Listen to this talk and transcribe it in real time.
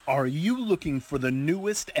Are you looking for the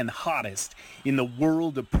newest and hottest in the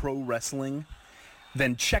world of pro wrestling?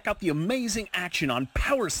 Then check out the amazing action on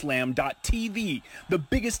Powerslam.tv, the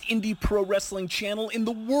biggest indie pro wrestling channel in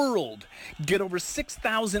the world. Get over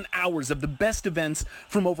 6,000 hours of the best events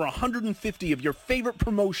from over 150 of your favorite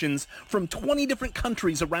promotions from 20 different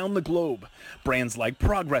countries around the globe. Brands like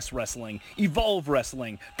Progress Wrestling, Evolve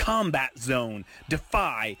Wrestling, Combat Zone,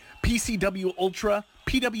 Defy, PCW Ultra,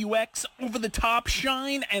 PWX, Over the Top,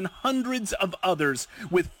 Shine, and hundreds of others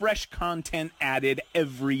with fresh content added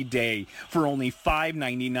every day for only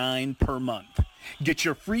 $5.99 per month. Get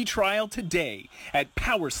your free trial today at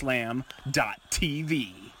Powerslam.tv.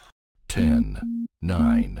 10,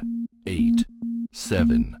 9, 8,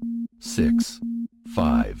 7, 6,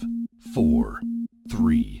 5, 4,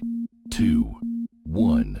 3, 2,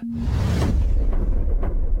 1.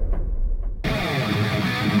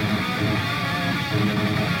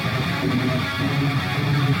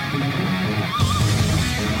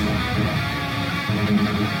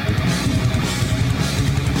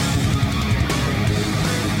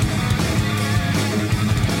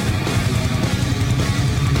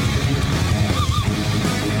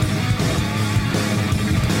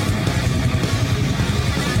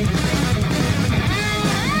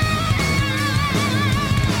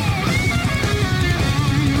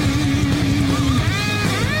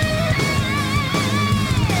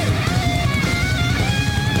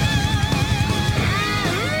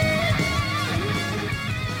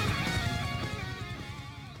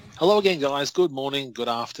 Hello again, guys. Good morning, good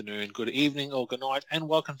afternoon, good evening, or good night, and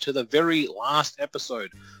welcome to the very last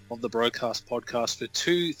episode of the Broadcast Podcast for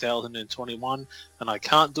 2021. And I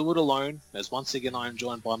can't do it alone, as once again I am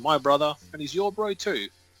joined by my brother, and he's your bro too.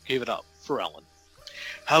 Give it up for Alan.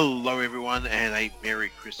 Hello everyone, and a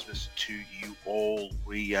Merry Christmas to you all.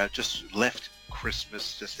 We just left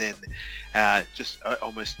Christmas just then,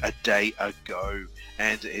 almost a day ago,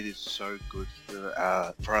 and it is so good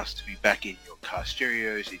for us to be back in your car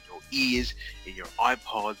stereos, in your ears, in your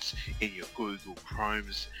iPods, in your Google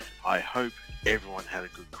Chromes. I hope everyone had a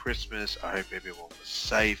good Christmas. I hope everyone was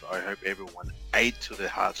safe. I hope everyone ate to their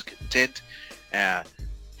heart's content,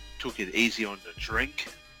 took it easy on the drink,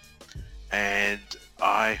 and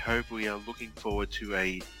I hope we are looking forward to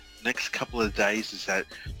a next couple of days. Is that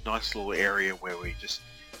nice little area where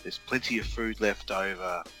there's plenty of food left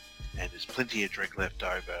over and there's plenty of drink left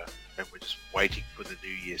over, and we're just waiting for the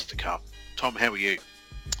New Year's to come. Tom, how are you?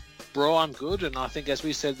 Bro, I'm good, and I think, as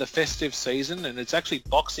we said, the festive season, and it's actually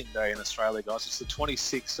Boxing Day in Australia, guys. It's the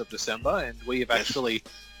 26th of December, and we have actually,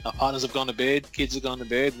 our partners have gone to bed, kids have gone to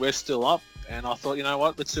bed, we're still up, and I thought, you know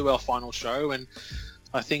what, let's do our final show. And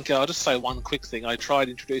I think I'll just say one quick thing. I tried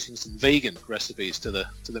introducing some vegan recipes to the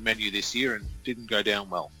menu this year and didn't go down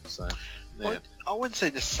well. So, yeah. Well, I wouldn't say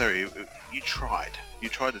necessarily you tried. You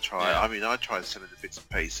tried to try. Yeah. I mean, I tried some of the bits and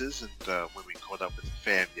pieces, and when we caught up with the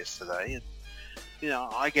fam yesterday, and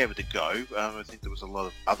I gave it a go. I think there was a lot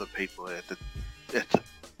of other people and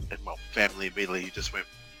family immediately who just went,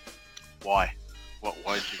 "Why?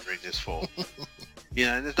 Why did you bring this for?"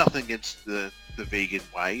 There's nothing against the vegan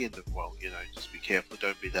way, and just be careful.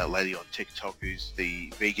 Don't be that lady on TikTok who's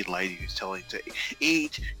the vegan lady who's telling to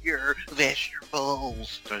eat your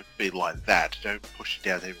vegetables. Don't be like that. Don't push it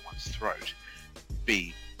down everyone's throat.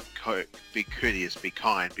 Be courteous, be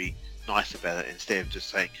kind, be nice about it, instead of just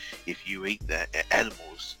saying, if you eat the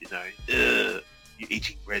animals, you're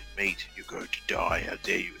eating red meat, you're going to die. How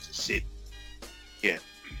dare you? It's a sin. Yeah.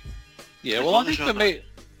 Yeah, well, I think for me,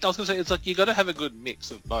 I was going to say, it's like you got to have a good mix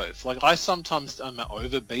of both. Like, I sometimes am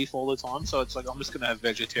over beef all the time, so it's like I'm just going to have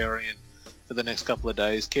vegetarian for the next couple of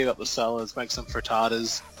days, keep up the salads, make some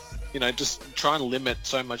frittatas, just try and limit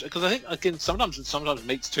so much. Because I think, again, sometimes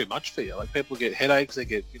meat's too much for you. Like, people get headaches, they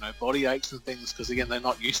get, body aches and things, because, again, they're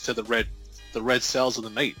not used to the red cells of the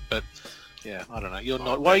meat. But, yeah, I don't know. You're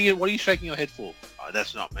not. What are you shaking your head for?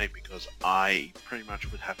 That's not me, because I pretty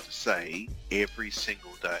much would have to say every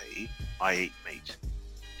single day I eat meat.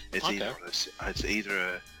 It's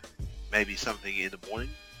either maybe something in the morning,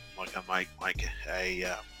 like I might make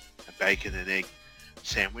a bacon and egg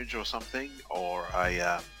sandwich or something, or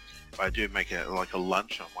if I do make a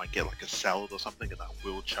lunch, I might get like a salad or something, and I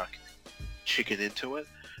will chuck chicken into it.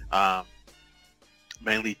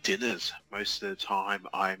 Mainly dinners. Most of the time,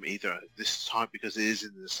 I'm either this time, because it is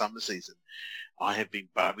in the summer season, I have been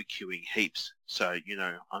barbecuing heaps. So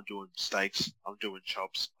I'm doing steaks, I'm doing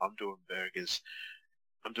chops, I'm doing burgers,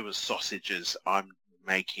 I'm doing sausages, I'm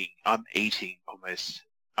eating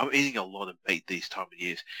a lot of meat these time of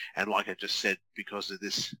years. And like I just said, because of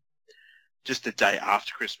this, just the day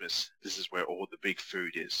after Christmas, this is where all the big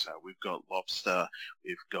food is. So we've got lobster,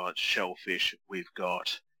 we've got shellfish, we've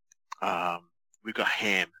got We've got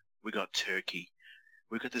ham. We've got turkey.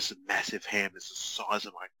 We've got this massive ham. It's the size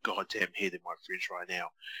of my goddamn head in my fridge right now.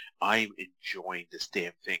 I'm enjoying this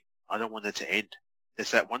damn thing. I don't want it to end.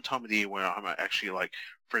 There's that one time of the year where I'm actually like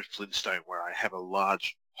Fred Flintstone, where I have a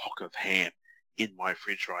large hock of ham in my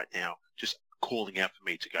fridge right now, just calling out for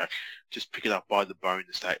me to go, just pick it up by the bone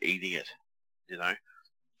and start eating it, you know?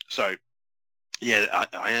 So, yeah,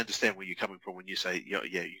 I understand where you're coming from when you say, yeah,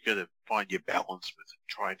 you got to find your balance with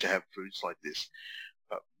trying to have foods like this.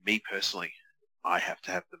 But me personally, I have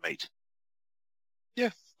to have the meat. Yeah,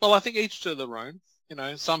 well, I think each to their own. You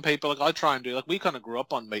know, some people, like I try and do, like we kind of grew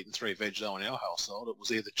up on meat and 3 veg though in our household. It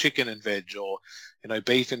was either chicken and veg or, you know,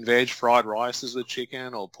 beef and veg, fried rices with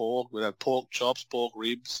chicken or pork. We'd have pork chops, pork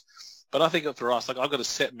ribs. But I think for us, like I've got a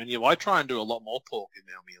set menu. I try and do a lot more pork in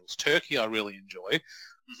our meals. Turkey I really enjoy.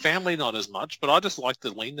 Family not as much, but I just like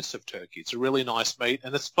the leanness of turkey. It's a really nice meat,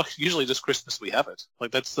 and it's usually just Christmas we have it.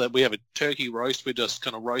 Like we have a turkey roast. We just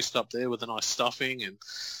kind of roast up there with a nice stuffing, and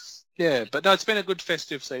yeah. But no, it's been a good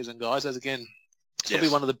festive season, guys. As again, it's probably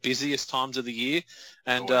one of the busiest times of the year.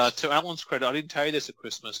 And to Alan's credit, I didn't tell you this at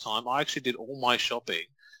Christmas time. I actually did all my shopping,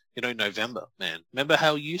 you know, November, man. Remember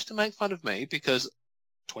how you used to make fun of me because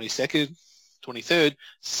 22nd, 23rd,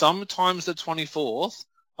 sometimes the 24th,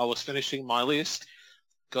 I was finishing my list.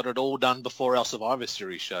 Got it all done before our Survivor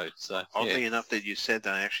Series show. So oddly enough that you said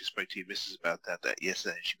that, I actually spoke to your missus about that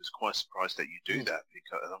yesterday, and she was quite surprised that you do that,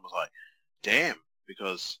 because I was like, damn,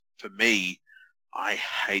 because for me, I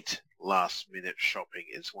hate last minute shopping.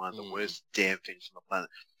 It's one of the worst damn things on the planet.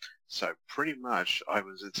 So pretty much I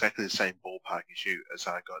was exactly the same ballpark as you, as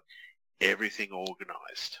I got everything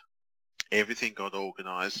organized. Everything got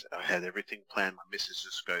organized. I had everything planned. My missus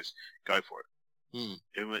just goes, go for it.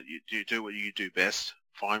 Do what you do best.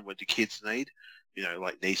 Find what the kids need, you know,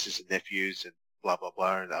 like nieces and nephews and blah, blah,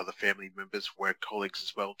 blah, and other family members, work colleagues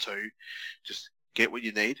as well too. Just get what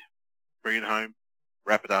you need, bring it home,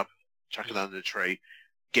 wrap it up, chuck it under the tree,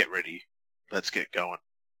 get ready, let's get going.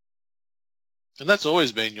 And that's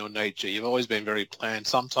always been your nature. You've always been very planned.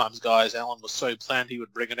 Sometimes, guys, Alan was so planned he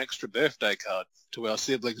would bring an extra birthday card to our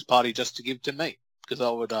siblings' party just to give to me, because I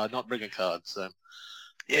would not bring a card. So,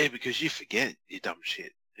 yeah, because you forget, you dumb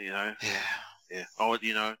shit, you know? Yeah. Oh,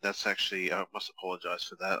 you know, that's actually, I must apologize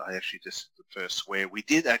for that. I actually just the first swear. We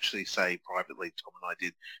did actually say privately, Tom and I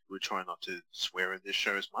did, we were trying not to swear in this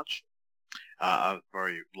show as much. I'm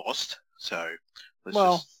very lost, so I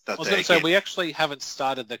was going to say, we actually haven't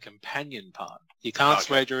started the companion part. You can't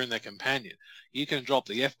swear during the companion. You can drop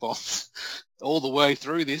the F-bombs all the way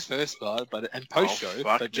through this first part, and post-show.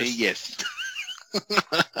 Fuck me, yes.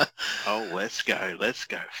 Oh, let's go.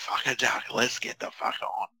 Fuck a duck. Let's get the fuck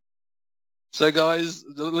on. So, guys,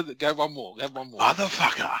 go one more.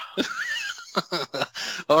 Motherfucker.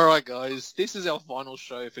 All right, guys, this is our final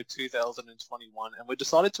show for 2021, and we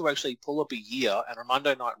decided to actually pull up a year and a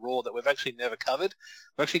Monday Night Raw that we've actually never covered.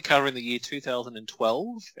 We're actually covering the year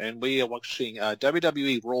 2012, and we are watching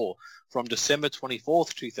WWE Raw from December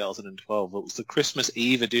 24th, 2012. It was the Christmas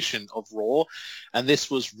Eve edition of Raw, and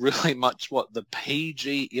this was really much what the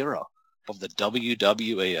PG era of the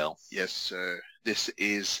WWEL. Yes, sir. This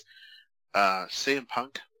is CM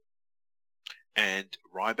Punk and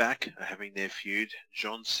Ryback are having their feud.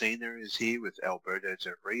 John Cena is here with Alberto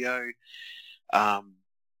Del Rio.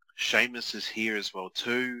 Sheamus is here as well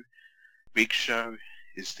too. Big Show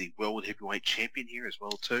is the World Heavyweight Champion here as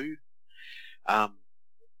well too.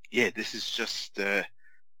 Yeah, this is just the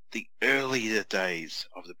earlier days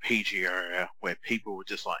of the PG era where people were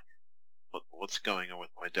just like, what's going on with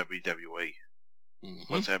my WWE?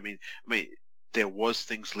 What's that mean? I mean, there was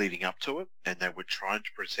things leading up to it, and they were trying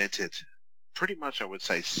to present it pretty much, I would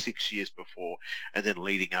say, 6 years before, and then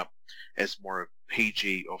leading up as more of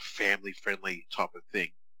PG or family-friendly type of thing.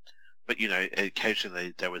 But, you know,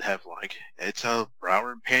 occasionally they would have, like, it's a bra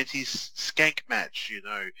and panties skank match, you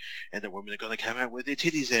know, and the women are going to come out with their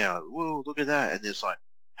titties out. Whoa, look at that. And it's like,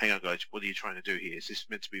 hang on, guys, what are you trying to do here? Is this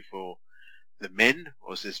meant to be for the men,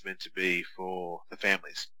 or is this meant to be for the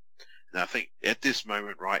families? And I think at this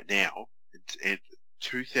moment right now, in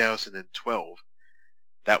 2012,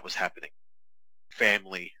 that was happening.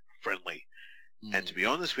 Family friendly. And to be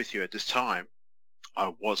honest with you, at this time,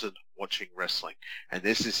 I wasn't watching wrestling. And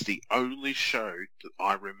this is the only show that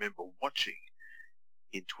I remember watching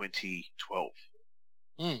in 2012.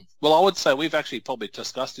 Well, I would say we've actually probably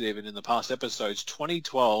discussed it even in the past episodes.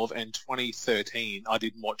 2012 and 2013, I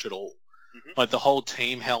didn't watch at all. Like the whole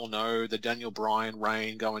Team Hell No, the Daniel Bryan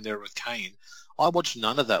reign going there with Kane. I watched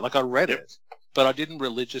none of that. Like I read it, but I didn't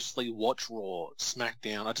religiously watch Raw,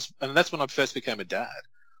 SmackDown. And that's when I first became a dad.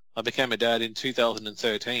 I became a dad in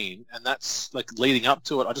 2013, and that's like leading up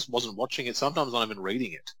to it. I just wasn't watching it. Sometimes not even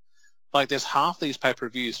reading it. Like there's half these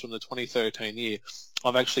pay-per-views from the 2013 year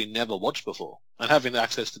I've actually never watched before. And having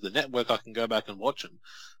access to the network, I can go back and watch them.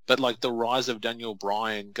 But like the rise of Daniel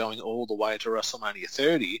Bryan going all the way to WrestleMania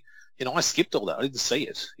 30, I skipped all that. I didn't see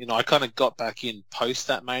it. I kind of got back in post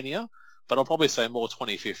that Mania, but I'll probably say more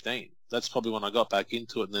 2015. That's probably when I got back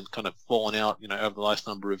into it and then kind of fallen out, over the last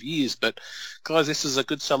number of years. But guys, this is a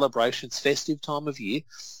good celebration. It's festive time of year.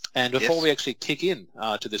 And before we actually kick in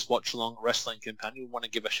to this watch-along wrestling companion, we want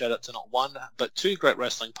to give a shout-out to not one, but two great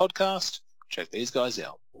wrestling podcasts. Check these guys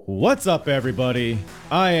out. What's up, everybody?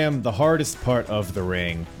 I am the hardest part of the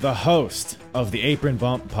ring, the host of the Apron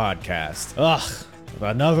Bump podcast. Ugh,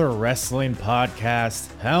 another wrestling podcast.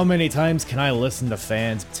 How many times can I listen to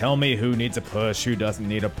fans tell me who needs a push, who doesn't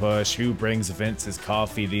need a push, who brings Vince's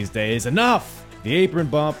coffee these days? Enough! The Apron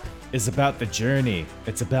Bump is about the journey.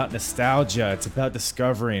 It's about nostalgia. It's about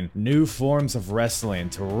discovering new forms of wrestling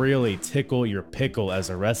to really tickle your pickle as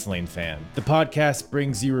a wrestling fan. The podcast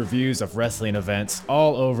brings you reviews of wrestling events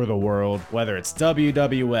all over the world, whether it's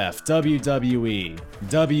WWF, WWE,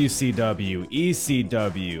 WCW,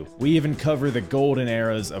 ECW. We even cover the golden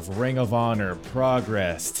eras of Ring of Honor,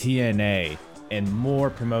 Progress, TNA, and more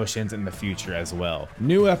promotions in the future as well.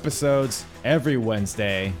 New episodes every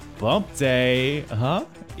Wednesday. Bump Day,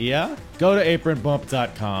 yeah? Go to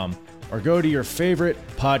apronbump.com or go to your favorite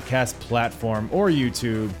podcast platform or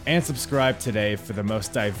YouTube and subscribe today for the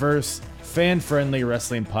most diverse, fan-friendly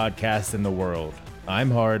wrestling podcast in the world. I'm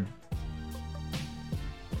Hard.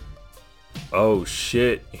 Oh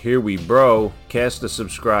shit, here we bro. Cast a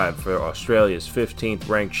subscribe for Australia's 15th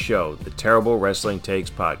ranked show, the Terrible Wrestling Takes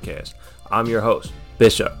podcast. I'm your host,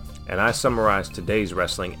 Bishop, and I summarize today's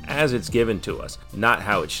wrestling as it's given to us, not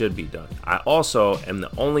how it should be done. I also am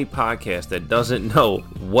the only podcast that doesn't know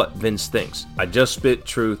what Vince thinks. I just spit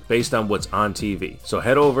truth based on what's on TV. So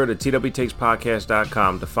head over to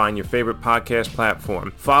twtakespodcast.com to find your favorite podcast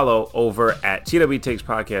platform. Follow over at TW Takes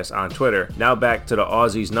Podcast on Twitter. Now back to the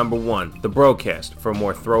Aussies' number one, the Broadcast, for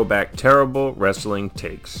more throwback terrible wrestling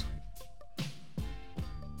takes.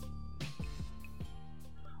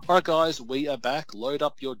 Alright guys, we are back. Load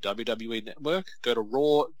up your WWE network. Go to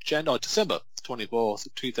Raw, December 24th,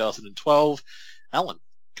 2012. Alan,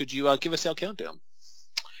 could you give us our countdown?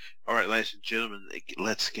 Alright, ladies and gentlemen,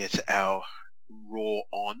 let's get our Raw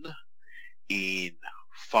on in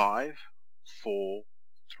 5, 4,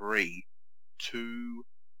 3, 2,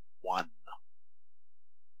 1.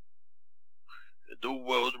 The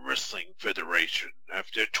World Wrestling Federation,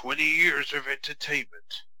 after 20 years of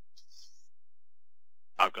entertainment.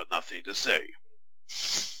 I've got nothing to say.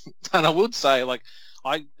 And I would say,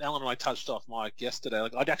 Alan and I touched off Mike yesterday.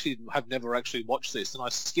 I've never actually watched this, and I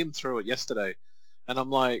skimmed through it yesterday, and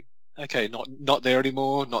I'm like, okay, not there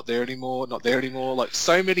anymore, not there anymore, not there anymore. Like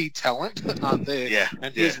so many talent aren't there. Yeah.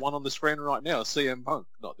 And here's one on the screen right now, CM Punk,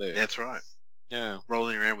 not there. That's right. Yeah.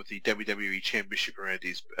 Rolling around with the WWE Championship around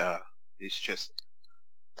his chest.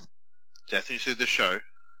 Death into the show,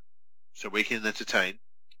 so we can entertain.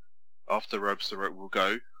 Off the ropes, the rope will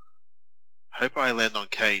go. Hope I land on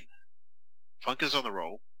Kane. Funk is on the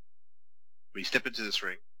roll. We step into this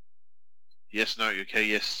ring. Yes, no, okay,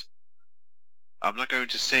 yes. I'm not going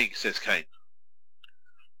to sing, says Kane.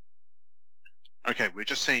 Okay, we're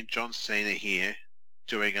just seeing John Cena here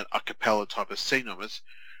doing an a cappella type of sing numbers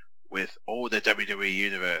with all the WWE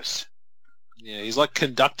universe. Yeah, he's like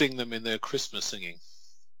conducting them in their Christmas singing.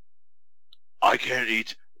 I can't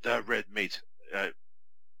eat the red meat.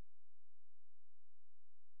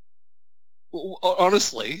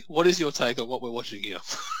 Honestly, what is your take on what we're watching here?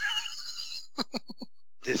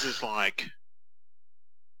 This is like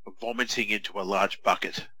vomiting into a large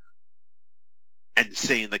bucket and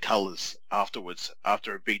seeing the colours afterwards,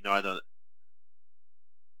 after a big night on it.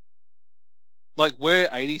 Like, we're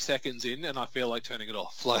 80 seconds in and I feel like turning it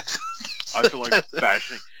off. Like, I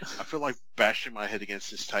feel like bashing my head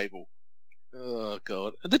against this table. Oh,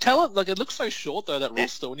 God. And the talent, it looks so short, though, that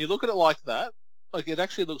roster. When you look at it like that, it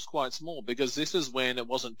actually looks quite small, because this is when it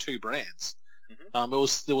wasn't two brands.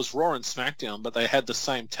 Mm-hmm. There was Raw and SmackDown, but they had the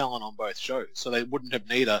same talent on both shows, so they wouldn't have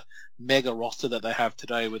need a mega roster that they have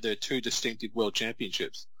today with their two distinctive world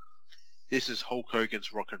championships. This is Hulk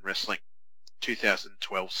Hogan's Rock and Wrestling,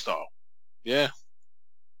 2012 style. Yeah.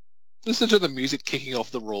 Listen to the music kicking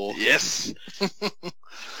off the Raw. Yes.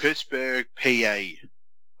 Pittsburgh, PA,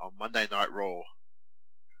 on Monday Night Raw.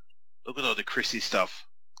 Look at all the Chrissy stuff.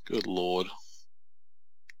 Good Lord.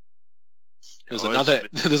 There's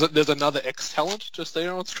another ex-talent just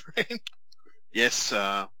there on screen. Yes,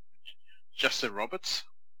 Justin Roberts.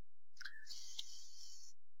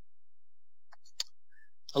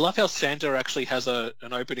 I love how Santa actually has an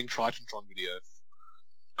opening Tritantron video.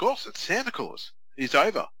 Of course, it's Santa Claus. He's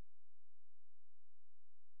over.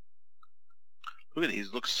 Look at it. He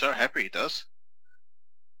looks so happy. He does.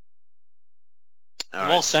 All While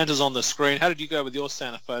right. Santa's on the screen, how did you go with your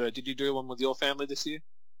Santa photo? Did you do one with your family this year?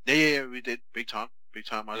 Yeah, we did. Big time. Big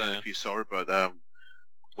time. I don't know Yeah. if you saw it, but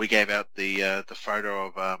we gave out the photo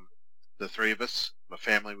of the three of us, my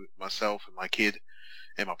family, myself, and my kid,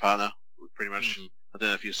 and my partner. Pretty much. Mhm. I don't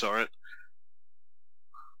know if you saw it.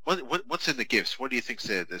 What's in the gifts? What do you think's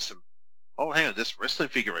there? There's some. Oh, hang on. There's wrestling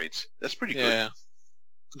figurines. That's pretty good. Yeah.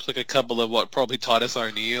 Looks like a couple of probably Titus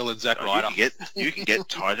O'Neil and Zack Oh, Ryder. you can get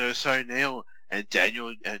Titus O'Neil and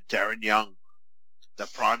Daniel and Darren Young, the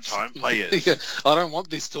prime time players. Yeah, I don't want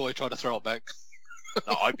this toy. Try to throw it back.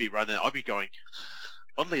 No, I'd be going.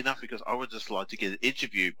 Oddly enough, because I would just like to get an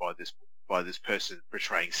interview by this person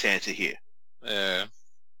portraying Santa here. Yeah.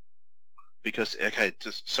 Because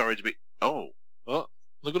just sorry to be. Oh, Oh,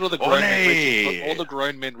 look at all the grown men reaching. Olé! All the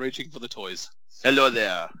grown men reaching for the toys. hello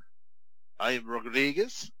there. I am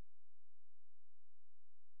Rodriguez.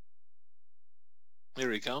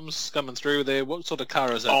 Here he comes, coming through there. What sort of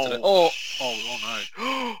car is that Oh, today? Oh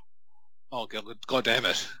no! Oh God damn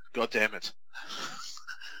it! God damn it!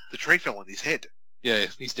 The tree fell on his head. Yeah,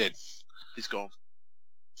 he's dead. He's gone.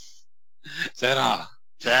 Santa,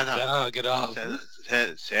 Santa. get up!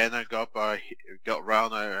 Santa got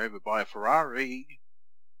run over by a Ferrari.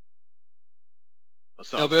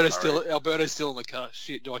 It's not a Ferrari. Alberto's still in the car.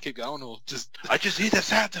 Shit, do I keep going or just I just hit the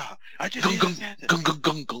Santa. I just hit the Santa.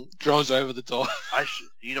 gung, drives over the top?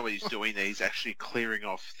 You know what he's doing there? He's actually clearing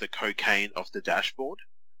off the cocaine off the dashboard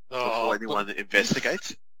Oh, before anyone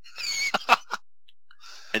investigates.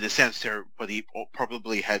 And it sounds terrible, but he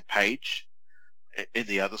probably had Paige in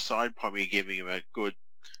the other side, probably giving him a good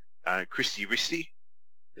Christy Risty.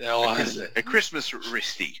 A Christmas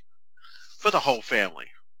Risty for the whole family.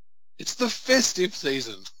 It's the festive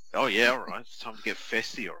season. Oh yeah, all right. It's time to get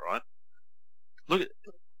festy, all right. Look at.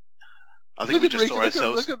 I think Look we at just Rico. saw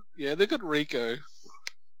ourselves. Look at Rico.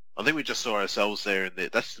 I think we just saw ourselves there, and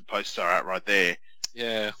that's the poster art right there.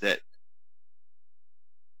 Yeah. That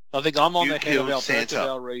I think I'm on You the head of killed Alberto Santa.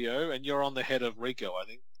 Del Rio, and you're on the head of Rico, I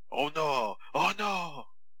think. oh no!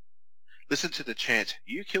 Listen to the chant.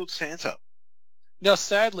 You killed Santa. Now,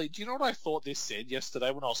 sadly, do you know what I thought this said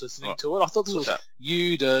yesterday when I was listening What? to it? I thought this What's was, that?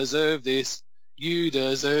 you deserve this, you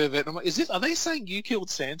deserve it. And I'm like, are they saying you killed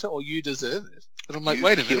Santa or you deserve it? And I'm like, You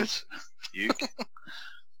wait a killed- minute. You.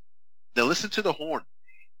 Now listen to the horn.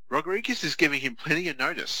 Rodriguez is giving him plenty of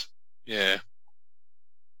notice. Yeah.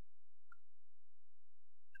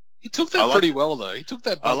 He took I that like- pretty well, though. He took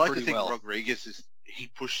that I bump like to pretty think well. Rodriguez he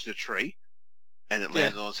pushed the tree, and it Yeah.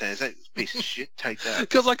 landed on his hands. That piece of shit. Take that.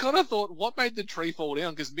 Because I kind of thought, what made the tree fall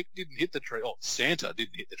down? Because Mick didn't hit the tree. Oh, Santa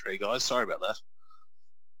didn't hit the tree, guys. Sorry about that.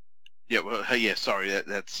 Yeah, well, hey, yeah, sorry,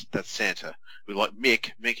 that's Santa. We like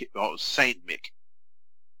Mick, oh, Saint Mick.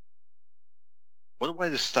 What a way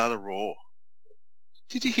to start a Raw.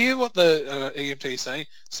 Did you hear what the EMT is saying?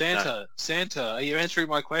 Santa, are you answering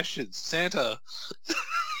my questions? Santa.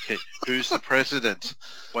 Okay, who's the president?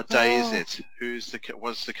 What day is Oh. it?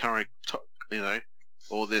 What's the current,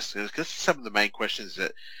 all this? Because some of the main questions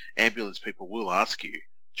that ambulance people will ask you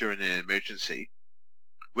during an emergency.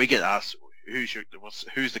 We get asked, who's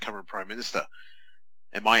the current prime minister?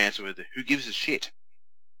 And my answer was, who gives a shit?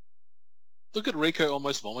 Look at Rico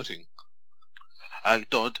almost vomiting. I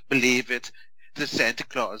don't believe it. The Santa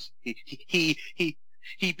Claus, he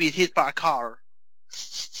been hit by a car.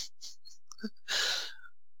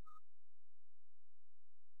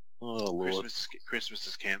 Oh, Lord. Christmas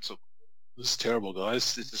is cancelled. This is terrible,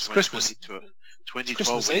 guys. This is It's when Christmas. 2012.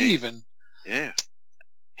 Christmas when he- Eve, and Yeah.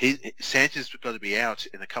 Santa's got to be out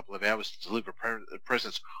in a couple of hours to deliver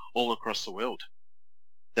presents all across the world.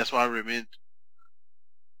 That's why I remember.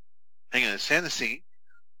 Hang on, is Santa singing?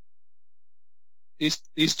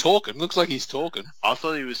 he's talking. Looks like he's talking. I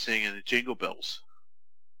thought he was singing the Jingle Bells.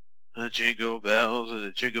 The jingle bells,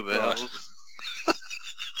 the jingle bells.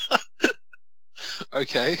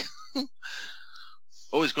 Okay.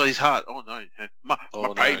 Oh, he's got his heart. Oh no, my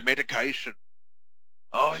Oh, pain no. medication.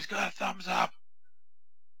 Oh, he's got a thumbs up.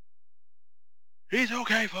 He's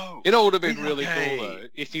okay, folks. It would have been He's really okay. cool, though,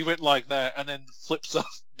 if he went like that and then flips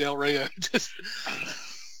off Del Rio. Just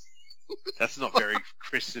That's not very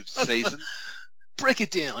Christmas season. break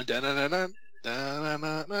it down. Da-na-na-na.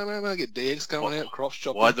 Da-na-na-na-na. Get DX coming out, cross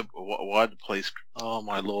chopping. Why the police? Oh,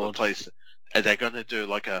 my Lord. Police? Are they going to do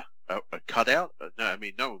like a cutout? No, I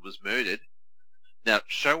mean no one was murdered. Now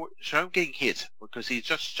show him getting hit because he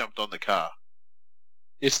just jumped on the car.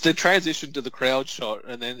 It's the transition to the crowd shot,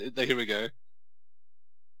 and then here we go.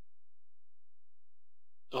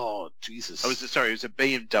 Jesus. It was a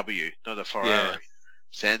BMW, not a Ferrari. Yeah.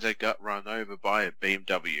 Santa got run over by a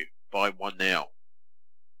BMW. Buy one now.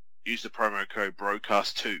 Use the promo code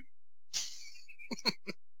BROADCAST2.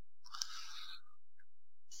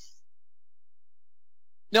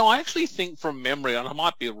 Now, I actually think from memory, and I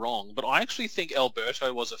might be wrong, but I actually think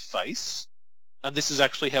Alberto was a face, and this is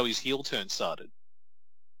actually how his heel turn started.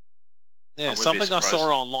 Yeah, wouldn't be something I surprised.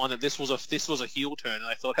 saw online that this was a heel turn, and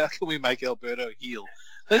I thought, how can we make Alberto heel?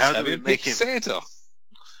 Let's How do have we him make pick him- Santa.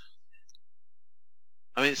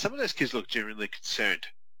 I mean, some of those kids look genuinely concerned.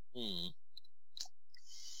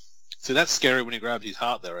 See, that's scary when he grabbed his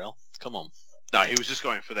heart there, Al. Come on. No, he was just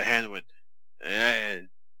going for the hand and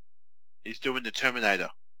he's doing the Terminator.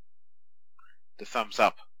 The thumbs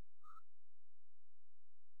up.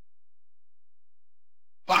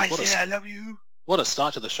 Bye, What a- Santa, I love you. What a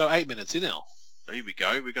start to the show. 8 minutes in now. Here we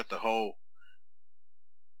go. We got the whole...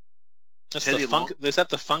 That's Teddy the funk. Long. There's that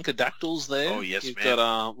the Funkadactyls there. Oh, yes, You've man.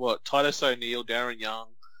 got Titus O'Neil, Darren Young.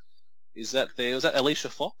 Is that there? Was that Alicia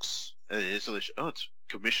Fox? It is delicious. Oh, it's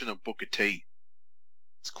Commissioner Booker T.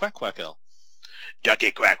 It's Quack Quack Al.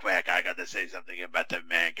 Ducky Quack Quack, I got to say something about the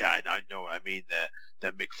mankind. I know, I mean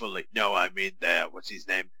the Mick Foley. No, I mean what's his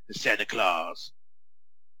name? The Santa Claus.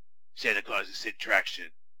 Santa Claus is in traction.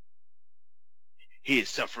 He is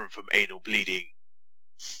suffering from anal bleeding.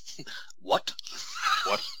 What?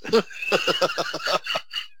 What?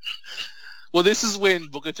 Well, this is when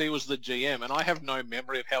Booker T was the GM, and I have no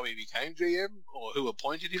memory of how he became GM, or who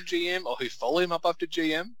appointed him GM, or who followed him up after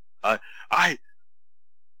GM.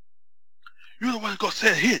 You're the one that got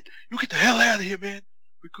set hit. You get the hell out of here, man.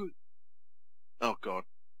 We could. Oh, God.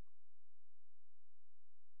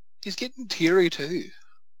 He's getting teary too.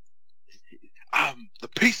 I'm the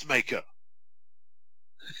Peacemaker.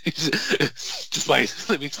 Just wait,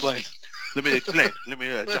 let me explain. Let me explain. Let me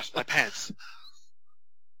adjust my pants.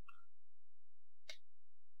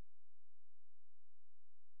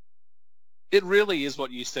 It really is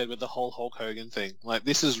what you said with the whole Hulk Hogan thing. Like,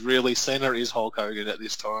 this is really, Cena is Hulk Hogan at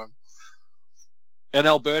this time. And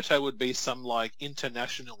Alberto would be some, like,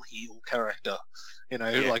 international heel character. You know,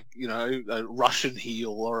 Yeah. like, you know, a Russian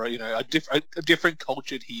heel or, you know, a different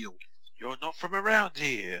cultured heel. You're not from around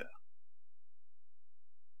here.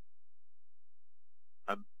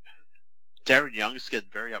 Darren Young's getting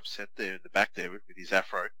very upset there in the back there with his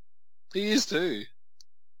afro. He is too.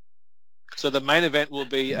 So the main event will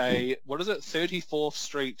be a, what is it, 34th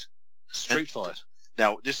Street street fight.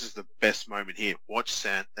 Now, this is the best moment here. Watch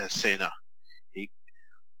Cena.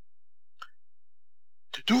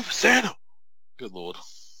 Do it for Santa. Good Lord.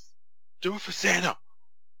 Do it for Santa.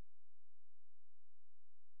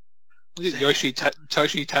 Look at Yoshi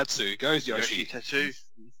Toshi Tatsu. Goes Yoshi Yoshi. tattoo.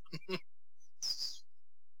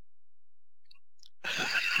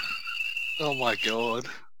 Oh my God.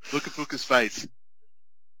 Look at Booker's face.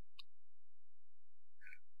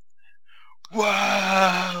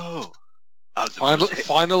 Wow!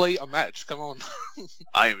 Finally a match. Come on.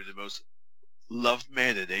 I am the most loved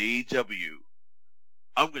man in AEW.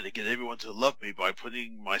 I'm going to get everyone to love me by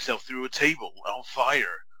putting myself through a table on fire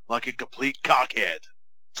like a complete cockhead.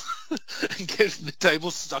 Getting the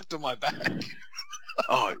table stuck to my back.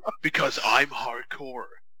 Oh, because I'm hardcore.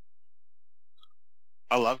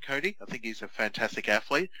 I love Cody. I think he's a fantastic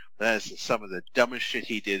athlete. That's some of the dumbest shit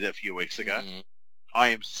he did a few weeks ago. I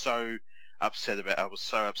am so upset about it. I was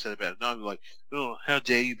so upset about it. And I'm like, oh, how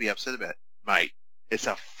dare you be upset about it? Mate, it's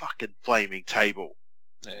a fucking flaming table.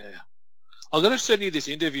 Yeah. I'm going to send you this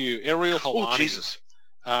interview. Ariel Oh, Helwani, Jesus.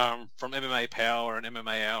 from MMA Power and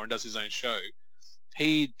MMA Hour and does his own show.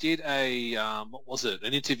 He did a, what was it,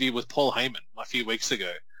 an interview with Paul Heyman a few weeks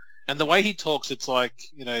ago. And the way he talks, it's like,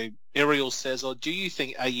 you know, Ariel says, oh, do you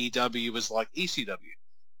think AEW is like ECW?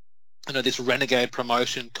 You know, this renegade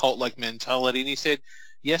promotion, cult-like mentality. And he said,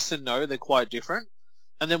 yes and no, they're quite different.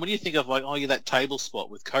 And then when you think of like, oh, yeah, that table spot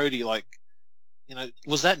with Cody, like, you know,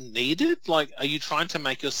 was that needed? Like, are you trying to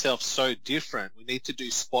make yourself so different? We need to do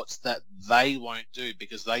spots that they won't do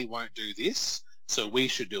because they won't do this, so we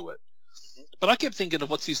should do it. But I kept thinking of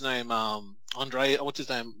what's his name, Andrade's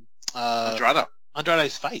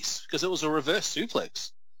face, because it was a reverse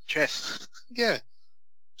suplex. Chest. Yeah.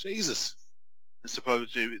 Jesus.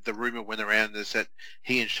 Supposedly the rumor went around is that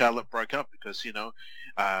he and Charlotte broke up because, you know,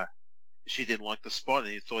 she didn't like the spot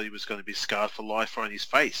and he thought he was going to be scarred for life on his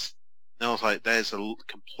face. And I was like, there's a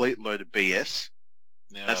complete load of BS.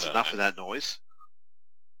 Yeah, That's enough of that noise.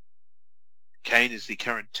 Kane is the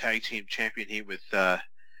current tag team champion here with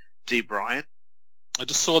D. Bryan. I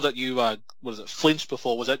just saw that you, flinched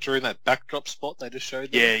before. Was that during that backdrop spot they just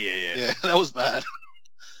showed there? Yeah. Yeah, that was bad.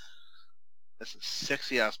 That's a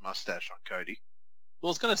sexy-ass mustache on Cody. Well,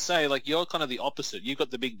 I was going to say, like, you're kind of the opposite. You've got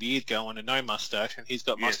the big beard going and no mustache, and he's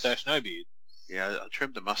got Yes. mustache, no beard. Yeah, I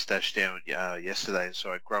trimmed the mustache down yesterday, and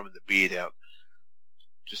so I'm growing the beard out.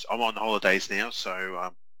 I'm on holidays now, so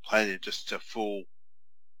I'm planning just a full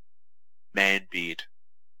man beard.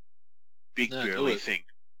 Big No, do girly it. thing.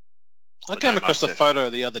 I But came no across a mustache. photo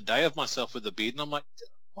the other day of myself with the beard, and I'm like,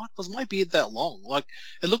 what was my beard that long? Like,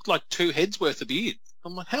 it looked like 2 heads worth of beard.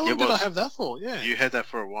 I'm like, how long It did I was. have that for? Yeah. You had that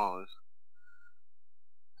for a while.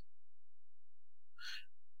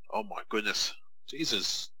 Oh my goodness.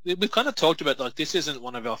 Jesus. We've kind of talked about, like, this isn't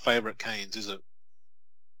one of our favourite Kanes, is it?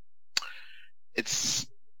 It's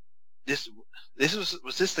this. This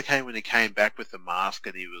was this the Kane when he came back with the mask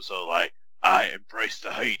and he was all like, "I embrace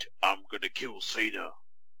the hate. I'm gonna kill Cena."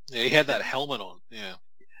 Yeah, he had that helmet on. Yeah.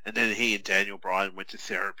 And then he and Daniel Bryan went to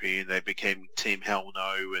therapy and they became Team Hell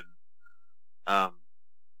No. And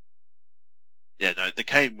the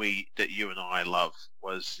Kane that you and I love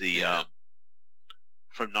was the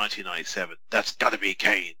from 1997. That's gotta be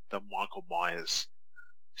Kane, the Michael Myers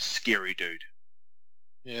scary dude.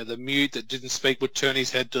 Yeah, the mute that didn't speak would turn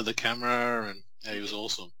his head to the camera, and yeah, he was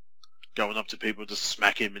awesome. Going up to people, just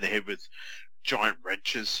smack him in the head with giant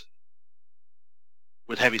wrenches.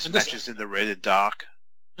 Would have his And this- matches in the red and dark.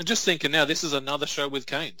 And just thinking now, this is another show with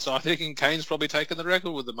Kane. So I think Kane's probably taken the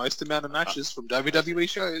record with the most amount of matches from WWE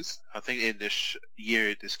shows. I think in this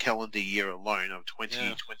calendar year alone of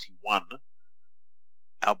 2021,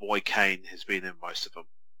 our boy Kane has been in most of them.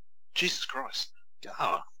 Jesus Christ.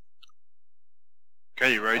 Ah,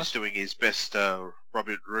 Cody Rhodes doing his best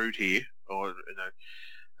Robert Roode here, or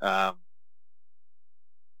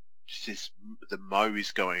just the mo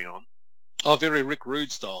is going on. oh, very Rick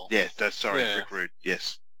Rude style. Yeah, Yeah. Rick Rude.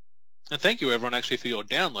 Yes, And thank you everyone actually for your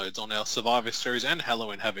downloads on our Survivor Series and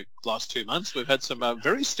Halloween Havoc last 2 months. We've had some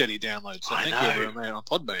very steady downloads. So I thank know. you everyone there on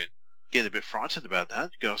Podbean. getting a bit frightened about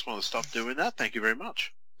that. You guys want to stop doing that? Thank you very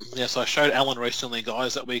much. Yes, I showed Alan recently,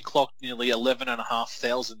 guys, that we clocked nearly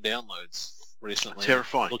 11,500 downloads recently.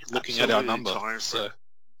 Terrifying. Looking at our Absolutely number. tiring So.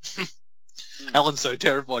 for Alan's so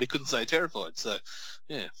terrified he couldn't say terrified. So,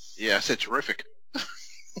 yeah. Yeah, I said terrific.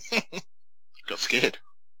 Got scared.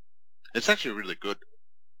 It's actually really good.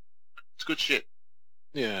 It's good shit.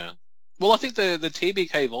 Yeah. Well, I think the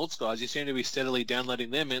TBK Vaults guys, you seem to be steadily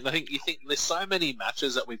downloading them, and I think there's so many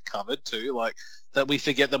matches that we've covered too, like that we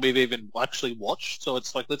forget that we've even actually watched. So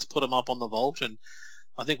it's like, let's put them up on the Vault, and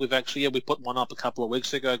I think we've actually, we put one up a couple of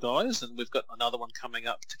weeks ago, guys, and we've got another one coming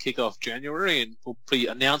up to kick off January, and we'll be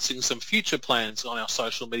announcing some future plans on our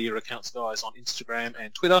social media accounts, guys, on Instagram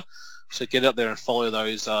and Twitter. So get out there and follow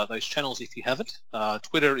those channels if you haven't.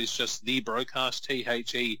 Twitter is just The Broadcast,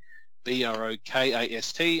 TheBroadcast,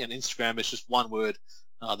 and Instagram is just one word,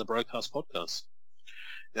 The Broadcast Podcast.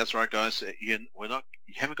 That's right, guys. You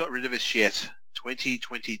haven't got rid of us yet.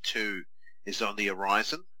 2022 is on the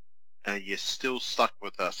horizon, and you're still stuck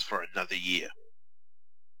with us for another year.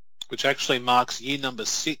 Which actually marks year number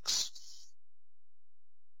 6.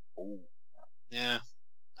 Ooh, Yeah.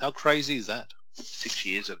 How crazy is that? 6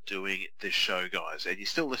 years of doing this show, guys, and you're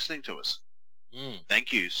still listening to us. Mm.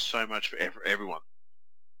 Thank you so much for everyone.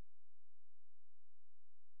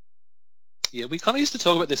 Yeah, we kind of used to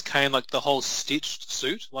talk about this Kane, like the whole stitched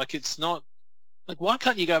suit. Like, it's not... Like, why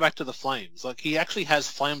can't you go back to the flames? Like, he actually has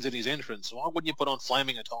flames in his entrance. Why wouldn't you put on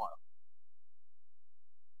flaming attire?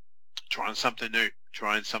 Trying something new,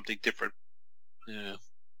 trying something different, Yeah.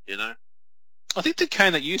 you know? I think the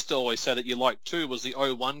Kane that you used to always say that you liked too was the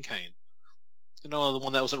 01 Kane. You know, the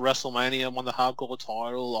one that was at WrestleMania, won the Hardcore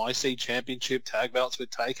title, IC Championship, tag belts with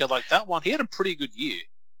Taker. Like, that one, he had a pretty good year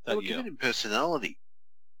They that were year. giving him personality.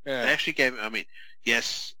 They Yeah. actually gave, I mean,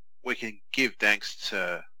 yes, we can give thanks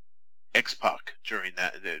to X-Pac during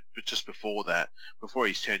that, but just before that, before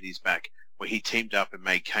he's turned his back, where he teamed up and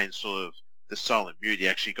made Kane sort of the silent mute. He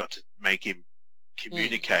actually got to make him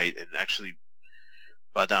communicate and actually,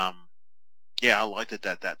 but yeah, I liked it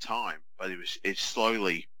at that time, but it's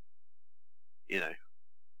slowly, you know,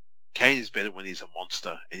 Kane is better when he's a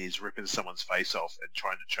monster and he's ripping someone's face off and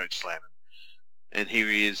trying to choke slam him. And here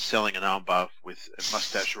he is selling an armbar with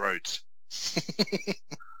Mustache Rhodes.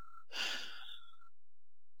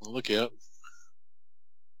 Well, look out.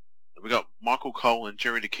 We got Michael Cole and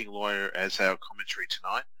Jerry the King Lawyer as our commentary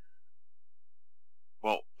tonight.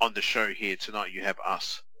 Well, on the show here tonight, you have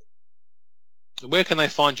us. Where can they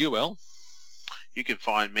find you, El? You can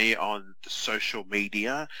find me on the social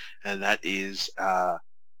media, and that is,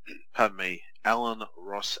 pardon me, Alan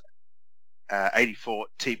Ross 84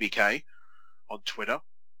 TBK on Twitter.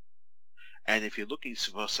 And if you're looking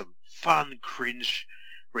for some fun, cringe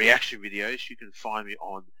reaction videos, you can find me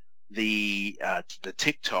on the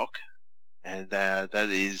TikTok and that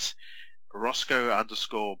is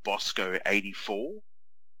Roscoe_Bosco84.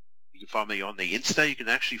 You can find me on the Insta. You can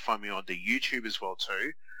actually find me on the YouTube as well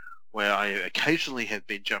too, where I occasionally have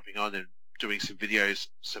been jumping on and doing some videos,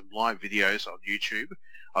 some live videos on YouTube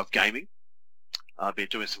of gaming. I've been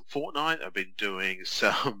doing some Fortnite. I've been doing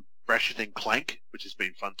some Ratchet and Clank, which has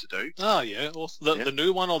been fun to do. Oh, yeah. Awesome. The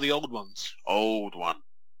new one or the old ones? Old one.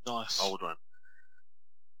 Nice. Old one.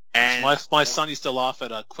 And my son used to laugh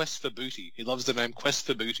at Quest for Booty. He loves the name Quest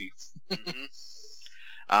for Booty. Mm-hmm.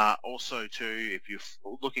 Also, too, if you're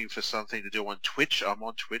looking for something to do on Twitch, I'm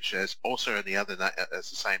on Twitch as also in the other as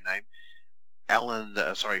the same name,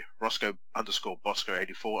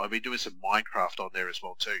 Roscoe_Bosco84. I've been doing some Minecraft on there as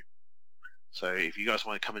well too. So if you guys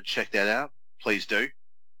want to come and check that out, please do.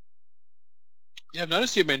 Yeah, I've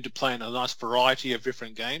noticed you've been playing a nice variety of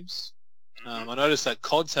different games. I noticed that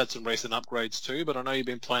COD's had some recent upgrades too, but I know you've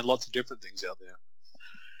been playing lots of different things out there.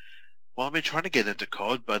 Well, I've been trying to get into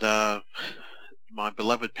COD, but my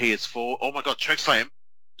beloved PS4. Oh my God, Chokeslam!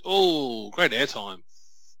 Oh, great airtime.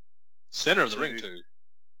 Center of the ring too.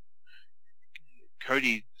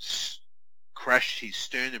 Cody crashed his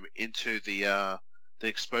sternum into the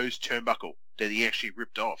exposed turnbuckle that he actually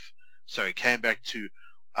ripped off. So he came back to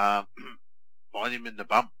bite him in the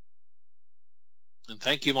bum. And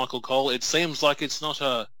thank you, Michael Cole. It seems like it's not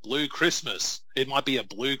a blue Christmas. It might be a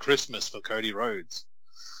blue Christmas for Cody Rhodes.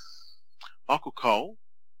 Michael Cole,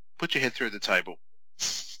 put your head through the table.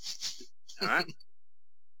 All right?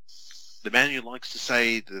 The man who likes to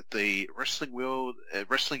say that the wrestling world,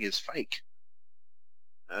 wrestling is fake.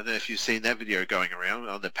 I don't know if you've seen that video going around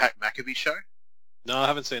on the Pat McAfee show. No, I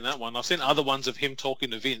haven't seen that one. I've seen other ones of him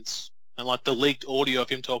talking to Vince, and like the leaked audio of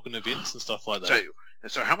him talking to Vince and stuff like that.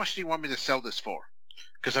 So how much do you want me to sell this for?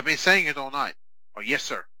 Because I've been saying it all night. Oh, yes,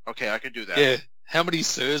 sir. Okay, I can do that. Yeah. How many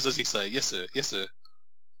sirs does he say? Yes, sir. Yes, sir.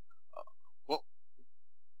 Well,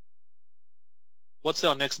 what's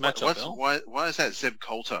our next matchup, Bill? Why is that Zeb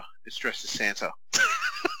Coulter? It's dressed as Santa.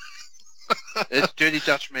 It's Dirty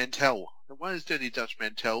Dutch Mantel. Why is Dirty Dutch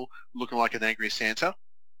Mantel looking like an angry Santa?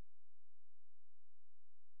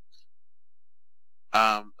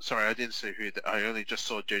 Sorry, I didn't see who. I only just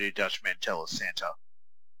saw Dirty Dutch Mantel as Santa.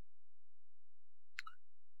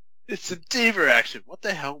 It's some diva action. What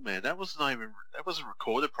the hell, man? That wasn't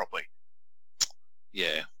recorded properly.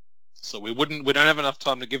 Yeah. So we don't have enough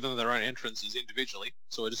time to give them their own entrances individually,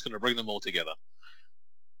 so we're just going to bring them all together.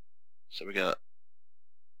 So we got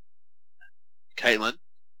Caitlin,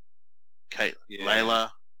 yeah. Layla,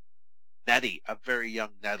 Natty, a very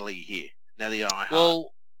young Natalie here. Natalie Iheart.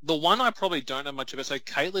 Well, the one I probably don't know much about, so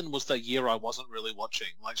Caitlin was the year I wasn't really watching.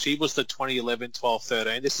 Like, she was the 2011, 12,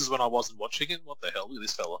 13. This is when I wasn't watching it. What the hell? Look at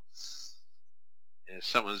this fella. Yeah,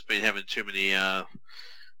 someone's been having too many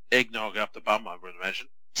eggnog up the bum, I would imagine.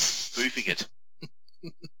 Boofing it. I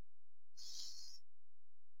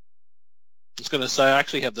was going to say, I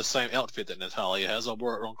actually have the same outfit that Natalia has. I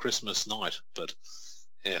wore it on Christmas night, but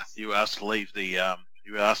yeah. You were asked to leave the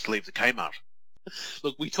Kmart.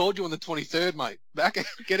 Look, we told you on the 23rd, mate. Back,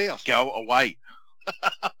 get out. Go away.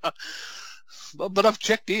 But I've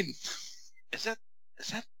checked in. Is that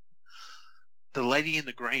the lady in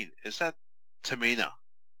the green? Is that Tamina?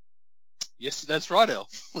 Yes, that's right, Al.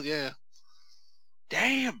 Yeah.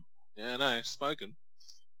 Damn. Yeah, no, spoken.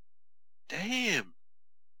 Damn.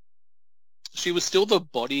 She was still the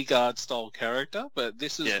bodyguard style character, but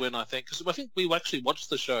this is Yeah. when I think we actually watched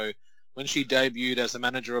the show when she debuted as the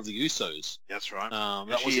manager of the Usos. That's right.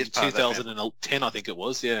 That was in 2010, I think it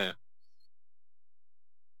was. Yeah.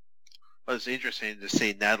 Well, it's interesting to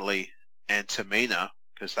see Natalie and Tamina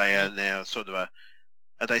because they are now sort of are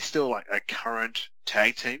they still like a current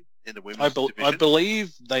tag team in the women's division? I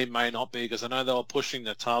believe they may not be because I know they were pushing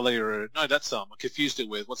Natalia. No, that's I confused it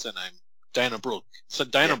with what's her name, Dana Brooke. So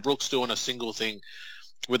Dana Brooke's doing a single thing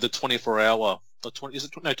with the 24-hour,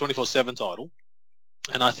 24/7 title,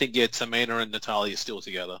 and I think Tamina and Natalia are still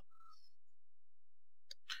together.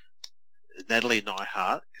 Natalie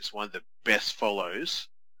Neihart is one of the best follows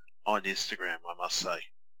on Instagram, I must say.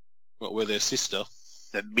 Well, we're their sister.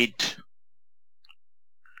 The Mint.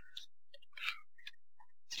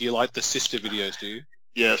 Do you like the sister videos, do you?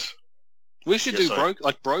 Yes. We should do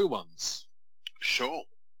bro ones. Sure.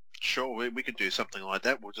 We could do something like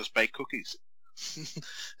that. We'll just bake cookies.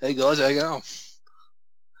 Hey guys, how you going?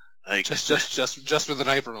 Hey, Just with an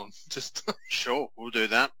apron on. Just sure, we'll do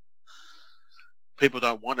that. People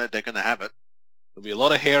don't want it, they're going to have it. There'll be a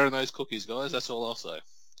lot of hair in those cookies, guys. That's all I'll say.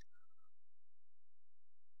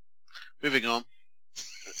 Moving on.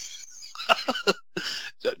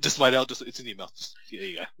 Just wait out. It's in your mouth. There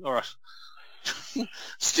you go. All right.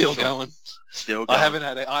 Still going. Still going. I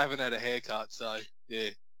haven't had a haircut, so yeah.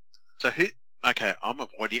 So who? Okay, I'm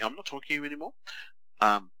avoiding. I'm not talking to you anymore.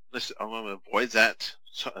 I'm going to avoid that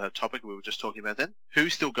topic we were just talking about then.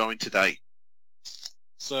 Who's still going today?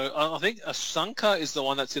 So I think Asanka is the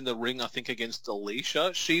one that's in the ring, I think, against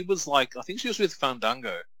Alicia. She was like, I think she was with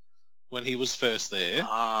Fandango when he was first there.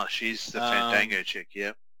 Ah, she's the Fandango chick,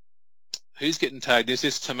 yeah. Who's getting tagged? Is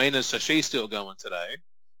this Tamina, so she's still going today.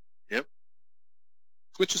 Yep.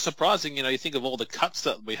 Which is surprising, you think of all the cuts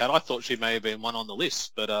that we had. I thought she may have been one on the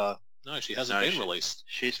list, but no, she hasn't been released.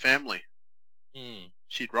 She's family.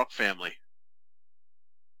 She's Rock family.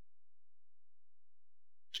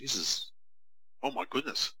 Jesus. Oh my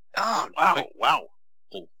goodness. Oh, wow, Wait. wow.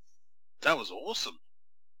 Oh. That was awesome.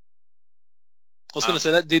 I was going to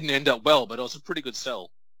say that didn't end up well, but it was a pretty good sell.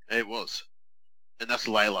 It was. And that's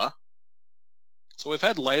Layla. So we've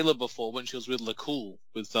had Layla before when she was with LaCool,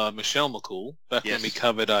 with Michelle McCool, back when we Yes.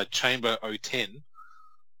 covered Chamber 010.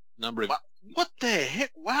 What the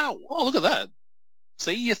heck? Wow. Oh, look at that.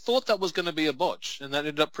 See, you thought that was going to be a botch, and that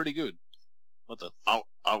ended up pretty good. What the?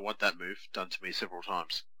 I want that move done to me several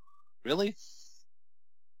times. Really?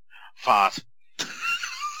 Fart.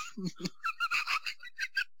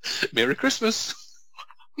 Merry Christmas.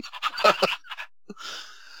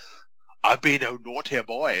 I've been a naughty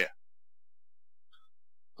boy.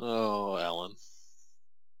 Oh, Alan.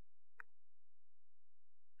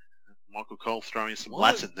 Michael Cole throwing some What?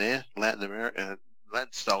 Latin there. Latin America.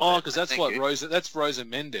 Latin style. Oh, there. because that's Thank what you. Rosa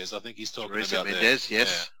Mendez, I think he's talking Rosa about Mendez, there.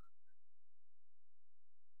 yes. Yeah.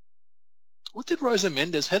 What did Rosa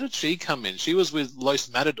Mendez, how did she come in? She was with Los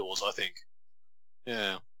Matadors, I think.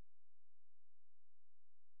 Yeah.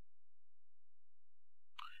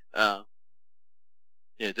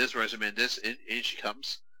 Yeah, there's Rosa Mendez. In she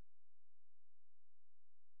comes.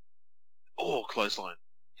 Oh, clothesline.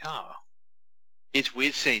 Yeah. It's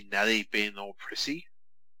weird seeing Natty being all prissy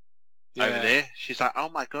Yeah. over there. She's like, oh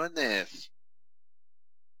my goodness.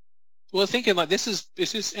 Well, thinking like this is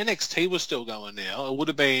NXT was still going now. It would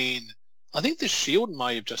have been, I think the Shield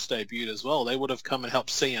may have just debuted as well. They would have come and helped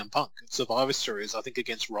CM Punk at Survivor Series, I think,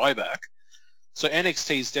 against Ryback. So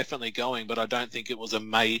NXT is definitely going, but I don't think it was a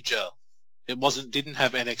major. It didn't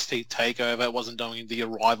have NXT Takeover. It wasn't doing the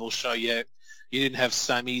Arrival show yet. You didn't have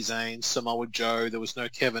Sami Zayn, Samoa Joe. There was no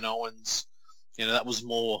Kevin Owens. That was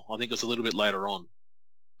more. I think it was a little bit later on.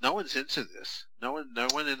 No one's into this. No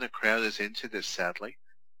one in the crowd is into this, sadly.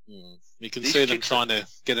 You can These see them chicks trying to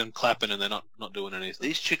get them clapping, and they're not doing anything.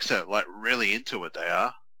 These chicks are like really into it. They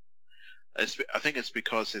are. I think it's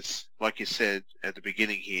because it's like you said at the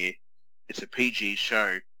beginning here. It's a PG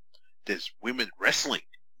show. There's women wrestling,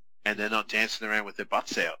 and they're not dancing around with their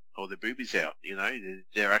butts out or their boobies out.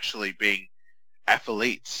 They're actually being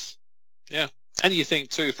athletes. Yeah, and you think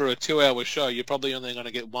too, for a 2-hour show, you're probably only going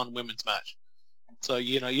to get one women's match. So,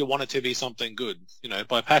 you want it to be something good.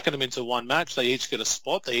 By packing them into one match, they each get a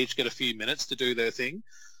spot. They each get a few minutes to do their thing.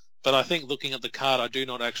 But I think looking at the card, I do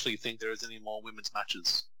not actually think there is any more women's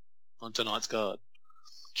matches on tonight's card.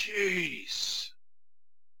 Jeez.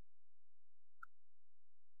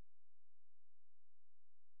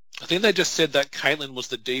 I think they just said that Caitlyn was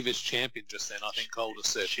the Divas champion just then. I think Cole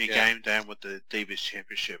just said. She yeah. came down with the Divas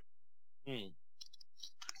Championship.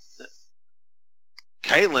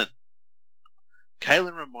 Caitlyn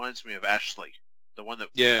reminds me of Ashley, the one that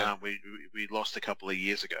we lost a couple of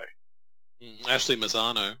years ago. Ashley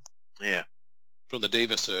Mazzano. Yeah. From the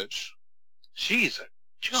Diva Search. She's a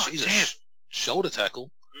shoulder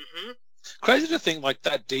tackle. Mm-hmm. Crazy to think like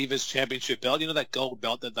that Divas Championship belt, that gold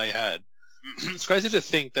belt that they had. It's crazy to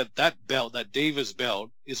think that belt, that Divas belt,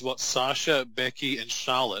 is what Sasha, Becky, and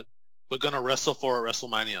Charlotte were going to wrestle for at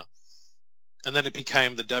WrestleMania. And then it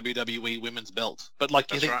became the WWE women's belt. But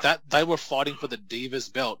you think that they were fighting for the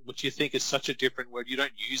Divas belt, which you think is such a different word. You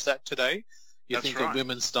don't use that today. You think of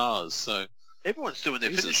women's stars. So everyone's doing their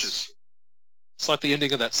finishes. It's like the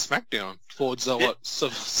ending of that SmackDown for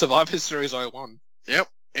Survivor Series 01. Yep.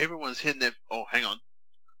 Everyone's hitting their... Oh, hang on.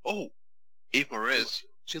 Oh, Eve Perez.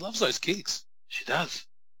 She loves those kicks. She does.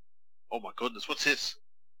 Oh my goodness, what's this?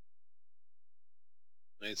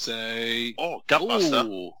 It's a... Oh, Gutbuster.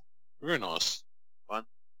 Ooh, very nice. One.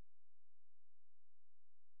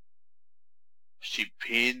 She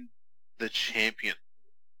pinned the champion.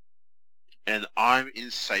 And I'm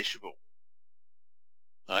insatiable.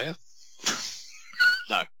 Are you?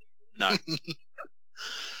 No.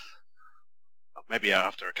 Maybe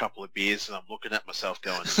after a couple of beers and I'm looking at myself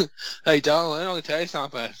going, hey, darling, I'll tell you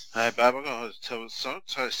something. Hey, babe, I've got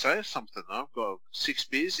to say something. I've got 6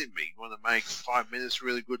 beers in me. You want to make 5 minutes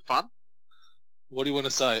really good fun? What do you want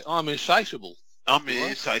to say? I'm insatiable. I'm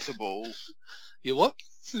insatiable. You what?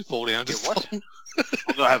 Fall down. You what? I'm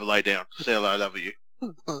gonna have a lay down. Say hello, I love you.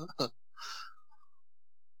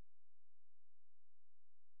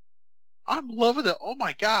 I'm loving it. Oh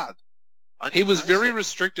my god. He was very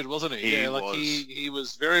restricted, wasn't he? He Yeah, like was. he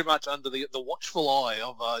was very much under the watchful eye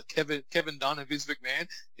of Kevin Dunn and Vince McMahon.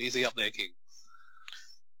 Easy up there, King.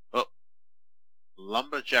 Oh,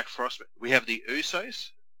 Lumberjack Frostman. We have the Usos.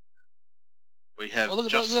 We have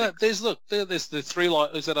Look at that. There's the three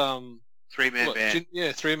live. Is it 3-man band.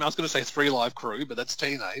 Yeah, three. I was going to say three live crew, but that's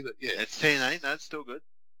TNA. But yeah, It's TNA. No, it's still good.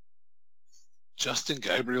 Justin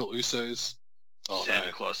Gabriel, Usos. Oh Santa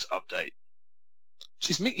no. Claus update.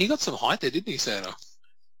 Jeez, Mick, he got some height there, didn't he, Santa?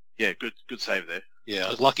 Yeah, good save there. Yeah, I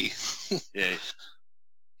was lucky. Yeah.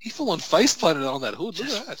 He full on face planted on that hood. Look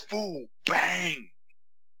Just at that. full bang.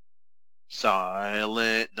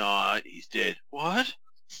 Silent night. He's dead. What?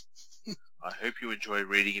 I hope you enjoy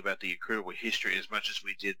reading about the incredible history as much as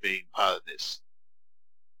we did being part of this.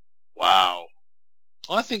 Wow.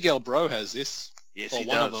 I think El Bro has this. Yes, Or he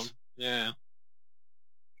one does. of them. Yeah.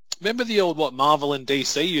 Remember the old, what Marvel and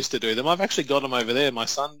DC used to do them? I've actually got them over there. My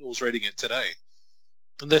son was reading it today.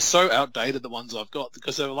 And they're so outdated, the ones I've got,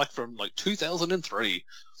 because they were like from like 2003.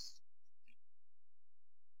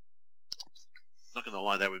 Not gonna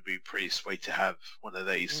lie, that would be pretty sweet to have one of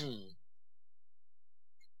these.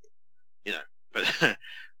 You know, but I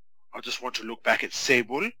just want to look back at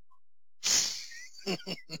Sable,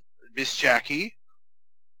 Miss Jackie.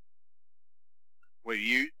 Were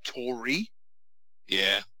you Tori?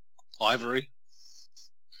 Yeah. Ivory.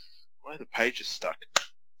 Why are the pages stuck?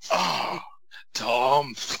 Oh,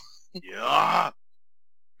 Tom. yeah.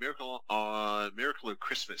 Miracle of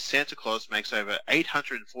Christmas. Santa Claus makes over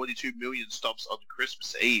 842 million stops on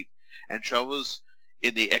Christmas Eve and travels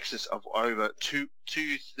in the excess of over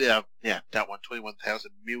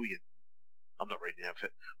 21,000 million. I'm not reading that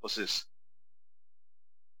bit. What's this?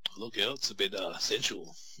 Look out, it's a bit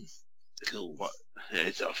sensual. Cool. What?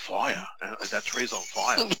 It's a fire. That tree's on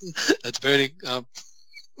fire. That's burning. Oh,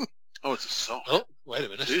 it's a sock. Oh, wait a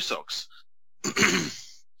minute. 2 socks.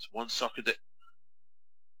 It's one sock a day.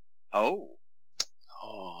 Oh.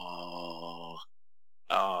 Oh.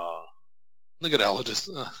 Look at Ella just,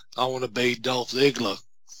 I want to be Dolph Ziggler.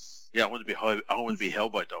 Yeah, I want to be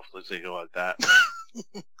held by Dolph Ziggler like that.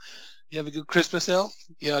 You have a good Christmas, Al?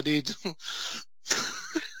 Yeah, I did.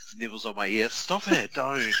 Nibbles on my ear. Stop it,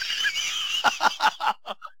 don't.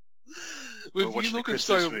 We're With you watching the looking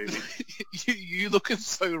Christmas so, movie. you looking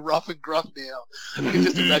so rough and gruff now. You can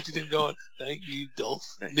just imagine him going, "Thank you, Dolph."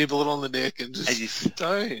 Nibble it on the neck and just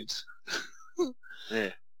don't. Yeah.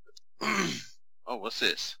 Oh, what's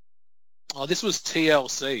this? Oh, this was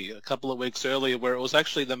TLC a couple of weeks earlier, where it was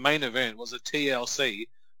actually the main event was a TLC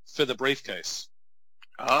for the briefcase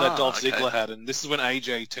that Dolph Ziggler had, and this is when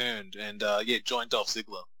AJ turned and joined Dolph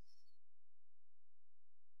Ziggler.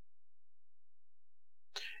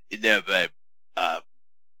 No, babe.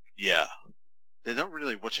 Yeah. They're not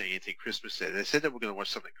really watching anything Christmas there. They said they were going to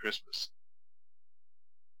watch something Christmas.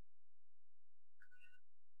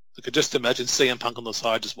 I could just imagine CM Punk on the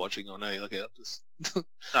side just watching on, hey, look out. Just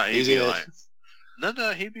No, he'd easy be there. alright.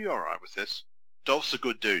 No, he'd be alright with this. Dolph's a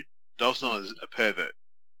good dude. Dolph's not a pervert.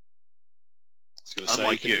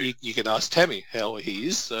 Unlike you. You can ask Tammy how he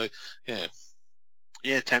is, so, yeah.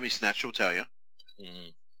 Yeah, Tammy Snatch will tell you.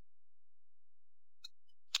 Mm.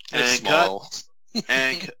 And smile.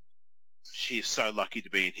 And she's so lucky to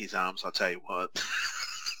be in his arms, I'll tell you what.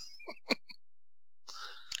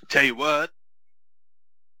 Tell you what.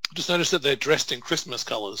 Just noticed that they're dressed in Christmas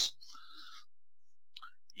colours,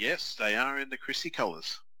 Yes, they are in the Chrissy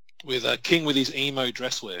colours. with King with his emo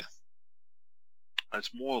dress wear. It's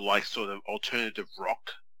more like sort of alternative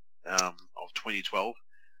rock of 2012.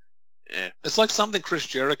 Yeah, It's like something Chris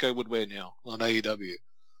Jericho would wear now on AEW.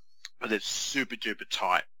 but it's super duper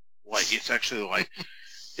tight. Like, it's actually like,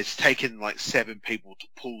 it's taken like 7 people to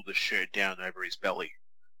pull the shirt down over his belly.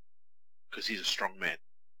 Because he's a strong man.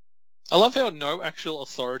 I love how no actual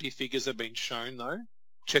authority figures have been shown, though,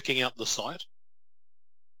 checking out the site.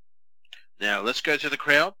 Now, let's go to the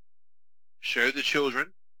crowd. Show the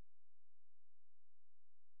children.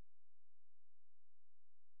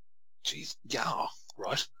 Jeez, yeah,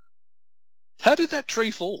 right. How did that tree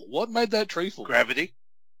fall? What made that tree fall? Gravity.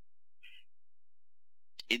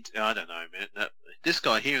 I don't know, man. No, this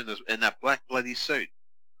guy here in that black bloody suit.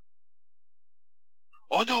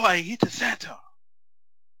 Oh no, I hit the Santa.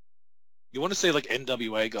 You want to see, like,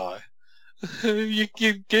 NWA guy. you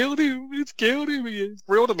killed him. It's killed him. It's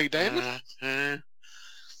real to me, damn it.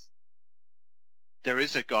 There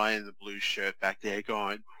is a guy in the blue shirt back there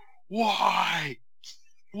going, why?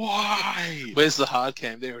 Why? Where's the hard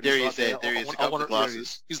cam? There it is. There he right is. There I he is. want- A I couple want of it- there he glasses.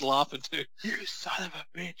 is. He's laughing too. You son of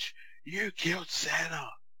a bitch! You killed Santa.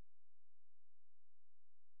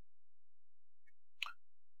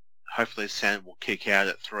 Hopefully, Santa will kick out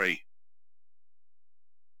at 3.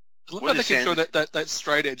 Look What how they is can show Santa- that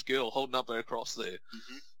straight edge girl holding up her cross there.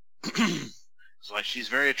 It's like she's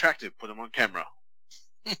very attractive. Put him on camera.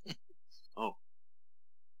 Oh,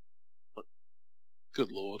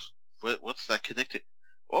 Good lord. what's that connected?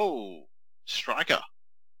 Oh, striker.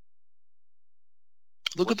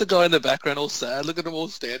 Look at the guy in the background all sad. Look at them all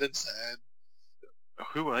standing sad.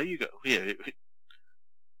 Who are you? Yeah.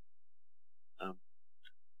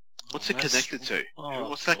 What's it that's- connected to? oh,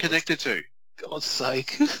 What's that God. connected to? God's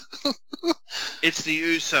sake. It's the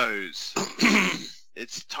Usos.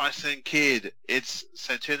 It's Tyson Kidd. It's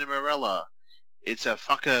Santana Marella. It's a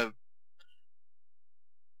fucker.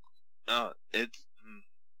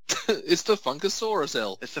 It's the Funkasaurus,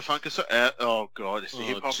 L. It's the Funkus. Oh god, it's the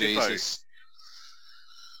Hip Hop Hippo. Jesus.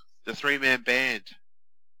 The 3-man band.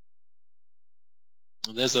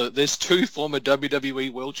 There's 2 former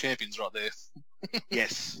WWE World Champions right there.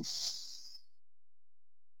 Yes.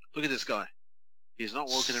 Look at this guy. He's not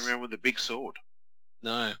walking around with a big sword.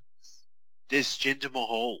 No. There's Jinder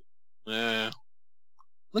Mahal. Yeah.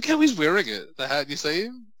 Look how he's wearing it. The hat, you see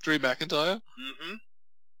him? Drew McIntyre. Mm-hmm.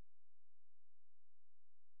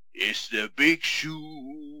 It's the Big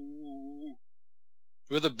Shoe.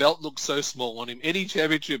 Where the belt looks so small on him. Any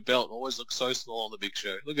championship belt always looks so small on the Big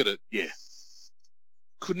Show. Look at it. Yeah.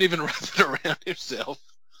 Couldn't even wrap it around himself.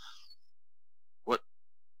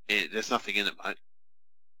 Yeah, there's nothing in it, mate.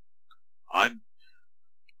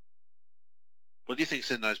 What do you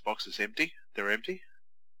think's in those boxes? Empty? They're empty?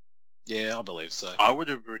 Yeah, I believe so. I would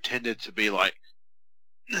have pretended to be like,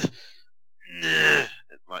 nah.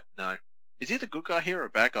 Like, no. Is he the good guy here or a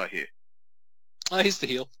bad guy here? Oh, he's the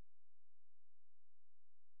heel.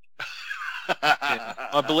 Yeah,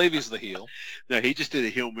 I believe he's the heel. No, he just did a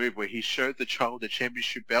heel move where he showed the child the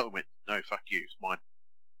championship belt and went, no, fuck you, it's mine.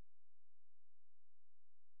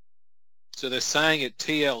 So they're saying at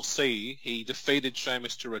TLC he defeated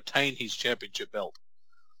Sheamus to retain his championship belt.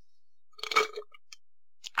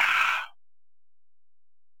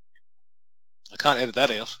 I can't edit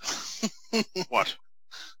that out. What?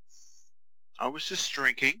 I was just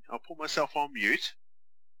drinking. I'll put myself on mute.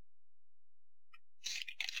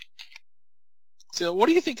 So what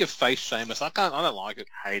do you think of face Sheamus? I don't like it.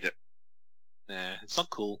 Hate it. Nah, it's not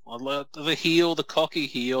cool. I love the heel, the cocky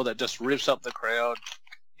heel that just rips up the crowd.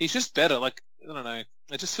 He's just better. Like, I don't know.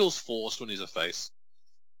 It just feels forced when he's a face.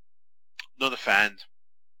 Not a fan.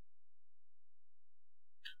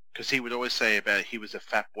 Because he would always say about he was a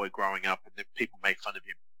fat boy growing up and then people made fun of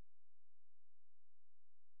him.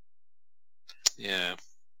 Yeah.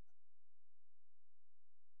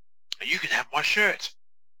 You can have my shirt.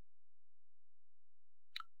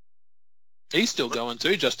 He's still going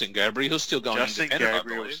too, Justin Gabriel. He's still going Justin independent, I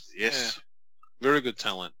Gabriel, believe. yes. Yeah. Very good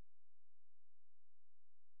talent.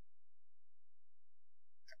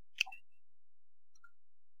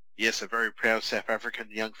 Yes, a very proud South African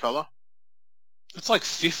young fella. It's like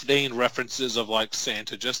 15 references of like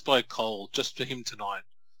Santa just by Cole, just to him tonight.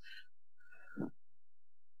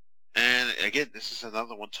 And again, this is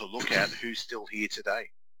another one to look at who's still here today.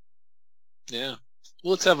 Yeah.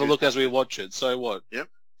 Well, let's have a look as we watch it. So what? Yep.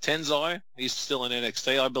 Tenzai, he's still in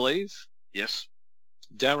NXT, I believe. Yes.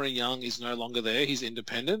 Darren Young is no longer there. He's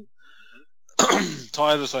independent.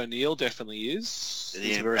 Titus O'Neil definitely is. The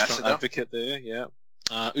He's a very strong ambassador. advocate there, yeah.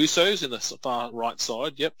 Usos in the far right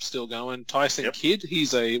side, yep, still going. Tyson Yep. Kidd,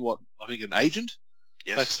 he's I think an agent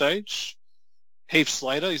Yes. backstage. Heath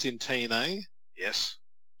Slater, he's in TNA. Yes.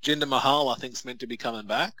 Jinder Mahal, I think, is meant to be coming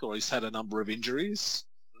back, or he's had a number of injuries.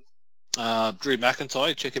 Drew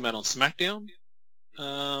McIntyre, check him out on SmackDown.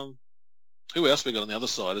 Who else we got on the other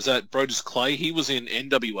side? Is that Brodus Clay? He was in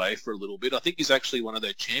NWA for a little bit. I think he's actually one of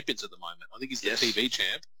their champions at the moment. I think he's the Yes. TV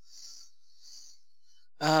champ.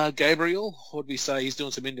 Gabriel, what do we say? He's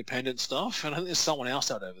doing some independent stuff. And I think there's someone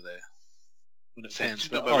else out over there. When it fans,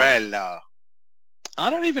 but, I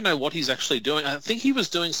don't even know what he's actually doing. I think he was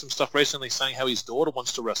doing some stuff recently saying how his daughter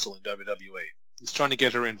wants to wrestle in WWE. He's trying to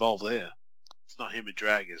get her involved there. It's not him and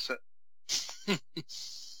drag, is it?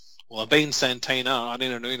 Well, I've been Santina. I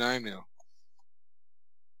need a new name now.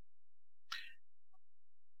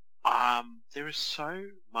 There is so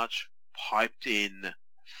much piped in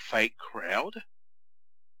fake crowd.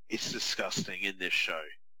 It's disgusting in this show.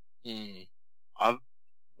 Mm. I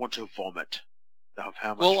want to vomit. of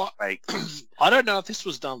how much Well, fake. I don't know if this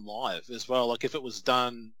was done live as well. Like if it was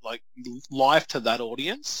done like live to that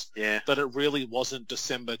audience, Yeah. but it really wasn't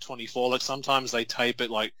December 24. Like sometimes they tape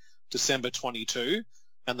it like December 22,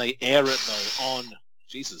 and they air it though on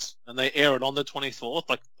and they air it on the 24th.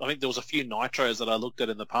 Like I think there was a few nitros that I looked at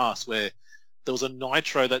in the past where there was a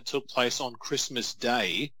nitro that took place on Christmas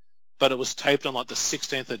Day, but it was taped on like the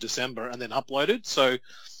 16th of December and then uploaded. So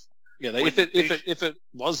yeah, if it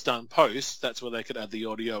was done post, that's where they could add the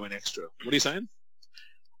audio in extra. What are you saying?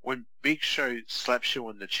 When Big Show slaps you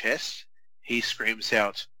on the chest, he screams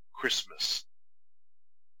out Christmas.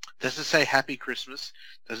 Doesn't say Happy Christmas.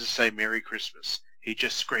 Doesn't say Merry Christmas. He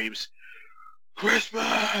just screams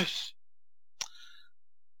Christmas.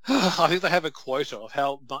 I think they have a quota of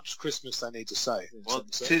how much Christmas they need to say. Well,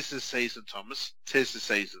 'tis the season, Thomas. 'Tis the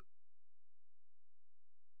season.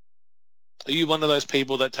 Are you one of those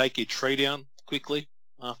people that take your tree down quickly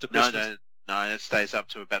after Christmas? No, it stays up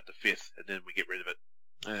to about the 5th, and then we get rid of it.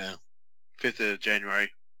 Yeah. 5th of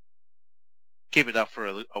January. Keep it up for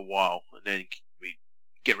a while, and then we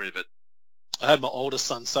get rid of it. I had my oldest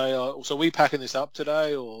son say, "So are we packing this up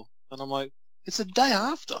today?" And I'm like, "It's a day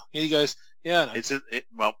after." And he goes, "Yeah, I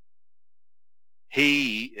know."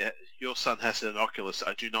 Your son has an Oculus.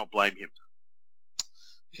 I do not blame him.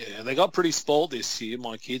 Yeah, they got pretty spoiled this year,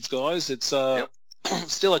 my kids, guys. It's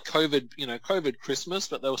still a COVID Christmas,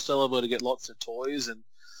 but they were still able to get lots of toys. And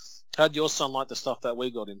how'd your son like the stuff that we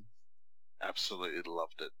got him? Absolutely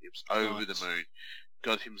loved it. He was over the moon.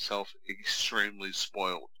 Got himself extremely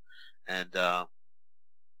spoiled. And, I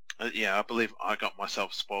believe I got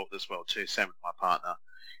myself spoiled as well too. Same with my partner.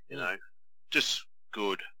 You know, just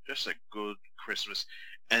good. Just a good Christmas.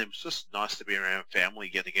 And it was just nice to be around family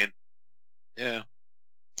yet again. Yeah.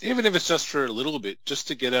 Even if it's just for a little bit, just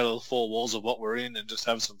to get out of the four walls of what we're in and just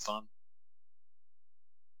have some fun.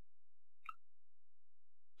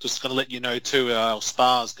 Just going to let you know, too, our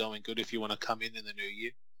spa's going good if you want to come in the new year.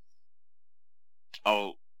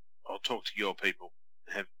 I'll talk to your people.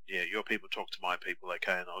 Your people talk to my people,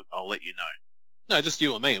 okay, and I'll let you know. No, just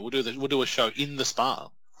you and me. We'll do a show in the spa.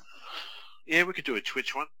 Yeah, we could do a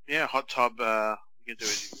Twitch one. Yeah, hot tub. We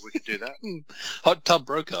could do that. Hot tub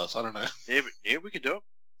broadcast. I don't know. Yeah, we could do it.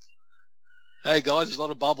 Hey guys, there's a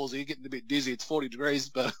lot of bubbles here. Getting a bit dizzy. It's 40 degrees,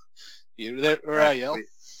 but where are you? We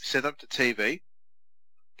set up the TV,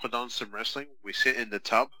 put on some wrestling. We sit in the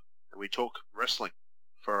tub and we talk wrestling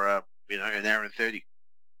for an hour and 30.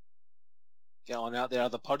 Going out there,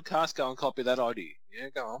 other podcast. Go and copy that idea. Yeah,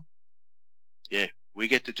 go on. Yeah, we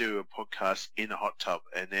get to do a podcast in a hot tub,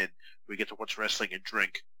 and then we get to watch wrestling and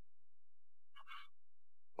drink.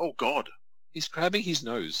 Oh God! He's grabbing his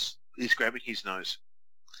nose. He's grabbing his nose.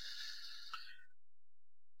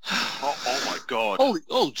 oh my God!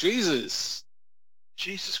 Oh Jesus!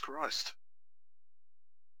 Jesus Christ!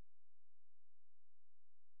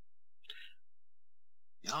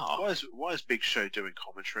 Yeah. Why is Big Show doing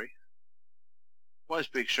commentary? Why does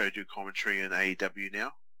Big Show do commentary in AEW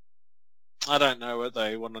now? I don't know what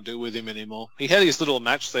they want to do with him anymore. He had his little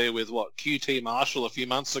match there with QT Marshall a few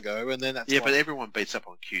months ago, and then that's but everyone beats up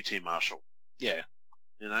on QT Marshall. Yeah.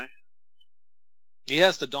 You know. He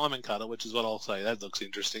has the diamond cutter, which is what I'll say. That looks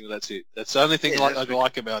interesting. That's it. That's the only thing I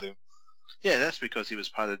like about him. Yeah, that's because he was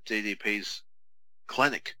part of DDP's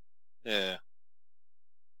clinic. Yeah.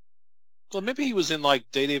 Well, maybe he was in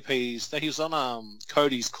DDP's. He was on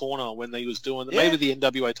Cody's corner when he was doing maybe the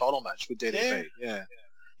NWA title match with DDP. Yeah.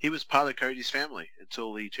 He was part of Cody's family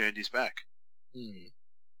until he turned his back. And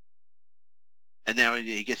now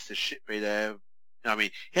he gets the shit beat out of. I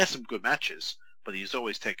mean, he has some good matches, but he's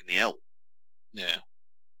always taking the L. Yeah.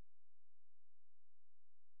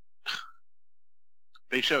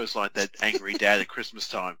 Big Show is like that angry dad at Christmas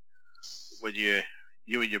time when you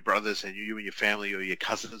and your brothers and you and your family or your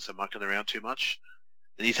cousins are mucking around too much,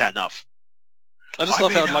 and he's had enough. I just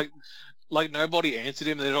love how like nobody answered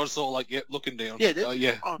him. They're all sort of looking down.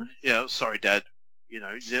 Yeah. Sorry, Dad.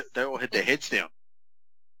 They all had their heads down.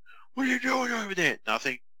 What are you doing over there?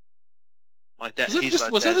 Nothing. Like that.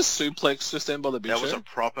 Was that a suplex just then by the Big Show? That was a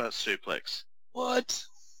proper suplex. What?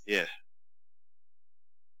 Yeah.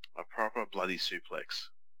 A proper bloody suplex.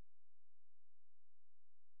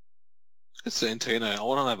 It's Santino. I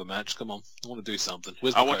want to have a match. Come on. I want to do something.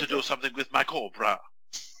 I want to do something with my Cobra.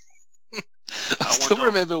 I still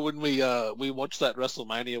remember when we watched that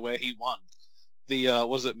WrestleMania where he won.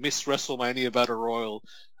 Was it Miss WrestleMania Battle Royal?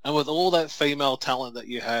 And with all that female talent that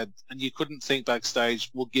you had, and you couldn't think backstage,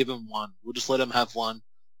 we'll give him one. We'll just let him have one.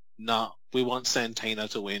 Nah, we want Santino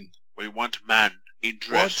to win. We want man in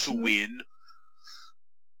dress to win.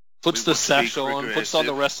 Puts the want to be sash on, puts on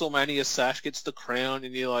the progressive. WrestleMania sash, gets the crown,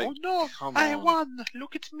 and you're like, Oh no, come I on. won!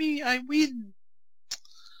 Look at me, I win!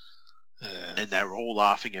 Yeah. And they're all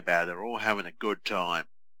laughing about it. They're all having a good time.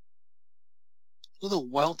 Look at the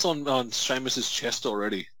welt on Sheamus's chest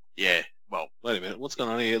already. Yeah, well, Wait a minute, what's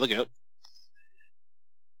going on here? Look out.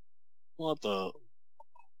 What the... no,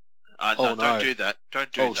 Oh, no. don't do that.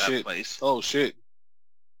 Don't do Oh, that, shit. please. Oh, shit.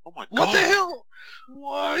 Oh my What god! the hell?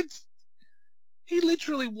 What? He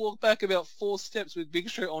literally walked back about 4 steps with Big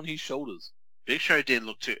Show on his shoulders. Big Show didn't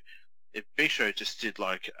look too... If Big Show just did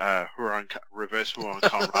like a reverse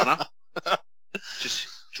Huracan runner, just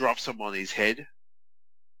drops him on his head,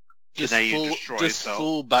 Canadian Destroyer Just style.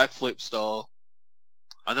 full backflip style.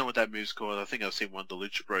 I know what that move's called. I think I've seen one of the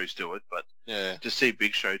Lucha Bros do it, but Yeah. to see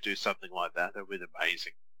Big Show do something like that would be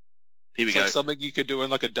amazing. Here we It's go. like something you could do in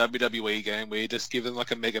like a WWE game where you just give them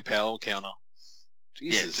like a mega power counter.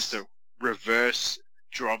 Jesus. Yeah, just a reverse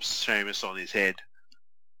drops Sheamus on his head.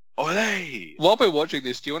 Olé! While we're watching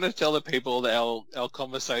this, do you want to tell the people that our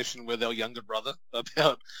conversation with our younger brother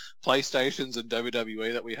about PlayStations and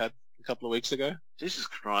WWE that we had a couple of weeks ago? Jesus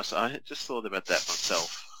Christ, I just thought about that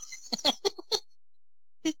myself.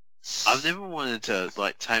 I've never wanted to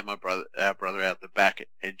like take our brother out the back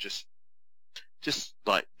and just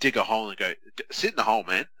like dig a hole and go, sit in the hole,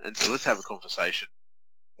 man, and so let's have a conversation.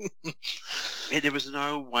 And there was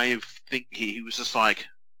no way of thinking. He was just like,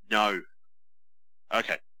 no.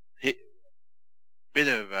 Okay. Bit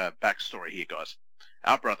of backstory here, guys.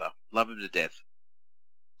 Our brother, love him to death.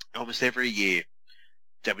 Almost every year,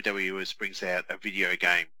 WWE always brings out a video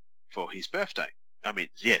game for his birthday. I mean,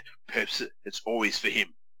 yeah, perhaps it's always for him.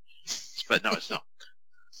 But no, it's not.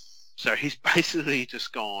 So he's basically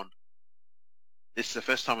just gone, this is the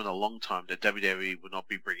first time in a long time that WWE will not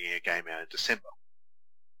be bringing a game out in December.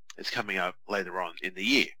 It's coming out later on in the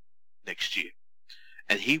year, next year.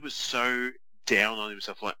 And he was so down on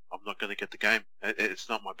himself, like, I'm not going to get the game. It's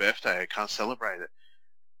not my birthday. I can't celebrate it.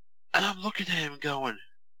 And I'm looking at him going,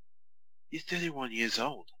 you're 31 years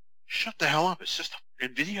old. Shut the hell up. It's just a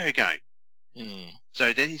video game.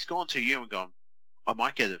 So then he's gone to you and gone, I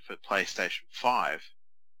might get it for PlayStation 5,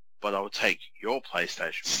 but I will take your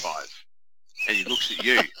PlayStation 5. And he looks at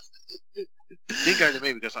you. He didn't go to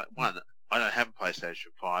me because, one, I don't have a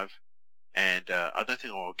PlayStation 5, and I don't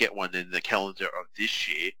think I'll get one in the calendar of this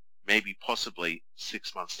year, maybe possibly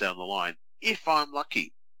 6 months down the line, if I'm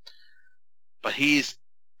lucky. But he is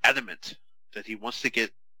adamant that he wants to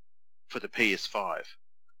get for the PS5.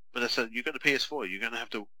 But I said, you've got a PS4, you're going to have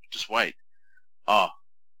to just wait.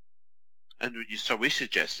 And so we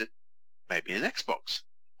suggested maybe an Xbox.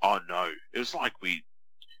 Oh no, it was like we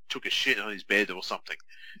took a shit on his bed or something.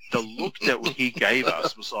 The look that he gave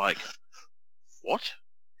us was like, what?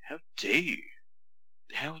 How dare you?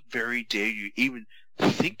 How very dare you even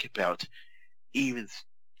think about even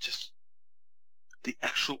just the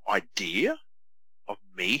actual idea of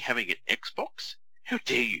me having an Xbox? How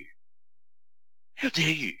dare you? How dare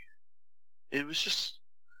you? It was just,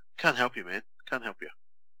 can't help you, man. Can't help you.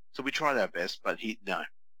 So we tried our best, but no.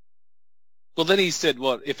 Well, then he said,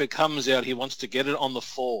 what, if it comes out, he wants to get it on the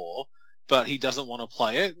 4, but he doesn't want to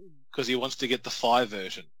play it because he wants to get the 5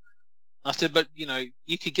 version. I said, but,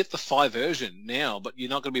 you could get the 5 version now, but you're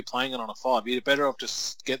not going to be playing it on a 5. You're better off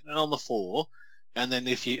just getting it on the 4, and then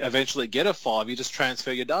if you eventually get a 5, you just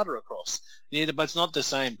transfer your data across. Yeah, but it's not the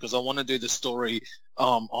same because I want to do the story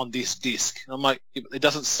on this disc. I'm like, it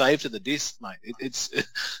doesn't save to the disc, mate. It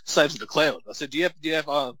saves to the cloud. I said, do you have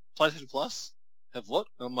PlayStation Plus? Have what?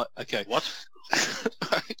 I'm like, okay. What?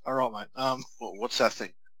 All right, mate. What's that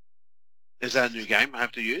thing? Is that a new game I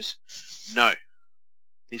have to use? No.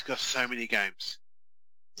 He's got so many games.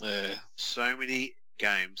 Yeah. So many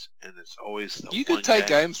games, and it's always the You one could take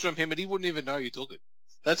game. games from him and he wouldn't even know you took it.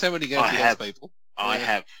 That's how many games I he have. has, people. I Yeah.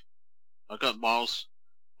 have. I got Miles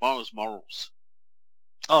Morales.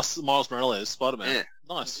 Oh, Miles Morales, Spider-Man. Yeah.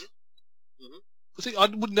 Nice. Mhm. See, I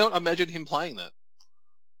would not imagine him playing that.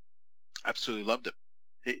 Absolutely loved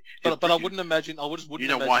it. But I wouldn't imagine. I just wouldn't You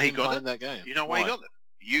know imagine why he him got playing it? that game. You know why he got it?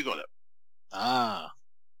 You got it. Ah.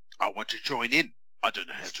 I want to join in. I don't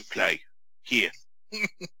know how to play. Here.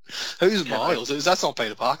 Who's Yeah, Miles? That's not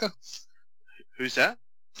Peter Parker. Who's that?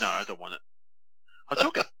 No, I don't want it. I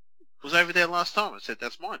took it. It was over there last time. I said,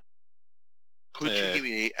 that's mine. Could Yeah. you give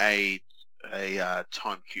me a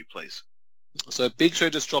time cue, please? So Big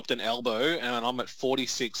Show just dropped an elbow, and I'm at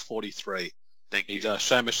 46-43. Thank you.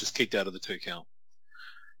 Sheamus just kicked out of the 2 count.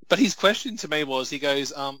 But his question to me was, he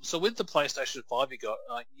goes, so with the PlayStation 5 you got,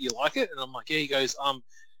 you like it? And I'm like, yeah. He goes,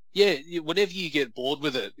 yeah, whenever you get bored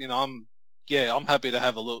with it, yeah, I'm happy to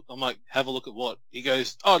have a look. I'm like, have a look at what? He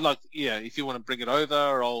goes, oh, like, yeah, if you want to bring it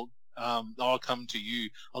over, I'll come to you.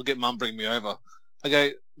 I'll get Mum bring me over. I go,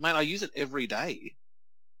 mate, I use it every day.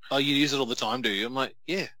 Oh, you use it all the time, do you? I'm like,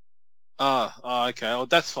 yeah. Okay, well,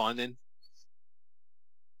 that's fine then.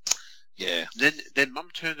 Yeah. Then Mum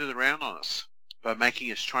turned it around on us by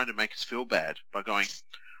trying to make us feel bad by going,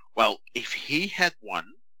 well, if he had one,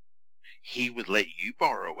 he would let you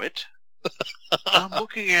borrow it. I'm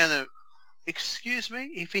looking at him. Excuse me,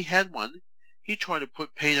 if he had one, he'd try to put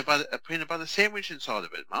a peanut butter sandwich inside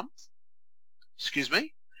of it, Mum. Excuse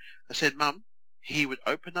me? I said, Mum, he would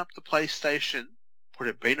open up the PlayStation, put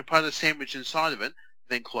a peanut butter sandwich inside of it,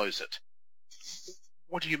 then close it.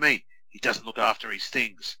 What do you mean? He doesn't look after his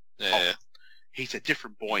things. Yeah. Oh, he's a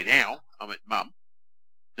different boy now. I'm at Mum.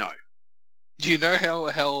 No. Do you know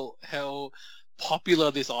how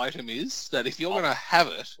popular this item is? That if you're going to have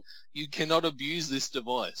it, you cannot abuse this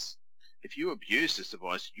device. If you abuse this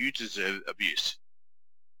device, you deserve abuse.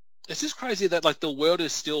 It's just crazy that like the world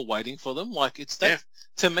is still waiting for them. Like it's that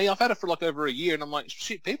to me. I've had it for like over a year, and I'm like,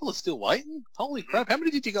 shit, people are still waiting. Holy crap! How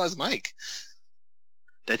many did you guys make?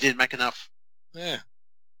 They didn't make enough. Yeah.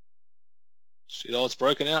 Shit, it's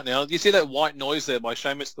broken out now. You see that white noise there by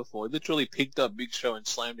Sheamus before? He literally picked up Big Show and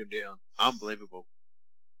slammed him down. Unbelievable.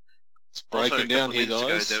 It's breaking down here,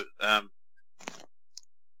 guys.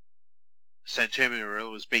 Santana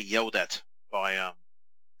was being yelled at by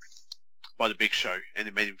the Big Show, and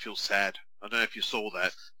it made him feel sad. I don't know if you saw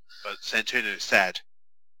that, but Santana is sad.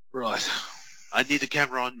 Right. I need the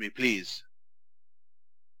camera on me, please.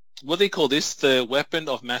 What do they call this? The weapon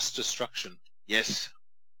of mass destruction. Yes.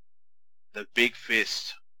 The big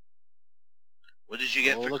fist. What did you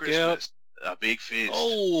get for look Christmas? A big fist.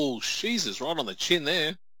 Oh, Jesus, right on the chin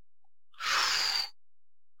there.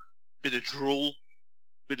 Bit of drool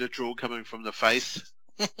coming from the face.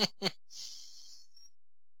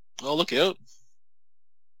 Oh, look out.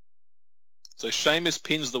 So Sheamus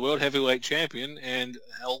pins the World Heavyweight Champion, and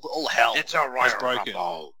all hell It's a Royal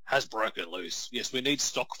Rumble. Has broken loose. Yes, we need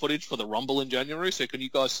stock footage for the Rumble in January, so can you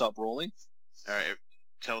guys start brawling? All right.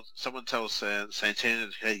 Someone tells Santana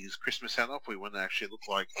to take his Christmas hat off. We want to actually look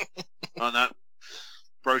like... Oh, no.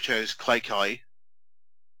 Brocho's Clay.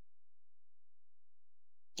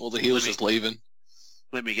 All the heels just leaving.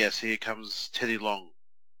 Let me guess. Here comes Teddy Long.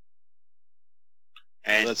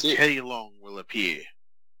 And that's it. Teddy Long will appear.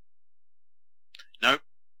 Nope.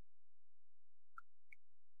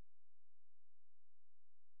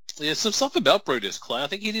 Yeah, some stuff about Brutus Clay. I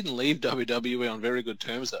think he didn't leave WWE on very good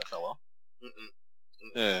terms, that fella.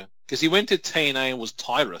 Yeah, because he went to TNA and was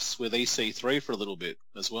Tyrus with EC3 for a little bit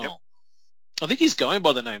as well. Yep. I think he's going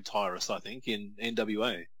by the name Tyrus, I think, in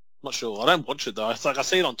NWA. I'm not sure. I don't watch it, though. It's like I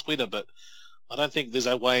see it on Twitter, but I don't think there's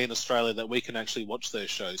a way in Australia that we can actually watch their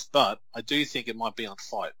shows. But I do think it might be on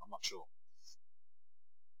Fight. I'm not sure.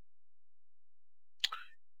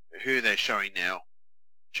 Who are they showing now?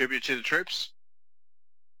 Tribute to the Troops?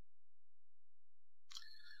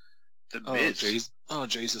 The Miz. Oh,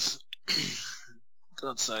 Jesus.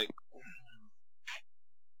 God's sake.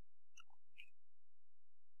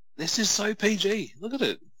 This is so PG. Look at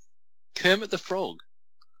it. Kermit the Frog.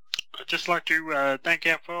 I'd just like to thank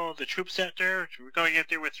out for all the troops out there. We're going out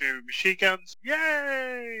there with their machine guns.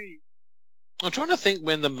 Yay! I'm trying to think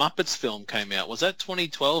when the Muppets film came out. Was that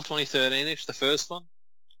 2012, 2013-ish, the first one?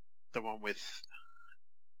 The one with...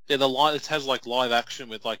 Yeah, it has like live action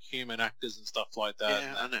with like human actors and stuff like that.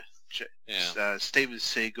 Yeah, I know. Yeah. Steven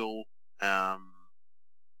Seagal,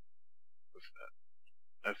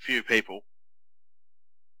 a few people.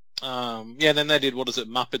 Yeah, then they did, what is it,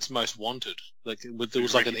 Muppets Most Wanted. Like there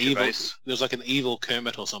was like an evil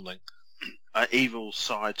Kermit or something. An evil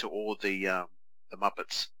side to all the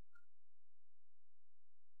Muppets.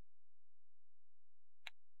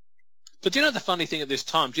 But do you know the funny thing at this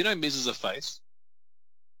time? Do you know Miz is a face?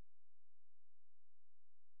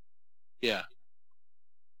 Yeah.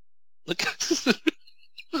 Look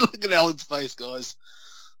at Alan's face, guys.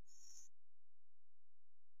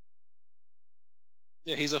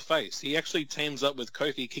 Yeah, he's a face. He actually teams up with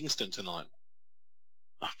Kofi Kingston tonight.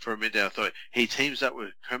 For a minute I thought he teams up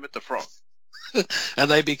with Kermit the Frog.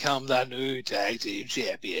 And they become the new tag team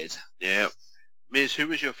champions. Yeah. Miz, who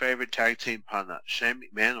was your favourite tag team partner? Shane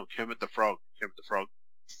McMahon or Kermit the Frog? Kermit the Frog.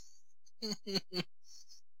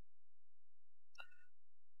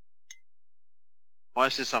 Why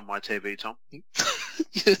is this on my TV, Tom?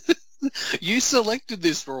 You selected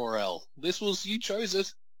this, Raw. You chose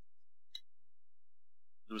it.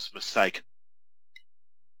 It was a mistake.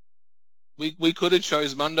 We could have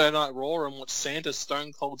chose Monday Night Raw and watched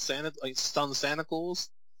Stone Cold Santa, like Stun Santa Claus.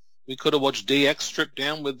 We could have watched DX strip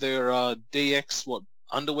down with their DX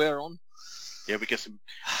underwear on. Yeah, we get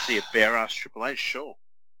see a bare ass Triple H, sure.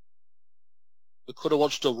 We could have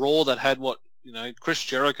watched a Raw that had Chris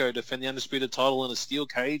Jericho defend the Undisputed title in a steel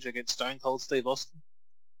cage against Stone Cold Steve Austin.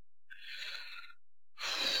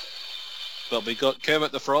 But we got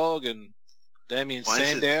Kermit the Frog and Damien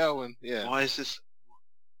Sandow, and yeah. Why is this?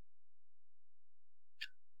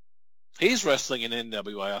 He's wrestling in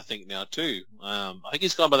NWA, I think, now too. I think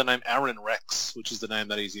he's gone by the name Aaron Rex, which is the name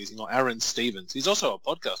that he's using, or Aaron Stevens. He's also a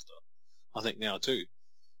podcaster, I think, now too.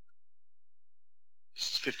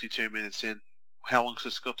 This is 52 minutes in. How long's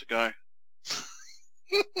this got to go?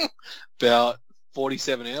 About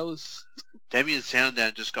 47 hours. Damien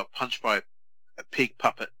Sandow just got punched by a pig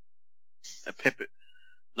puppet. A pepper.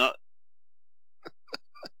 Not.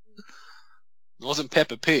 It wasn't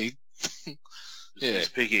Peppa Pig. Yeah. It's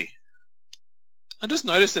Piggy. I just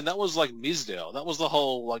noticed that was like Mizdow. That was the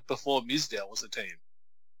whole, before Mizdow was a team.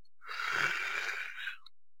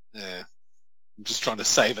 Yeah. I'm just trying to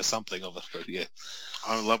savor something of it, but yeah.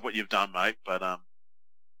 I love what you've done, mate, but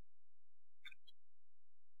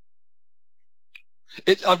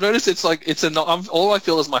I've noticed all I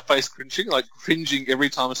feel is my face cringing every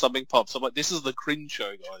time something pops. I'm like, this is the cringe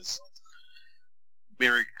show, guys.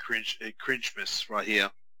 Merry Cringemas right here.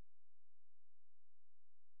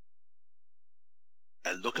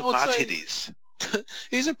 And look at my titties.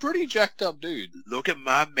 He's a pretty jacked up dude. Look at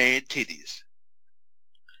my man titties.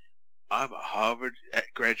 I'm a Harvard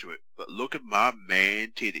graduate, but look at my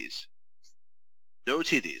man titties. No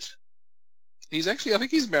titties. He's I think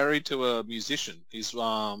he's married to a musician. He's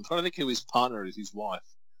trying to think who his partner is, his wife.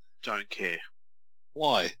 Don't care.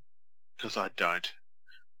 Why? Because I don't.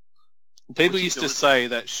 People used to say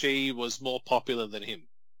that she was more popular than him.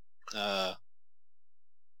 Yeah.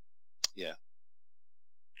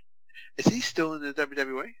 Is he still in the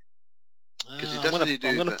WWE? I'm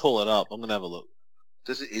going to pull it up. I'm going to have a look.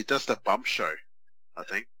 He does the bump show, I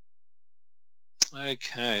think.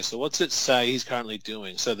 Okay, so what's it say he's currently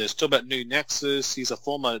doing? So there's still about New Nexus. He's a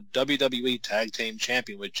former WWE Tag Team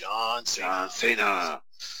Champion with John Cena. John Cena.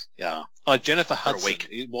 Yeah. Jennifer Hudson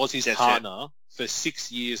was his partner for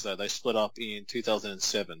 6 years, though. They split up in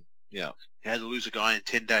 2007. Yeah. He had to lose a guy in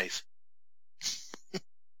 10 days.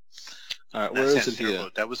 All right, where is it here?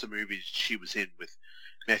 That was the movie she was in with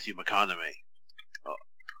Matthew McConaughey.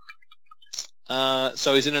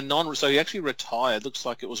 So he's in a so he actually retired. Looks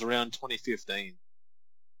like it was around 2015.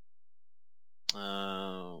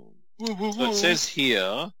 So it says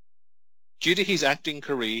here, due to his acting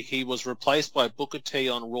career, he was replaced by Booker T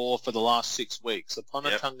on Raw for the last 6 weeks. Upon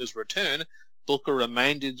Atunga's return, Booker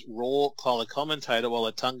remained as Raw color commentator while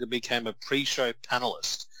Atunga became a pre-show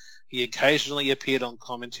panelist. He occasionally appeared on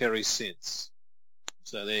commentary since.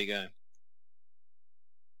 So there you go.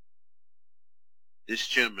 This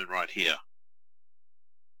gentleman right here.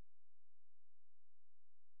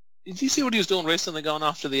 Did you see what he was doing recently going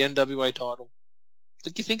after the NWA title?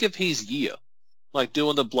 Did you think of his year? Like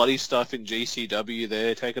doing the bloody stuff in GCW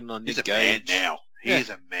there, taking on Nick Gage. He's a man now. He's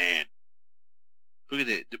a man. Look at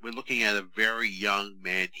it. We're looking at a very young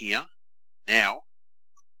man here. Now,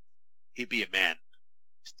 he'd be a man.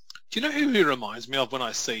 Do you know who he reminds me of when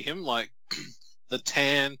I see him? Like, the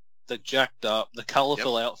tan, the jacked up, the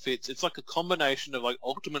colourful outfits. It's like a combination of, like,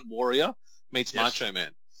 Ultimate Warrior meets Macho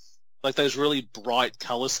Man. Like those really bright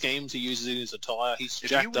colour schemes he uses in his attire. He's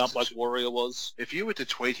jacked up like Warrior was. If you were to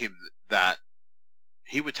tweet him that,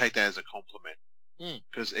 he would take that as a compliment.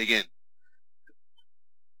 Because, again,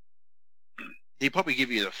 he'd probably give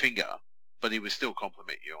you the finger, but he would still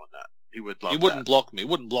compliment you on that. He would love that. He wouldn't block me. He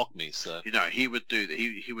wouldn't block me, so. You know, he would do that.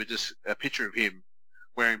 He would just, a picture of him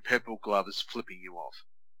wearing purple gloves flipping you off.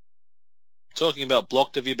 Talking about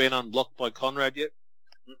blocked, have you been unblocked by Conrad yet?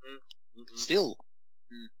 Still.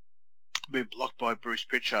 Been blocked by Bruce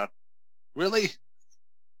Pritchard. Really?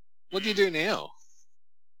 What do you do now?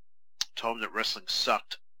 Told him that wrestling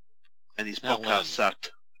sucked, and his podcast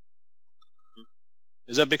sucked.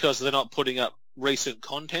 Is that because they're not putting up recent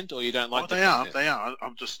content, or you don't like? They are.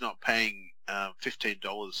 I'm just not paying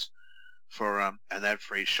 $15 for an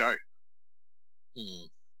ad-free show.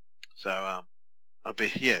 So I'll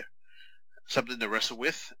be something to wrestle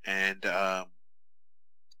with, and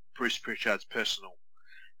Bruce Pritchard's personal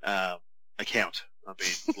account. I'm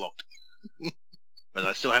being blocked. But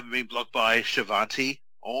I still haven't been blocked by Shivanti,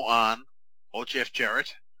 or Arn, or Jeff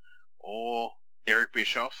Jarrett, or Eric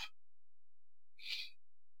Bischoff.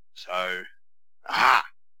 So,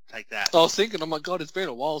 take that. I was thinking, oh my god, it's been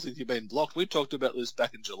a while since you've been blocked. We talked about this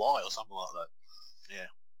back in July or something like that.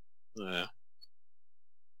 Yeah.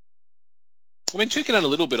 I mean, checking out a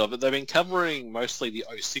little bit of it, they've been covering mostly the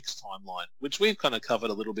 '06 timeline, which we've kind of covered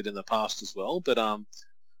a little bit in the past as well. But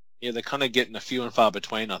yeah, they're kind of getting a few and far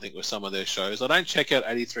between, I think, with some of their shows. I don't check out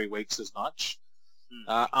 83 Weeks as much.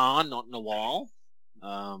 Not in a while.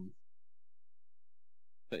 But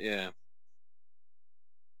yeah. I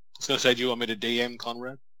was going to say, do you want me to DM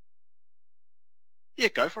Conrad? Yeah,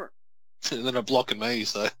 go for it. And then they're blocking me,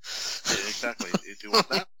 so. Yeah, exactly. Do you want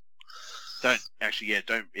that? Don't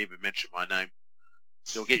even mention my name.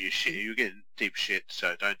 You'll get your shit. You'll get deep shit,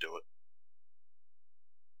 so don't do it.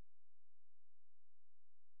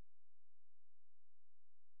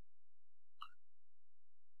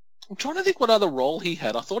 I'm trying to think what other role he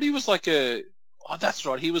had. I thought he was like a... Oh, that's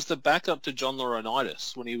right. He was the backup to John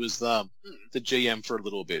Laurinaitis when he was the GM for a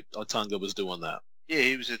little bit. Otunga was doing that. Yeah,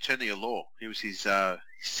 he was attorney at law. He was his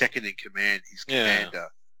second in command, his commander.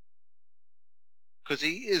 Because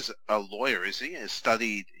he is a lawyer, isn't he? He's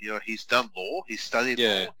studied, he's done law. He studied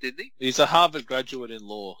law, didn't he? He's a Harvard graduate in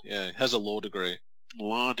law. Yeah, has a law degree.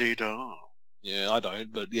 La-di-da. Yeah, I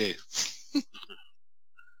don't, but yeah.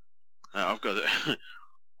 I've got a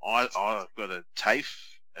TAFE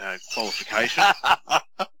qualification.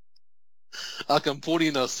 I can put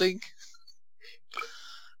in a sink.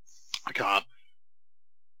 I can't.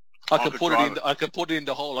 I can put it in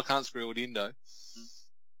the hole. I can't screw it in though.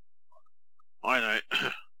 I know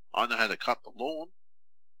how to cut the lawn.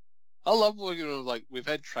 I love working with, like, we've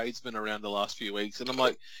had tradesmen around the last few weeks, and I'm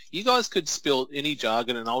like, you guys could spill any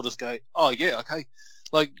jargon, and I'll just go, oh yeah, okay.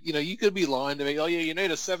 Like, you could be lying to me. Oh yeah, you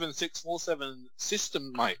need a 7647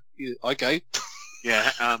 system, mate. Yeah, okay. Yeah,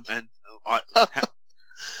 and I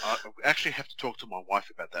actually have to talk to my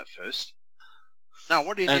wife about that first. No,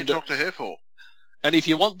 what do you need to talk to her for? And if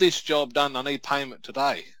you want this job done, I need payment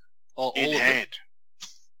today. In hand.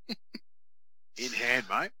 In hand,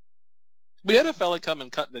 mate. We had a fella come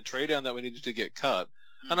and cut the tree down that we needed to get cut.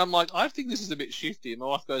 And I'm like, I think this is a bit shifty. And my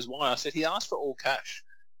wife goes, why? I said, he asked for all cash.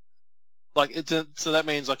 Like, so that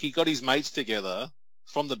means, like, he got his mates together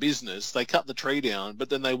from the business. They cut the tree down, but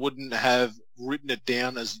then they wouldn't have written it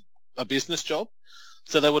down as a business job.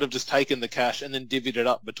 So they would have just taken the cash and then divvied it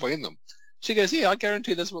up between them. She goes, yeah, I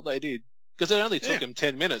guarantee that's what they did. Because it only took them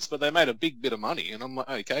 10 minutes, but they made a big bit of money. And I'm like,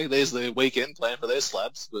 okay, there's their weekend plan for their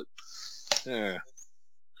slabs. But, yeah.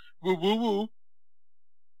 Woo, woo, woo.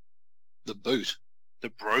 The boot. The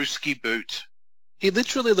broski boot. He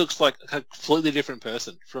literally looks like a completely different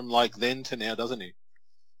person from, like, then to now, doesn't he?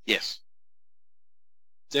 Yes.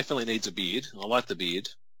 Definitely needs a beard. I like the beard.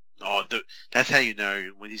 Oh, that's how you know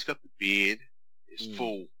when he's got the beard, it's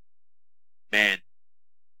full. Man.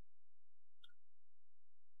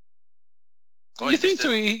 You think too,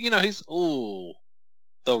 he's,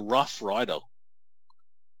 the Rough Rider.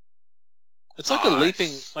 It's like a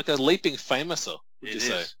leaping famouser, would you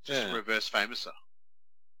say? Just a reverse famouser.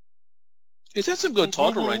 He's had some good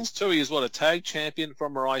title reigns too. He's a tag champion,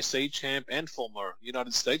 former IC champ, and former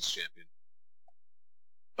United States champion.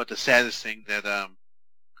 But the saddest thing that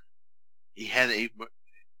he had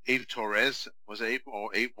Eve Torres, was it Eve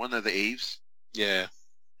or Eve, one of the Eves? Yeah.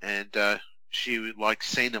 And she liked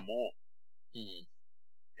Cena more.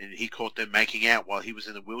 And he caught them making out while he was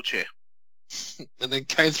in a wheelchair. And then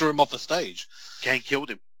Kane threw him off the stage. Kane killed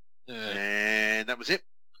him. Yeah. And that was it.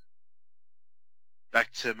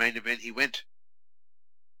 Back to main event he went.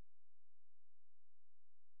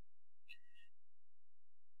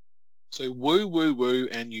 So woo, woo, woo,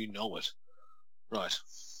 and you know it. Right.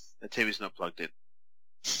 The TV's not plugged in.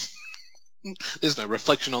 There's no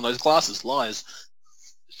reflection on those glasses. Lies.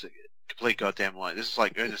 It's a complete goddamn lie. This is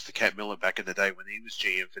like Ernest the Cat Miller back in the day when he was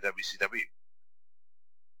GM for WCW.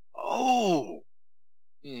 Oh.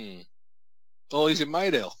 Oh, he's your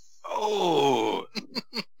mate, Al. Oh.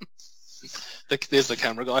 There's the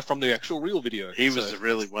camera guy from the actual real video. He was the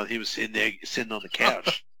really one. He was sitting there, sitting on the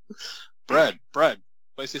couch. Brad,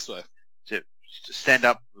 face this way. To stand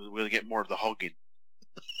up, we'll get more of the hogging.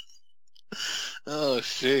 Oh,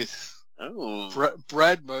 shit. Oh.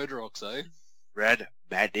 Brad Modrox, eh? Brad,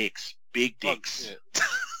 bad dicks. Big dicks.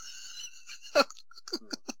 Oh,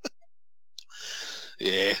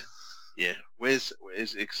 yeah. Yeah. Where's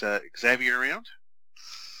Xavier around?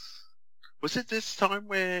 Was it this time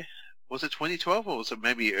was it 2012 or was it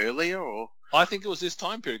maybe earlier or? I think it was this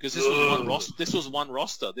time period because this was one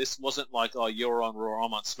roster. This wasn't like, oh, you're on Raw,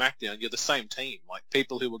 I'm on SmackDown. You're the same team. Like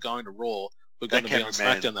people who were going to Raw were going to be on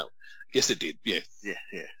SmackDown. Yes, it did. Yeah. Yeah.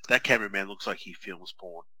 That cameraman looks like he films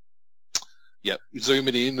porn. Yep. You zoom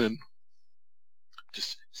it in and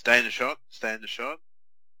just stay in the shot.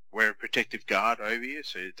 Wear a protective guard over you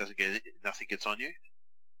so it doesn't nothing gets on you.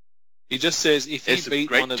 He just says if you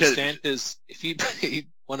beat one of Santa's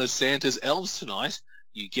one of Santa's elves tonight,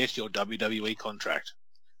 you get your WWE contract.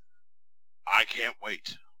 I can't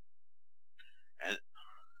wait. And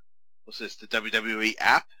what's this? The WWE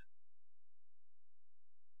app?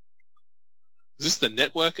 Is this the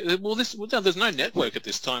network? Well, there's no network at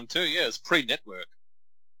this time too. Yeah, it's pre-network.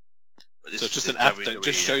 So it's just an app that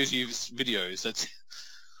just shows you videos. That's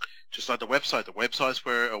just like the website. The websites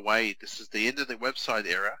were away. This is the end of the website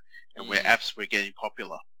era, and where apps were getting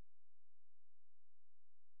popular.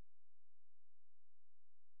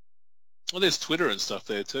 Well, there's Twitter and stuff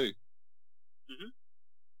there too. Mm-hmm.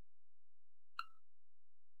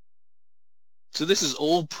 So this is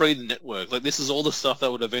all pre-network. Like, this is all the stuff that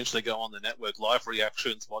would eventually go on the network. Live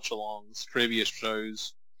reactions, watch-alongs, previous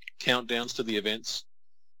shows, countdowns to the events.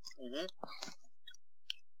 Mm-hmm.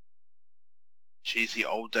 Geez, the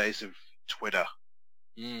old days of Twitter.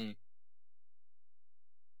 Mm.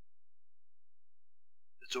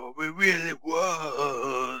 It's all we really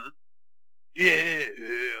want. Yeah.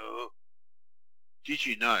 Did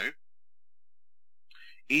you know?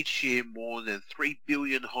 Each year, more than 3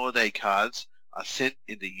 billion holiday cards are sent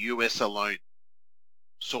in the US alone.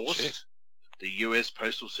 Source, Shit. the US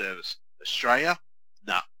Postal Service. Australia?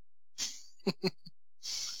 Nah.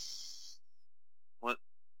 What?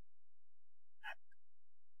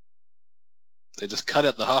 They just cut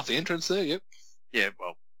out the half the entrance there, yep. Yeah,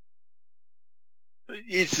 well.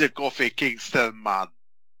 It's the Coffee Kingston, man.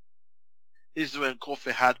 This is when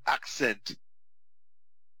Coffee had accent.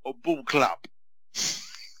 Or Bull Club.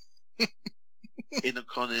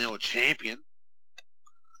 Intercontinental Champion.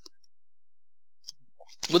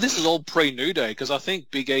 Well, this is all pre-New Day, because I think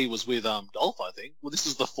Big E was with Dolph, I think. Well, this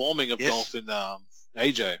is the forming of Dolph and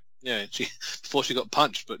AJ. Yeah, before she got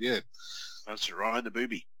punched, but yeah. That's right in the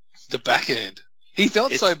booby. The backhand. He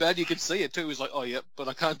felt so bad you could see it too. He was like, oh, yep, but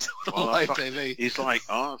I can't do it on live TV. He's like,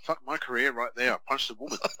 oh, fuck my career right there. I punched a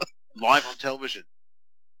woman. Live on television.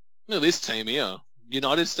 Look at this team here.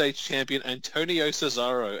 United States champion Antonio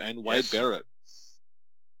Cesaro and Wade Barrett.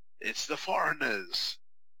 It's the foreigners.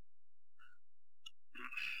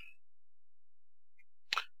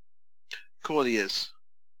 Claudius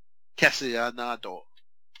Castellanado.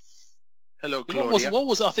 Hello, Claudia. What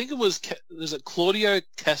was I think it was Claudio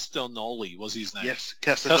Castagnoli was his name. Yes,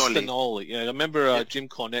 Castagnoli. Yeah, I remember Jim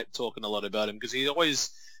Cornette talking a lot about him because he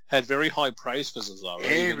always had very high praise for Cesaro.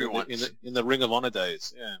 Everyone in the Ring of Honor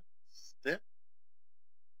days. Yeah. Yeah.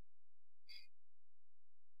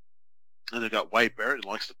 And they've got Wade Barrett,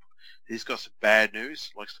 he's got some bad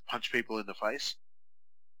news, likes to punch people in the face.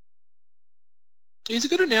 He's a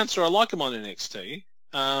good announcer. I like him on NXT.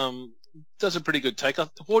 Does a pretty good take.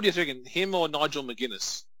 What do you think, him or Nigel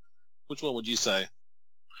McGuinness? Which one would you say?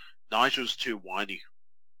 Nigel's too whiny.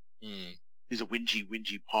 Mm. He's a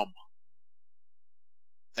whingy pom.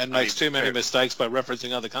 And makes too many mistakes by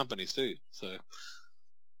referencing other companies too. So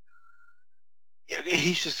yeah,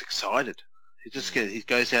 he's just excited. He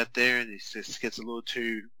goes out there and he just gets a little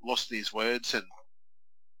too lost in his words.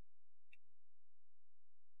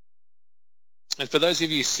 And for those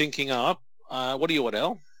of you syncing up, what are you at,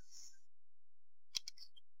 Al?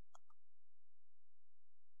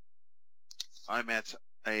 I'm at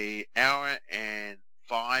an hour and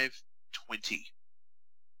 5:20.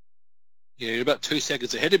 Yeah, you're about 2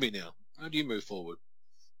 seconds ahead of me now. How do you move forward?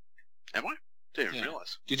 Am I? Didn't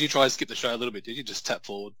realise. Did you try to skip the show a little bit? Did you just tap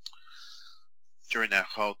forward? During that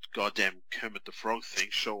whole goddamn Kermit the Frog thing,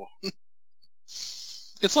 sure.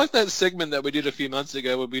 It's like that segment that we did a few months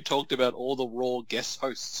ago when we talked about all the Raw guest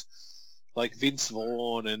hosts, like Vince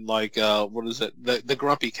Vaughn and like, what is it, the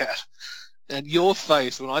Grumpy Cat. And your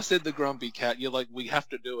face, when I said the Grumpy Cat, you're like, we have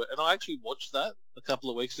to do it. And I actually watched that a couple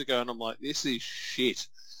of weeks ago and I'm like, this is shit.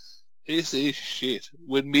 This is shit.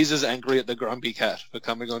 When Miz is angry at the Grumpy Cat for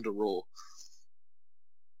coming onto Raw.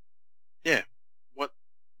 Yeah.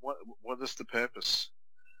 What is the purpose?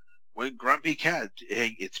 When Grumpy Cat,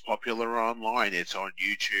 it's popular online. It's on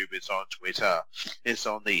YouTube. It's on Twitter. It's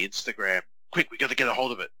on the Instagram. Quick, we got to get a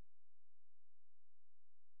hold of it.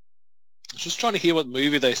 I was just trying to hear what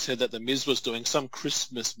movie they said that the Miz was doing. Some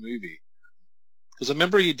Christmas movie. Because I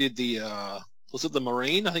remember he did the, was it the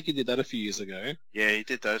Marine? I think he did that a few years ago. Yeah, he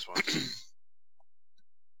did those ones.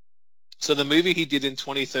 So the movie he did in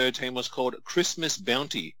 2013 was called Christmas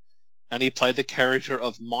Bounty. And he played the character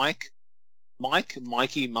of Mikey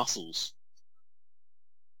Muscles.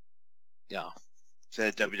 Yeah. Is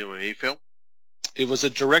that a WWE film? It was a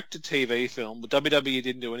direct-to-TV film, but WWE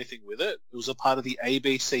didn't do anything with it. It was a part of the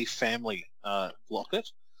ABC Family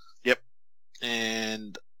blocket. Yep.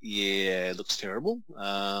 And, yeah, it looks terrible.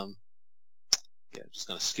 Yeah, just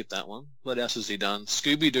going to skip that one. What else has he done?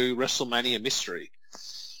 Scooby-Doo WrestleMania Mystery.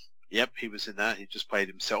 Yep, he was in that. He just played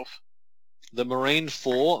himself. The Marine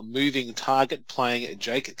 4, Moving Target, playing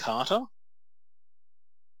Jake Carter.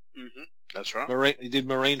 Mm-hmm. That's right. He did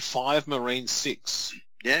Marine 5, Marine 6.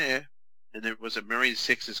 Yeah. And there was a Marine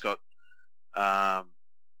 6 has got,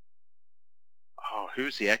 who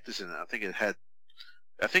was the actors in it?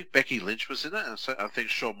 I think Becky Lynch was in it, and I think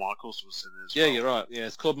Shawn Michaels was in it as well. Yeah, you're right. Yeah,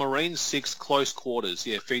 it's called Marine 6 Close Quarters.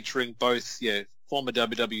 Yeah, featuring both, former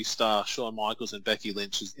WWE star Shawn Michaels and Becky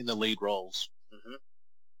Lynch in the lead roles. Mm-hmm.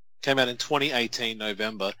 Came out in 2018,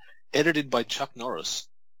 November. Edited by Chuck Norris.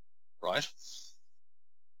 Right?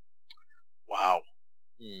 Wow.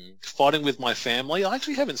 Fighting with My Family. I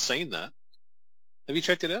actually haven't seen that. Have you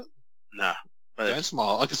checked it out? Nah. But Don't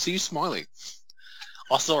smile. I can see you smiling.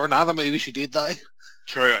 I saw another movie she did, though.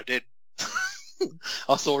 True, I did.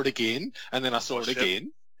 I saw it again, and then I saw it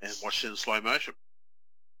again. And watched it in slow motion.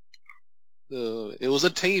 It was a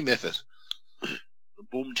team effort.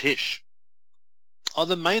 Boom tish. Oh,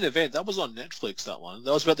 the main event, that was on Netflix, that one.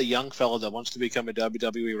 That was about the young fella that wants to become a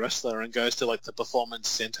WWE wrestler and goes to, like, the performance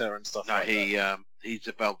center and stuff like that. He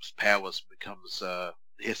develops powers, becomes,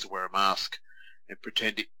 he has to wear a mask and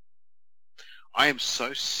pretend it. I am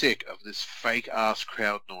so sick of this fake-ass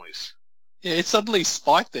crowd noise. Yeah, it suddenly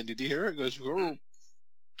spiked then. Did you hear it? It goes, "Whoa."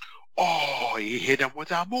 Oh, he hit him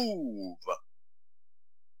with a move.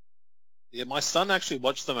 Yeah, my son actually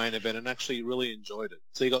watched the main event and actually really enjoyed it.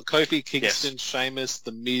 So you got Kofi Kingston, Yes. Sheamus,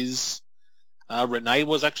 The Miz. Renee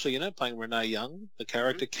was actually in it, playing Renee Young, the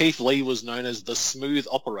character. Keith Lee was known as the Smooth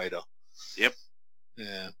Operator. Yep.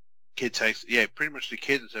 Yeah. Pretty much the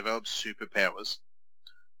kid develops superpowers,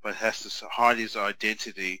 but has to hide his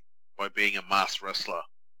identity by being a masked wrestler,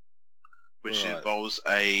 which Right. involves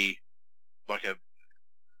a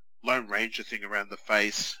Lone Ranger thing around the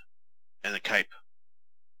face and a cape.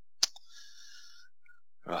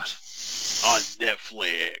 Right. On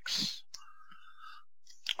Netflix.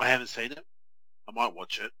 I haven't seen it. I might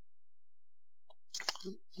watch it.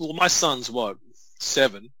 Well, my son's,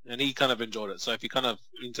 7, and he kind of enjoyed it. So if you're kind of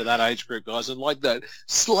into that age group, guys, and like that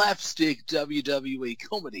slapstick WWE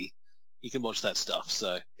comedy, you can watch that stuff.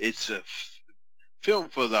 So, It's a film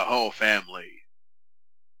for the whole family.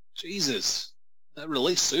 Jesus, that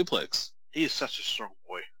release suplex. He is such a strong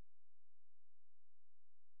boy.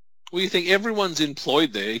 Well, you think everyone's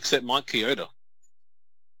employed there except Mike Chioda.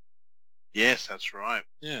 Yes, that's right.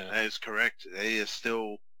 Yeah. That is correct. He is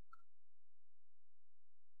still...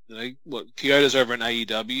 Chioda's over in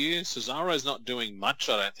AEW. Cesaro's not doing much,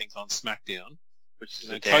 I don't think, on SmackDown. Which is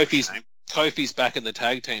a damn Kofi's shame. Kofi's back in the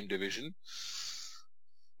tag team division.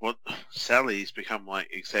 Well, sadly, he's become like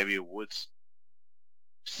Xavier Woods'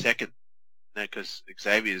 second. Now, because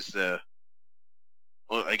Xavier's the...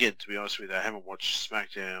 Well, again, to be honest with you, I haven't watched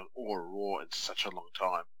SmackDown or Raw in such a long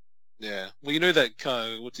time. Yeah. Well, you know that,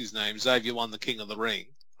 what's his name? Xavier won the King of the Ring.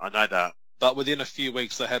 I know that. But within a few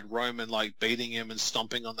weeks, they had Roman, beating him and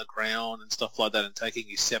stomping on the ground and stuff like that and taking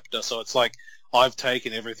his scepter. So it's like, I've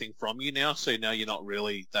taken everything from you now, so now you're not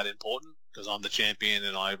really that important because I'm the champion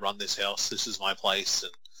and I run this house. This is my place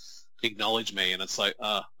and acknowledge me. And it's like,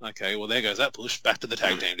 okay, well, there goes that push back to the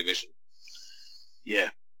tag team division. Yeah.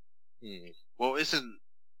 Hmm. Well, isn't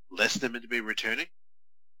Lesnar meant to be returning?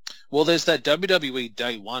 Well, there's that WWE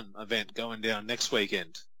Day 1 event going down next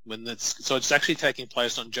weekend. So it's actually taking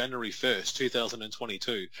place on January 1st,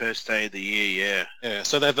 2022. First day of the year, yeah. Yeah,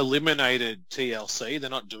 so they've eliminated TLC. They're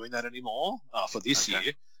not doing that anymore for this year.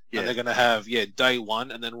 Yeah. And they're going to have, Day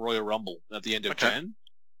 1 and then Royal Rumble at the end of Jan.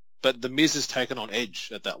 But The Miz is taken on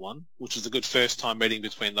Edge at that one, which is a good first-time meeting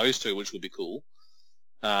between those two, which would be cool.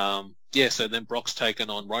 So then Brock's taken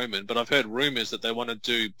on Roman. But I've heard rumors that they want to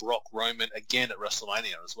do Brock-Roman again at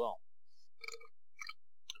WrestleMania as well.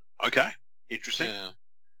 Okay. Interesting. Yeah.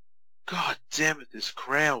 God damn it, this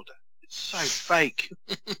crowd. It's so fake.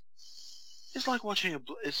 It's like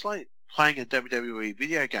it's like playing a WWE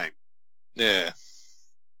video game. Yeah.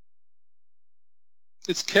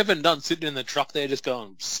 It's Kevin Dunn sitting in the truck there just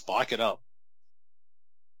going, spike it up.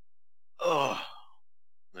 Oh.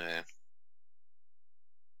 Yeah.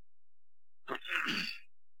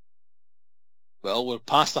 Well, we're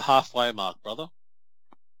past the halfway mark, brother.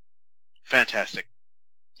 Fantastic.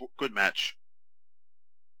 Good match.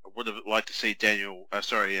 I would have liked to see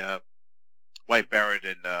Wade Barrett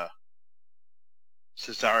and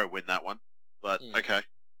Cesaro win that one, but okay.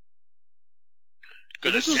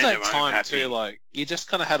 But this was that time too, you just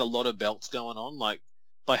kind of had a lot of belts going on.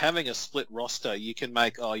 By having a split roster, you can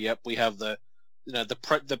make, we have the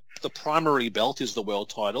primary belt is the world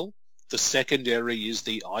title. The secondary is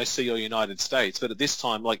the IC or United States. But at this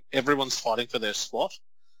time, everyone's fighting for their spot.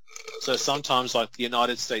 So sometimes, the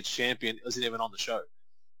United States champion isn't even on the show.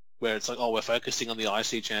 where it's like, oh, we're focusing on the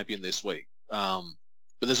IC champion this week. But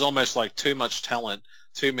there's almost like too much talent,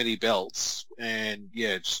 too many belts, and yeah,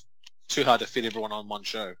 it's too hard to fit everyone on one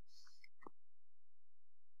show.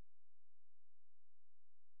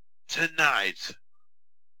 Tonight.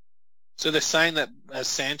 So they're saying that as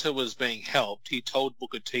Santa was being helped, he told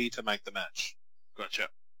Booker T to make the match. Gotcha.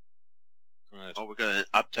 Right. Oh, we've got an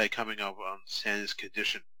update coming up on Santa's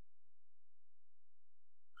condition.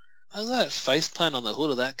 How's that faceplant on the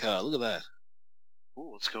hood of that car? Look at that. Oh,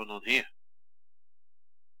 what's going on here?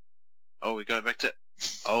 Oh, we're going back to...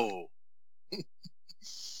 Oh.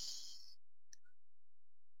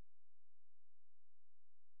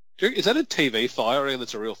 Is that a TV fire or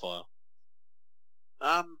that's a real fire?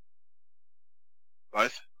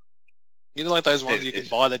 Both. You know, like those ones you can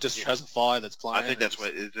buy that just has a fire that's playing? I think that's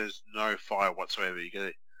where there's no fire whatsoever. You get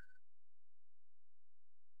it.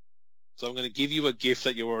 So I'm going to give you a gift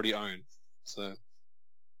that you already own. So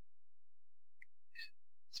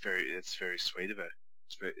it's very sweet of her.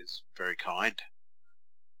 It's very kind.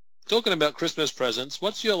 Talking about Christmas presents,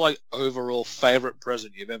 what's your like overall favorite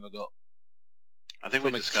present you've ever got? I think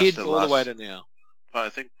From we a discussed kid it all the way to now. I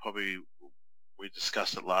think probably we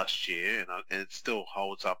discussed it last year, and it still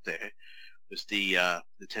holds up there. Was the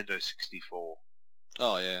Nintendo 64.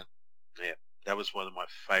 Oh yeah. Yeah, that was one of my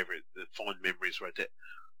favorite fond memories right there.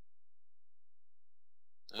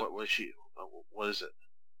 Oh. What was she? What is it?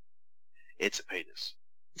 It's a penis.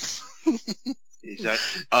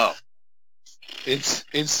 Exactly. Oh.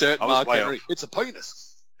 Insert Mark Henry. It's a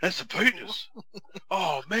penis. That's a penis.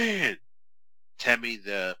 Oh man. Tammy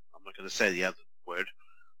I'm not going to say the other word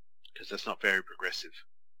because that's not very progressive.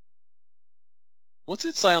 What's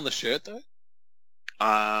it say on the shirt though?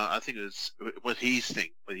 I think it was what he used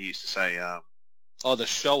to say. Oh, the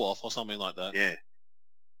show off or something like that. Yeah.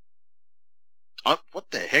 What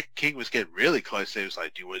the heck? King was getting really close there. He was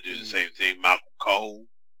like, do you want to do the same thing, Michael Cole?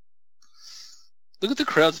 Look at the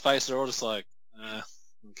crowd's face. They're all just like,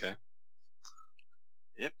 okay.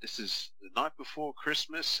 Yep, this is the night before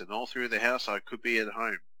Christmas, and all through the house I could be at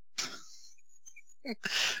home.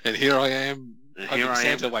 And here I am. And Here here I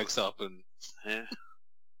Santa am. wakes up and... Yeah.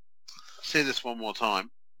 Say this one more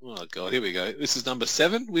time. Oh, God, here we go. This is number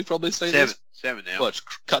 7. We've probably seen this. 7 now. Watch,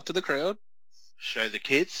 cut to the crowd. Show the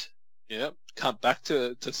kids. Yep. Cut back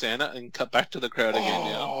to Santa and cut back to the crowd again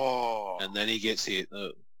now. Oh. And then he gets hit.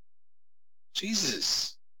 Oh.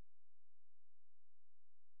 Jesus.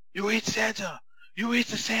 You eat Santa. You eat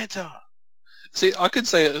the Santa. See, I could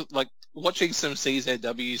say, like, watching some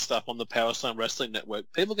CZW stuff on the Power Slam Wrestling Network,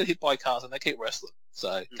 people get hit by cars and they keep wrestling.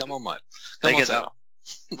 So, come on, mate. Come on, Santa.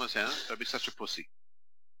 Come on, Santa. Don't be such a pussy.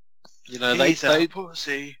 You know, He's a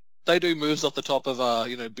pussy. They do moves off the top of,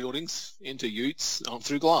 buildings into utes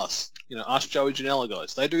through glass. You know, ask Joey Janela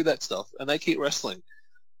guys. They do that stuff and they keep wrestling.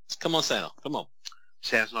 Come on, Santa. Come on.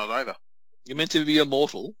 Santa's not over. You're meant to be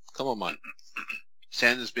immortal. Come on, mate.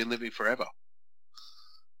 Santa's been living forever.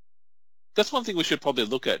 That's one thing we should probably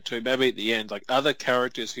look at too, maybe at the end, like other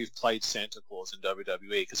characters who've played Santa Claus in WWE,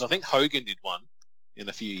 because I think Hogan did one in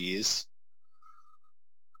a few years.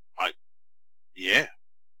 Yeah.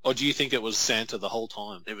 Or do you think it was Santa the whole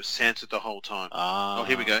time? It was Santa the whole time. Ah. Oh,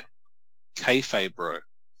 here we go. Kayfabe, bro.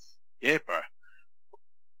 Yeah, bro.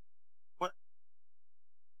 What?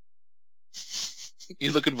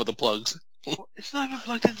 You're looking for the plugs. It's not even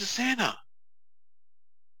plugged into Santa.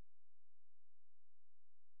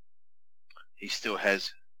 He still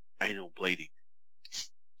has anal bleeding.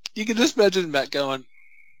 You can just imagine Matt going,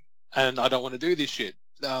 and I don't want to do this shit.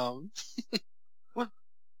 What?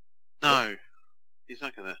 No. He's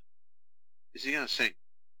not gonna... Is he gonna sing?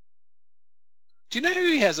 Do you know who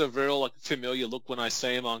he has a real familiar look when I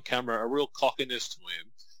see him on camera, a real cockiness to him,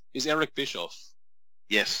 is Eric Bischoff.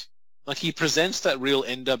 Yes. Like, he presents that real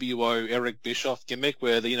NWO Eric Bischoff gimmick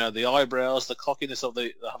where, the eyebrows, the cockiness of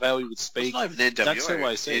how he would speak. It's not even NWO. That's who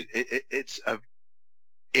I see. It's a...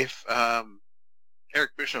 If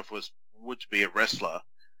Eric Bischoff would be a wrestler,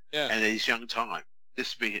 Yeah. and at his young time,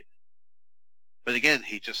 this would be it. But again,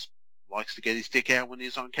 he just likes to get his dick out when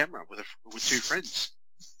he's on camera with 2 friends.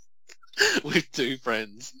 With 2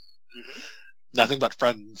 friends. Nothing but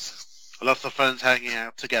friends. Lots of friends hanging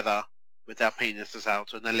out together with their penises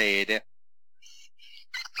out on the lady.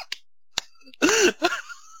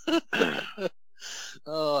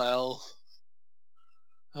 Oh, Al.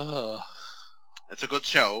 Oh. It's a good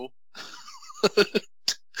show.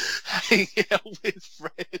 Hanging out with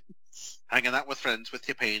friends. Hanging out with friends with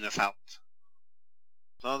your penis out.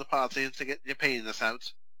 It's not a party to get your penis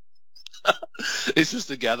out. It's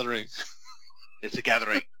just a gathering. It's a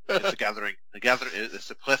gathering. It's a gathering.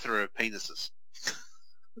 It's a plethora of penises.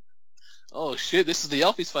 Oh shit, this is the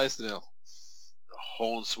Alfie's face now.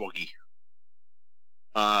 Hornswoggy.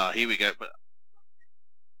 Here we go.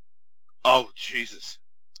 Oh, Jesus.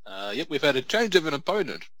 Yep, we've had a change of an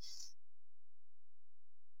opponent.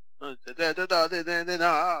 Oh, I'm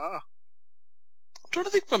trying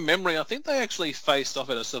to think from memory. I think they actually faced off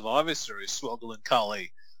at a Survivor Series, Swoggle and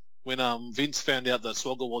Carly, when Vince found out that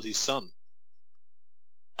Swoggle was his son.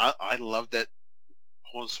 I love that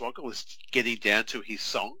Hornswoggle is getting down to his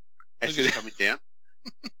song as he's coming down.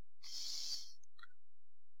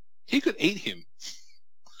 He could eat him.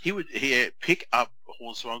 He would pick up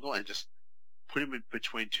Hornswoggle and just put him in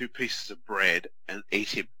between two pieces of bread and eat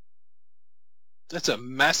him. That's a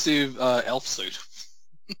massive elf suit.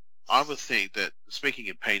 I would think that, speaking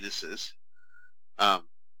of penises, the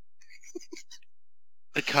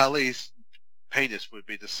Carly's penis would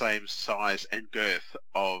be the same size and girth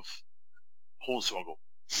of Hornswoggle.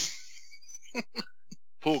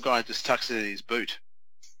 Poor guy just tucks it in his boot.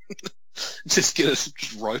 Just get a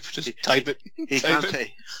rope, just tape it. He can't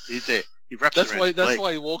take. He's there. He wraps it around his That's leg.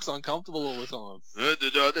 why he walks uncomfortable all the time.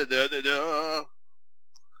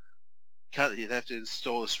 You'd have to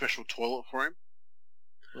install a special toilet for him.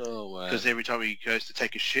 Oh wow! Because every time he goes to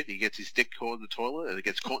take a shit, he gets his dick caught in the toilet and it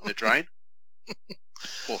gets caught in the drain.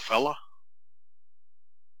 Poor fella.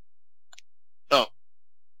 Oh.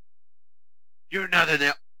 You're not an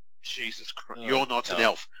elf. Jesus Christ. Oh, You're not an God.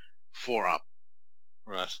 elf. 4 up.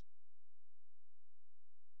 Right.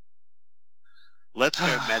 Let's go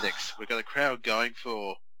Maddox. We've got a crowd going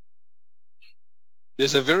for...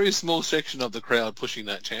 There's a very small section of the crowd pushing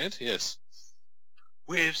that chant, yes.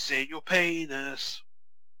 We've seen your penis.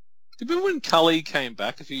 Do you remember when Cully came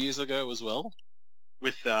back a few years ago as well?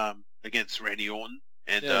 With, against Randy Orton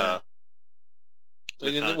and, Yeah.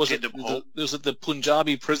 There was the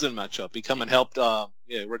Punjabi prison matchup. He come and helped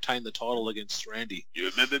retain the title against Randy. You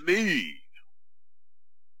remember me?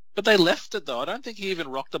 But they left it though. I don't think he even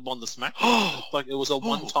rocked up on the SmackDown. Like it was a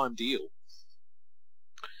one-time deal.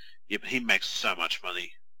 Yeah, but he makes so much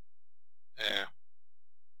money. Yeah.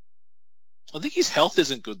 I think his health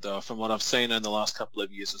isn't good though, from what I've seen in the last couple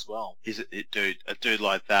of years as well. A dude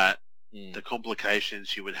like that, the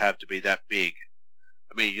complications you would have to be that big.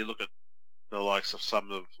 I mean, you look at the likes of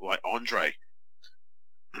some of, like, Andre.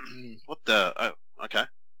 What the... Oh, okay.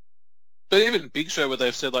 But even Big Show, where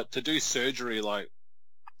they've said, like, to do surgery, like,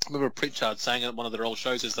 I remember Pritchard saying at one of their old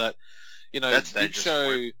shows is that, you know, That's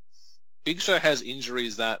Big Show has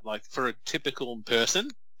injuries that, like, for a typical person,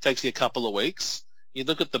 takes you a couple of weeks. You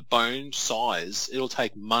look at the bone size, it'll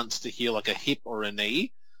take months to heal, like a hip or a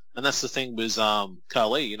knee. And that's the thing with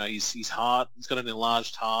Khali. You know, his heart, he's got an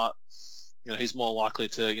enlarged heart. You know, he's more likely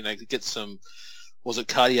to, you know, get some,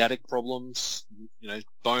 cardiac problems, you know,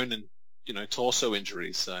 bone and, you know, torso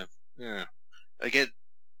injuries. So, yeah. Again,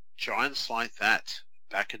 giants like that,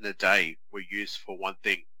 back in the day, were used for one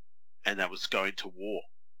thing, and that was going to war.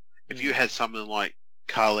 If you had someone like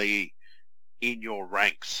Khali in your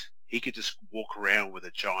ranks, he could just walk around with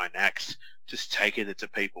a giant axe, just taking it to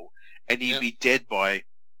people, and he'd be dead by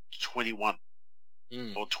 21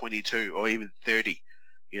 or 22 or even 30,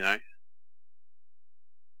 you know.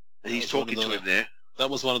 And he's talking to him there.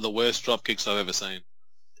 That was one of the worst drop kicks I've ever seen.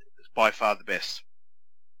 It's by far the best.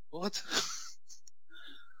 What?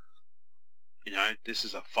 You know, this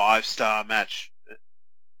is a 5-star match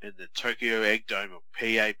in the Tokyo Egg Dome of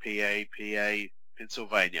PA,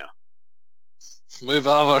 Pennsylvania. Move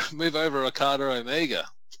over, Okada Omega.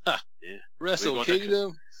 Yeah. Wrestle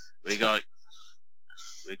Kingdom. We got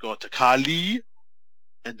Takali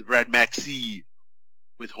and Brad Maxey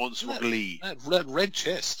with Hornswoggle. That red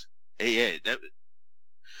chest. Yeah.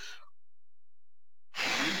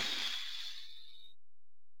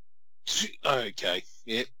 Okay.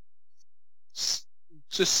 Yeah.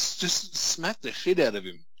 Just smack the shit out of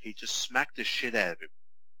him. He just smacked the shit out of him.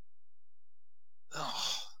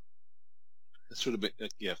 Oh. That should have been,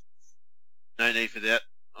 yeah. No need for that.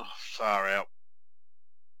 Oh, far out.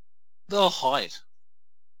 The height.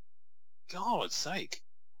 God's sake.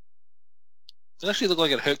 It actually looked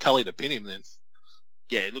like it hurt Cully to pin him then.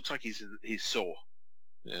 Yeah, it looks like he's sore.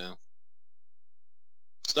 Yeah.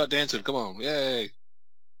 Start dancing, come on, yay.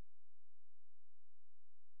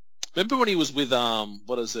 Remember when he was with,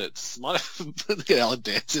 what is it? Might have, look at Alan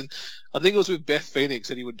dancing. I think it was with Beth Phoenix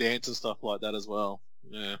and he would dance and stuff like that as well.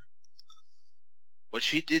 Yeah. Well,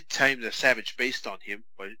 she did tame the Savage Beast on him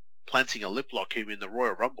by planting a lip lock him in the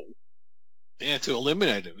Royal Rumble. Yeah, to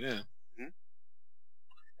eliminate him, yeah.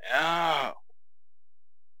 Ah.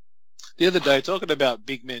 The other day, talking about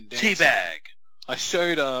big men dancing. Teabag. I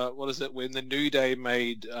showed, when the New Day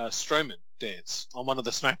made Strowman dance on one of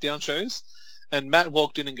the SmackDown shows. And Matt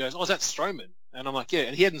walked in and goes, "Oh, is that Strowman?" And I'm like, "Yeah."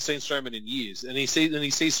 And he hadn't seen Strowman in years. And he sees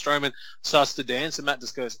Strowman starts to dance, and Matt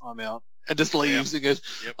just goes, "I'm out," and just leaves. And goes,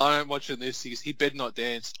 Yep. "I'm watching this." He goes, "He better not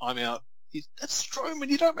dance. I'm out." That's Strowman.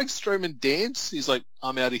 You don't make Strowman dance. He's like,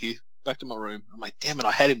 "I'm out of here. Back to my room." I'm like, "Damn it,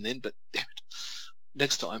 I had him then, but damn it,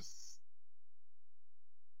 next time."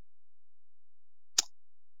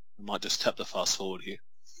 I might just tap the fast forward here.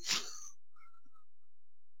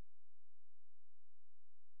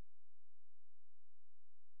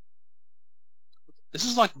 This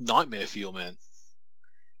is like nightmare fuel, man.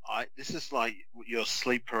 This is like your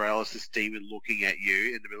sleep paralysis demon looking at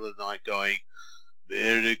you in the middle of the night going,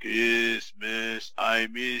 "Merry Christmas, I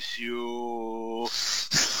miss you.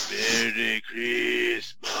 Merry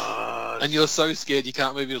Christmas." And you're so scared you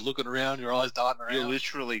can't move. You're looking around, your eyes darting around. You're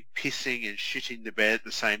literally pissing and shitting the bed at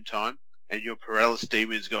the same time, and your paralysis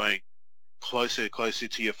demon's going closer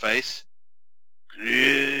to your face.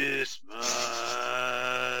 Christmas.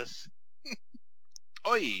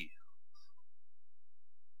 Oi.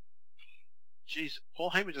 Jeez, Paul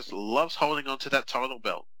Heyman just loves holding on to that title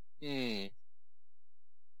belt.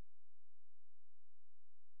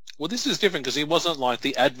 Well, this is different because he wasn't like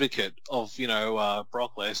the advocate of,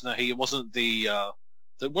 Brock Lesnar. He wasn't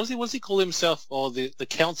what does he call himself? Or the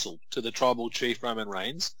counsel to the tribal chief Roman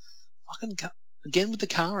Reigns. Fucking again with the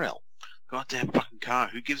car out. Goddamn fucking car.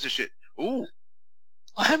 Who gives a shit? Ooh.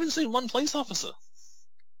 I haven't seen one police officer.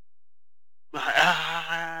 My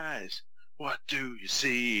eyes. What do you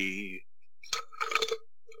see?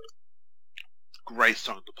 Great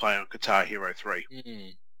song to play on Guitar Hero 3.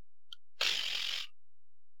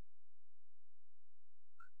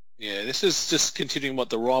 Yeah, this is just continuing what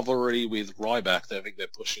the rivalry with Ryback, I think they're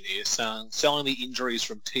pushing here, selling the injuries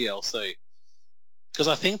from TLC. Because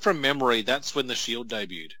I think from memory, that's when the Shield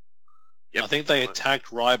debuted. Yep. I think they attacked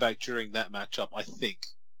Ryback during that matchup, I think.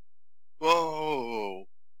 Whoa.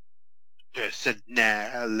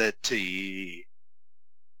 Personality.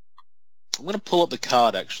 I'm going to pull up the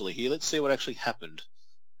card, actually, here. Let's see what actually happened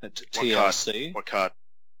at TLC. What card?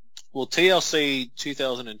 Well, TLC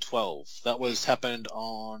 2012, that happened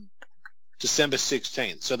on December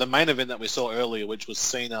 16th. So the main event that we saw earlier, which was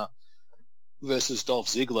Cena versus Dolph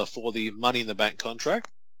Ziggler for the Money in the Bank contract.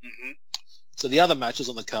 Mm-hmm. So the other matches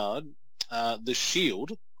on the card, the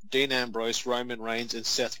Shield, Dean Ambrose, Roman Reigns, and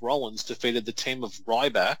Seth Rollins defeated the team of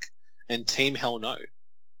Ryback and Team Hell No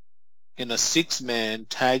in a 6-man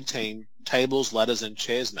tag team tables, ladders, and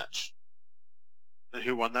chairs match. And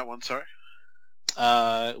who won that one, sorry?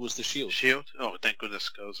 It was the Shield. Shield? Oh, thank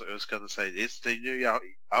goodness. I was going to say, it's the new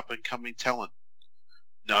up-and-coming talent.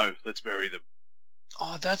 No, let's bury them.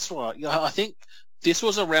 Oh, that's right. Yeah, I think this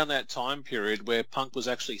was around that time period where Punk was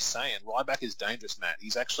actually saying, Ryback is dangerous, Matt.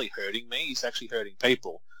 He's actually hurting me. He's actually hurting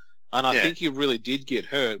people. And I think he really did get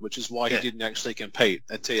hurt, which is why he didn't actually compete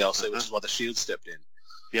at TLC, which is why the Shield stepped in.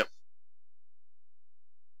 Yep.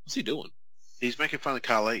 What's he doing? He's making fun of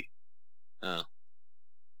Khali. Oh.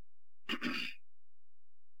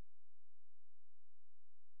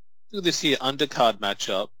 Look at this here undercard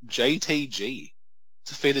matchup. JTG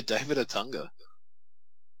defeated David Otunga.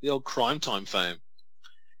 The old Crime Time fame.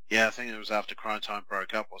 Yeah, I think it was after Crime Time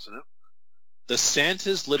broke up, wasn't it? The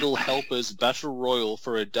Santa's Little Helpers Battle Royal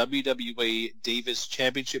for a WWE Divas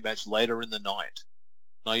Championship match later in the night.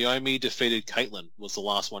 Naomi defeated Caitlyn was the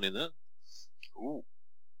last one in it. Ooh.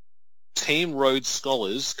 Team Rhodes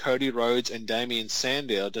Scholars, Cody Rhodes and Damian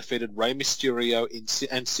Sandow defeated Rey Mysterio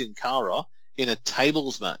and Sin Cara in a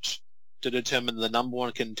tables match to determine the number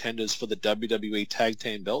one contenders for the WWE Tag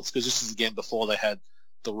Team belts, because this is again before they had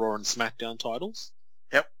the Raw and SmackDown titles.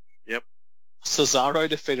 Yep. Cesaro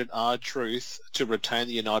defeated R-Truth to retain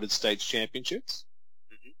the United States Championships.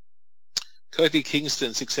 Mm-hmm. Kofi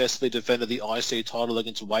Kingston successfully defended the IC title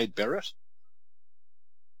against Wade Barrett.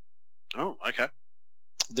 Oh, okay.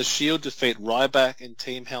 The Shield defeat Ryback and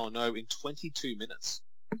Team Hell No in 22 minutes.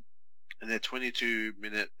 And their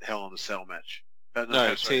 22-minute Hell in a Cell match. No,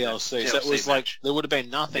 TLC. So it was match. Like, there would have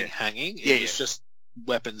been nothing hanging. It was just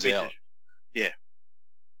weapons out. Yeah.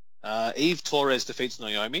 Eve Torres defeats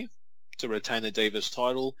Naomi to retain the Divas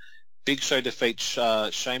title. Big Show defeats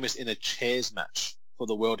Sheamus in a chairs match for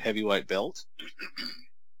the World Heavyweight belt.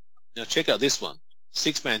 Now check out this one.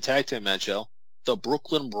 6-man tag team match, the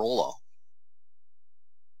Brooklyn Brawler.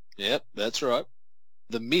 Yep, that's right.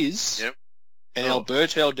 The Miz and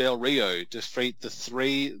Alberto Del Rio defeat the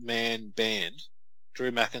 3-man band,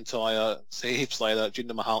 Drew McIntyre, Heath Slater,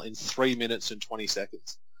 Jinder Mahal in 3 minutes and 20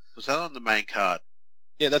 seconds. Was that on the main card?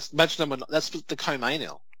 Yeah, that's match number. That's the co-main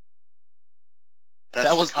now.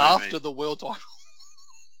 That was after the world title.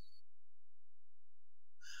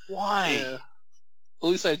 Why? Yeah.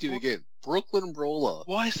 Let me say it to you again. Brooklyn Brawler.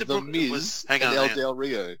 Why is it The Brooklyn? Miz Hang and on, El hang on. Del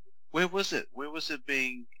Rio. Where was it? Where was it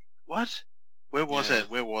being? What? Where was Yeah. it?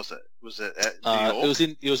 Where was it? Was it at New York?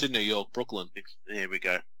 It was in New York, Brooklyn. There we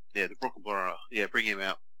go. Yeah, the Brooklyn Borough. Yeah, bring him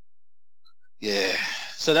out. Yeah.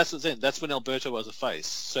 So that's the thing. That's when Alberto was a face.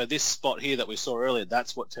 So this spot here that we saw earlier,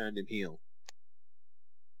 that's what turned him heel.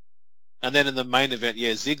 And then in the main event,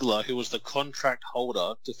 Ziggler, who was the contract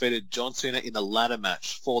holder, defeated John Cena in a ladder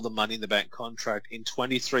match for the Money in the Bank contract in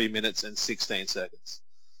 23 minutes and 16 seconds.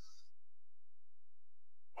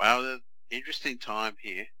 Wow, interesting time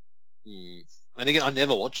here. And again, I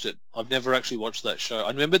never watched it. I've never actually watched that show. I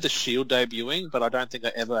remember The Shield debuting, but I don't think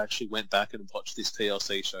I ever actually went back and watched this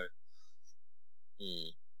TLC show.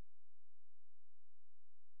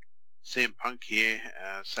 CM Punk here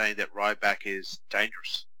saying that Ryback is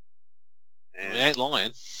dangerous. And He ain't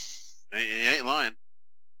lying. he ain't lying.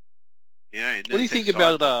 Yeah. What do you think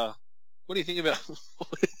about? What do you think about?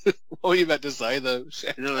 What were you about to say though?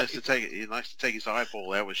 He likes to take his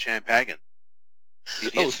eyeball out with champagne.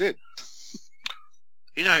 Oh shit!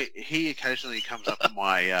 You know, he occasionally comes up on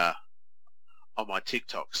my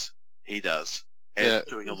TikToks. He does, and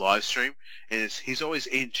doing a live stream, and he's always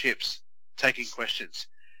eating chips, taking questions,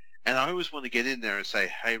 and I always want to get in there and say,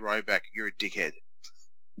 "Hey, Ryback, you're a dickhead,"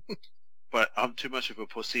 but I'm too much of a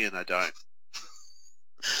pussy, and I don't.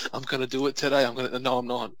 I'm gonna do it today. No, I'm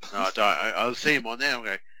not. No, I don't. I'll see him on there. I'm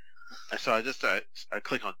going. So I just I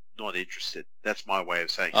click on not interested. That's my way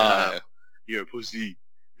of saying, "You're a pussy.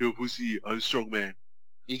 You're a pussy. I'm a strong man."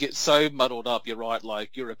 You get so muddled up. You're right.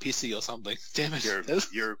 Like you're a pissy or something. Damn it! You're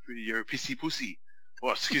a pissy pussy.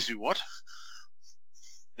 What? Excuse me. What?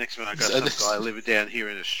 Next one, I got some guy living down here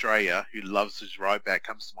in Australia who loves his Ryback.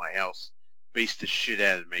 Comes to my house, beats the shit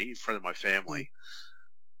out of me in front of my family.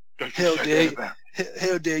 How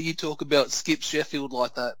dare you talk about Skip Sheffield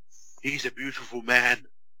like that? He's a beautiful man.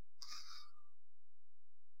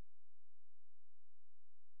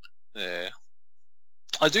 Yeah.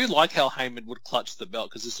 I do like how Heyman would clutch the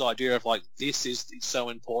belt because this idea of like this is so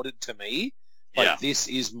important to me. Like this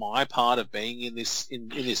is my part of being in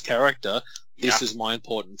this character. This is my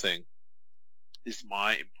important thing. This is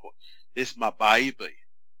my baby.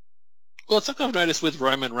 Well, it's like I've noticed with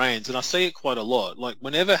Roman Reigns, and I see it quite a lot. Like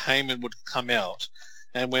whenever Heyman would come out,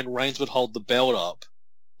 and when Reigns would hold the belt up,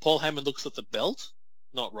 Paul Heyman looks at the belt,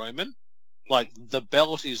 not Roman. Like the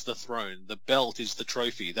belt is the throne, the belt is the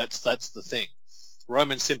trophy. That's the thing.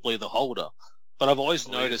 Roman's simply the holder. But I've always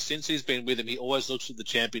noticed since he's been with him, he always looks at the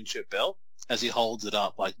championship belt as he holds it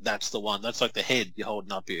up. Like that's the one. That's like the head you're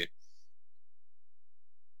holding up here.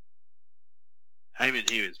 Heyman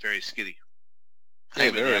here is very skinny.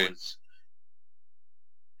 Yeah, Heyman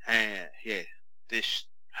this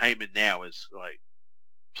Heyman now is like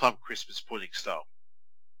plum Christmas pudding style.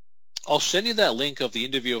 I'll send you that link of the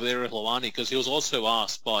interview with Ariel Helwani because he was also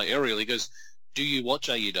asked by Ariel. He goes, "Do you watch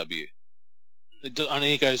AEW?" And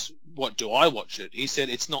he goes, "What, do I watch it?" He said,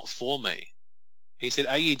 "It's not for me." He said,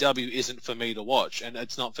 "AEW isn't for me to watch, and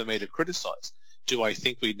it's not for me to criticize. Do I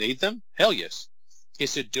think we need them? Hell yes." He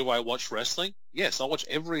said, "Do I watch wrestling? Yes, I watch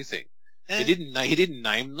everything." He didn't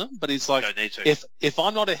name them, but he's like, if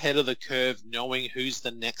I'm not ahead of the curve knowing who's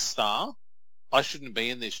the next star, I shouldn't be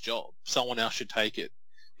in this job. Someone else should take it.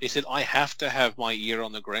 He said, I have to have my ear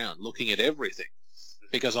on the ground looking at everything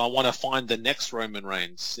because I want to find the next Roman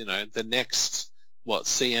Reigns, the next,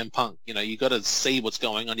 CM Punk. You got to see what's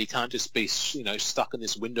going on. You can't just be, stuck in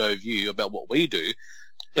this window view about what we do.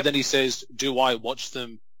 But then he says, do I watch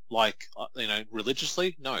them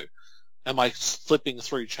religiously? No. Am I flipping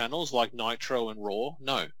through channels like Nitro and Raw?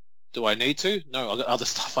 No. Do I need to? No, I've got other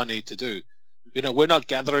stuff I need to do. We're not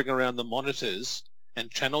gathering around the monitors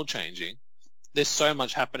and channel changing. There's so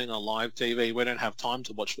much happening on live TV, we don't have time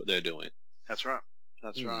to watch what they're doing. That's right.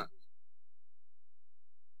 That's right.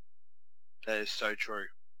 That is so true.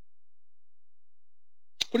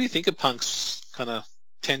 What do you think of Punk's kind of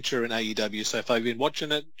tenure in AEW so far? Have you been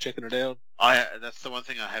watching it, checking it out? That's the one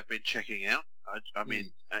thing I have been checking out. I mean,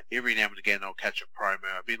 every now and again I'll catch a promo.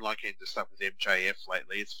 I've been liking the stuff with MJF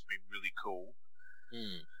lately. It's been really cool.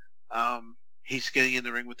 He's getting in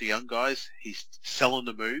the ring with the young guys. He's selling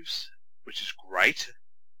the moves, which is great.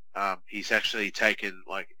 He's actually taken,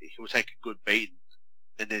 he'll take a good beating,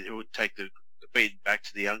 and then he'll take the beating back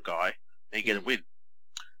to the young guy and get a win.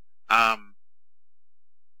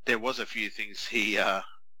 There was a few things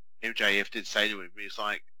MJF did say to him. He's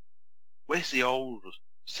like, where's the old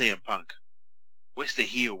CM Punk? Where's the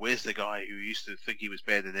heel? Where's the guy who used to think he was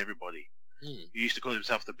better than everybody? Who used to call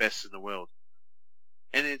himself the best in the world?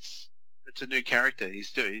 And it's a new character.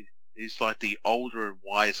 He's like the older and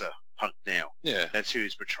wiser Punk now. Yeah. That's who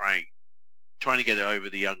he's portraying. Trying to get over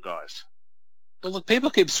the young guys. Well, look, people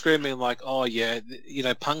keep screaming like, "Oh yeah,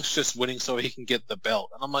 Punk's just winning so he can get the belt,"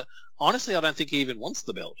 and I'm like, honestly, I don't think he even wants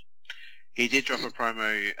the belt. He did drop a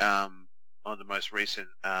promo on the most recent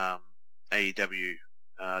AEW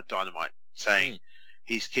Dynamite saying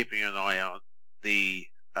he's keeping an eye on the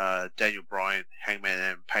Daniel Bryan, Hangman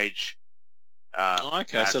and Page.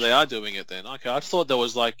 Okay, match. so they are doing it then. Okay, I thought there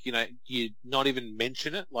was like, you not even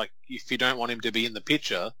mention it, like if you don't want him to be in the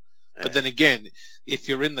picture. But then again, if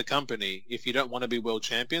you're in the company, if you don't want to be world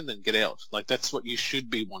champion, then get out. Like that's what you should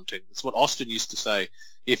be wanting. It's what Austin used to say.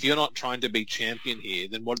 If you're not trying to be champion here,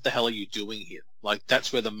 then what the hell are you doing here? Like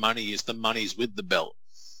that's where the money is. The money's with the belt.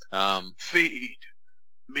 Feed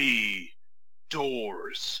me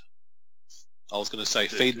doors. I was going to say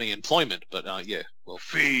feed me employment, but yeah. Well,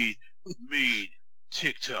 feed me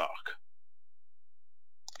TikTok.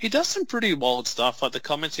 He does some pretty wild stuff, like the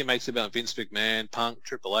comments he makes about Vince McMahon, Punk,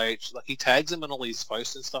 Triple H. Like he tags him in all his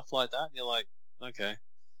posts and stuff like that. And you're like, okay.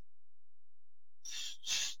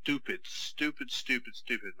 Stupid,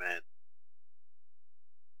 man.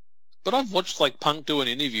 But I've watched like Punk do an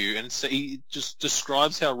interview, and so he just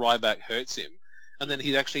describes how Ryback hurts him, and then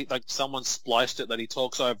he actually like someone spliced it that he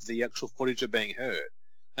talks over the actual footage of being hurt,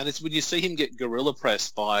 and it's when you see him get gorilla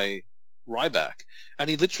pressed by Ryback, and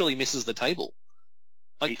he literally misses the table.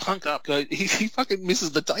 Like Punk up, he fucking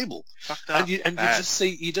misses the table. Fucked up. And you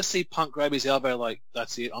just see Punk grab his elbow like,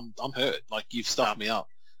 that's it, I'm hurt. Like you've stuffed me up.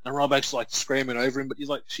 And Ryback's like screaming over him, but he's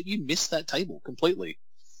like, shit, you missed that table completely.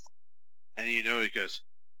 And he goes,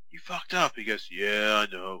 you fucked up. He goes, yeah,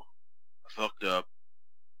 I know, I fucked up.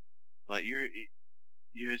 Like you're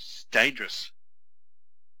it's dangerous.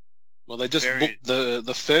 Well, they just booked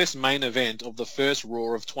the first main event of the first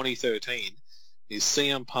Raw of 2013 is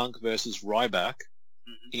CM Punk versus Ryback.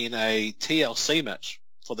 In a TLC match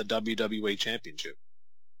for the WWE Championship.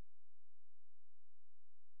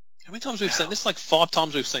 How many times we've seen this? Like 5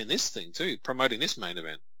 times we've seen this thing too, promoting this main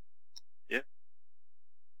event. Yep.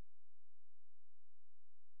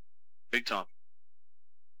 Big time.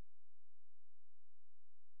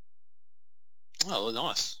 Oh,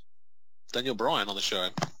 nice. Daniel Bryan on the show.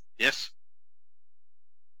 Yes.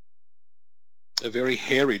 A very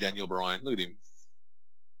hairy Daniel Bryan. Look at him.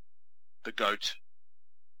 The GOAT.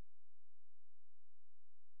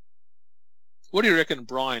 What do you reckon,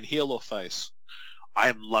 Bryan, heel or face? I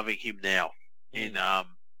am loving him now in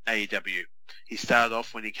AEW. He started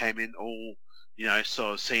off when he came in all,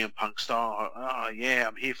 sort of CM Punk style. Oh, yeah,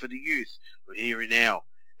 I'm here for the youth. We're here now.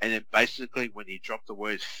 And then basically when he dropped the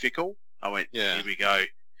word fickle, I went, here we go.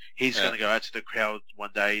 He's going to go out to the crowd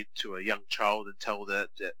one day to a young child and tell that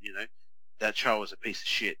that child is a piece of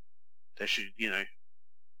shit. They should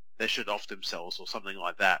off themselves or something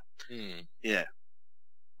like that. Yeah.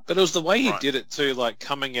 But it was the way he did it too, like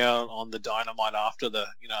coming out on the Dynamite after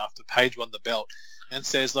after Page won the belt and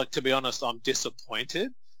says, like, to be honest, I'm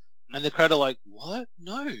disappointed. And the crowd are like, what?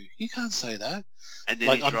 No, you can't say that. And then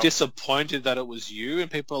like, I'm disappointed that it was you. And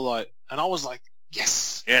people are like, and I was like,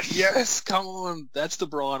 yes, come on. That's the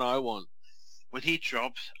Bryan I want. When he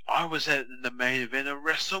dropped, I was in the main event of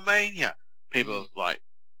WrestleMania. People are like,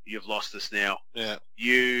 you've lost us now. Yeah.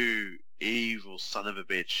 You evil son of a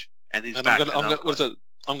bitch. And he's back.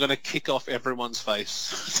 I'm going to kick off everyone's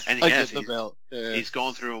face. And he has the belt. Yeah. He's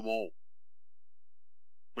gone through them all,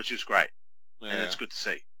 which is great. Yeah. And it's good to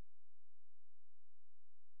see.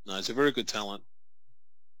 No, he's a very good talent.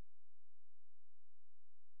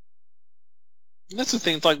 And that's the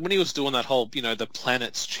thing, like when he was doing that whole, the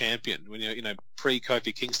Planet's Champion, when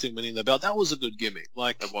pre-Kofi Kingston winning the belt, that was a good gimmick.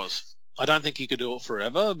 Like it was. I don't think he could do it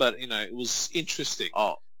forever, but it was interesting.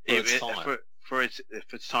 Oh, for its time.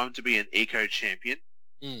 If it's time to be an eco champion,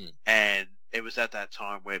 and it was at that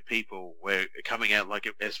time where people were coming out, like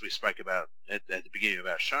as we spoke about at the beginning of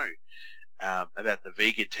our show, about the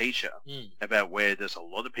vegan teacher, about where there's a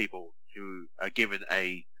lot of people who are given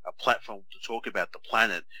a platform to talk about the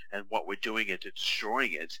planet and what we're doing it and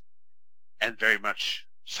destroying it, and very much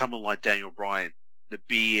someone like Daniel Bryan, the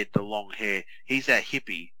beard, the long hair, he's that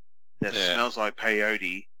hippie that smells like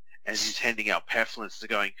peyote, and he's handing out pamphlets to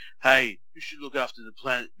going, hey, you should look after the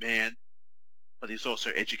planet, man. But he's also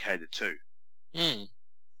educated too. No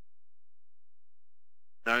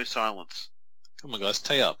silence. Come on, guys,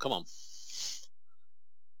 tee up. Come on.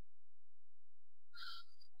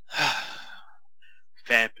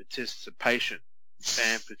 Fan participation.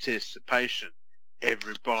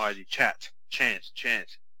 Everybody chat. Chant.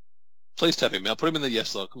 Please tap him out. Put him in the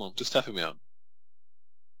yes lock. Come on, just tap him out.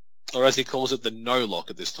 Or as he calls it, the no lock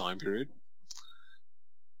at this time period.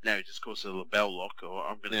 No, he just calls it a label lock, or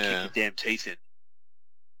I'm going to kick your damn teeth in.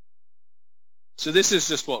 So this is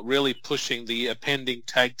just what really pushing the pending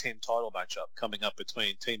tag team title matchup coming up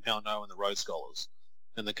between Team Hell No and the Road Scholars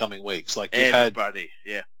in the coming weeks. Like you've Everybody,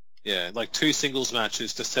 yeah, like 2 singles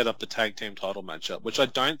matches to set up the tag team title matchup, which I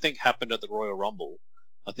don't think happened at the Royal Rumble.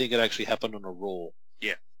 I think it actually happened on a Raw.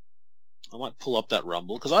 Yeah. I might pull up that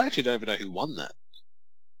Rumble because I actually don't even know who won that.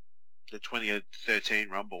 The 2013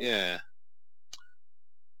 Rumble. Yeah.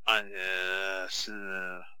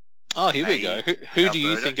 Oh, here we go. Who do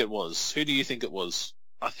you think it was? Who do you think it was?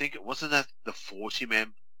 I think it wasn't that the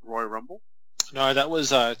 40-man Royal Rumble. No, that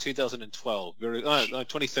was 2012.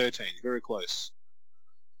 2013. Very close.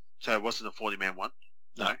 So it wasn't a 40-man one.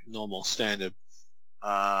 No, normal standard.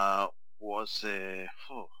 Was there?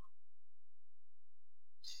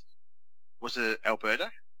 Was it Alberto?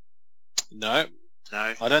 No,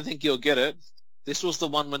 No. I don't think you'll get it. This was the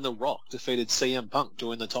one when The Rock defeated CM Punk to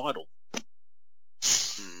win the title.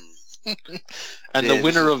 And the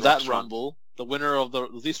winner of that Rumble, the winner of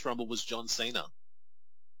this Rumble was John Cena,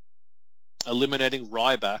 eliminating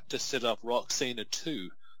Ryback to set up Rock Cena 2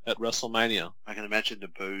 at WrestleMania. I can imagine the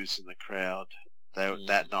boos in the crowd.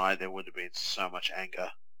 That night there would have been so much anger.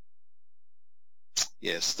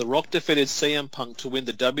 Yes, The Rock defeated CM Punk to win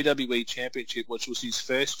the WWE Championship, which was his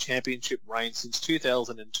first championship reign since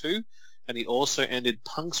 2002, and he also ended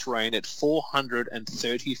Punk's reign at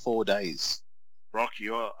 434 days. Rock,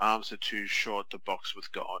 your arms are too short to box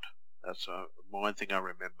with God. That's one thing I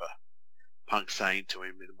remember Punk saying to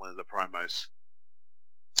him in one of the promos.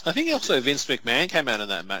 I think also Vince McMahon came out in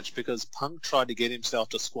that match because Punk tried to get himself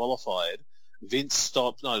disqualified.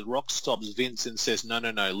 Rock stops Vince and says, no,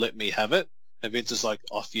 let me have it. And Vince is like,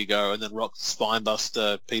 off you go. And then Rock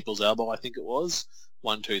spinebuster people's elbow, I think it was.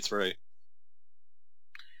 1, 2, 3.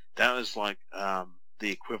 That was like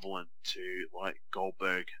the equivalent to like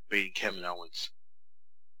Goldberg beating Kevin Owens.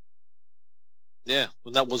 Yeah,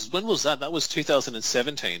 when was that? That was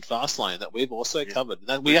 2017, Fastlane, that we've also covered.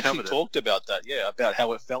 And we actually talked about that, about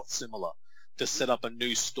how it felt similar to set up a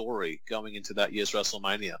new story going into that year's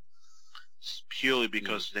WrestleMania. Purely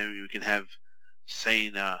because then you can have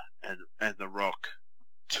Cena and The Rock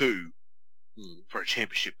 2 for a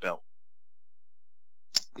championship belt.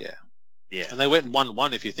 Yeah. Yeah. And they went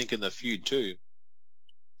 1-1 if you think in the feud too.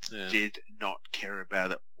 Yeah. Did not care about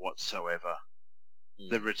it whatsoever.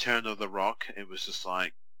 The return of The Rock, it was just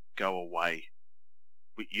like, go away.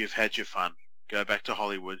 You've had your fun. Go back to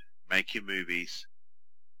Hollywood. Make your movies.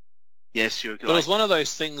 Yes, you're. But it was one of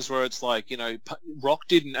those things where it's like, Rock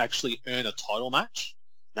didn't actually earn a title match.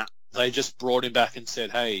 No. They just brought him back and said,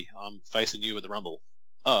 hey, I'm facing you at the Rumble.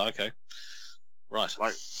 Oh, okay. Right.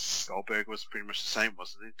 Like, Goldberg was pretty much the same,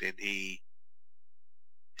 wasn't it? Then he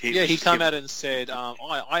came out and said,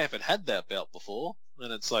 I haven't had that belt before.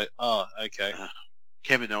 And it's like, oh, okay.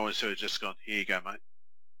 Kevin Owens should have just gone, here you go, mate.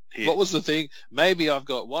 Here. What was the thing? Maybe I've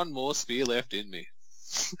got one more spear left in me.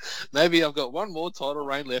 Maybe I've got one more title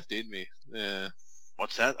reign left in me. Yeah.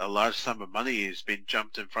 What's that? A large sum of money has been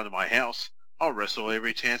jumped in front of my house. I'll wrestle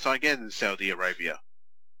every chance I get in Saudi Arabia.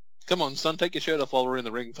 Come on, son, take your shirt off while we're in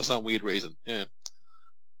the ring for some weird reason. Yeah.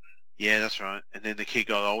 Yeah, that's right. And then the kid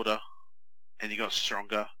got older, and he got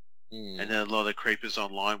stronger. And then a lot of creepers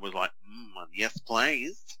online were like, yes,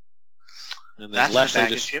 please. And then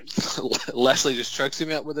Lashley just chokes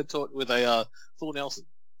him out with a full Nelson.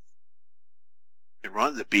 And right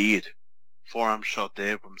in the beard. Forearm shot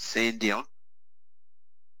there from Sandy on.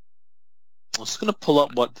 I was going to pull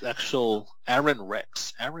up what actual Aaron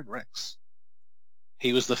Rex.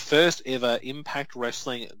 He was the first ever Impact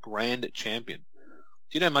Wrestling Grand Champion.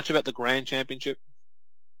 Do you know much about the Grand Championship?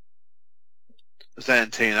 Was that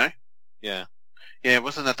in TNA? Yeah. Yeah,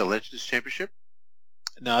 wasn't that the Legends Championship?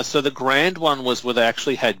 No, so the Grand one was where they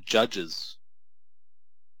actually had judges.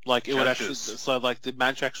 Like it would actually, so like the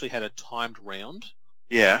match actually had a timed round.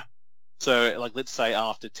 Yeah. So like let's say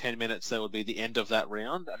after 10 minutes there would be the end of that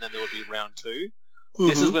round, and then there would be round 2.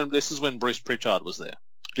 This is when Bruce Pritchard was there.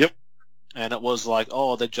 Yep. And it was like,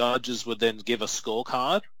 the judges would then give a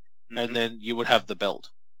scorecard, and then you would have the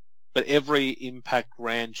belt. But every Impact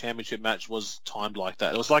Grand Championship match was timed like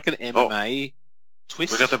that. It was like an MMA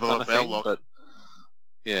twist. We got the kind of bell thing, lock. but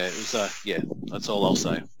yeah, it was. That's all I'll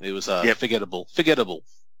say. It was forgettable.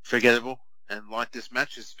 Forgettable, and like this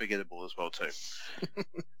match is forgettable as well too.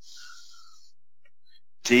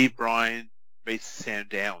 D. Bryan beats Sam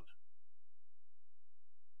Down,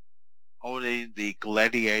 holding the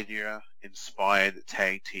Gladiator-inspired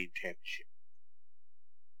Tag Team Championship.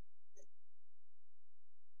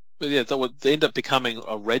 But yeah, they end up becoming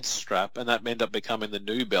a red strap, and that ended up becoming the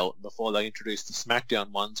new belt before they introduced the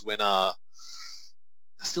SmackDown ones when,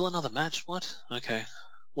 still another match? What? Okay.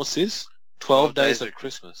 What's this? 12 Days of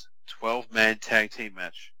Christmas. 12-man tag team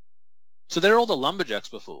match. So they're all the Lumberjacks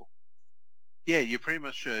before. Yeah, you pretty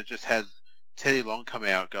much just had Teddy Long come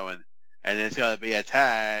out going, and there's going to be a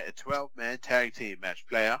 12-man tag team match,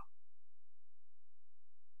 player.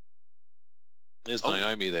 There's Oh.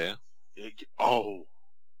 Naomi there. Oh.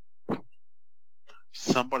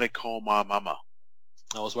 Somebody call my mama.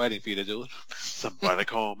 I was waiting for you to do it. Somebody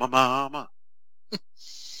call my mama.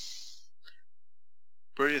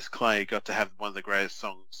 Brutus Clay got to have one of the greatest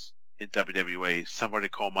songs in WWE, Somebody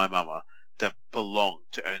Call My Mama, that belonged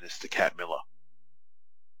to Ernest the Cat Miller.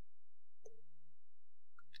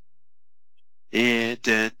 Yeah,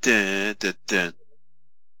 dun, dun, dun, dun.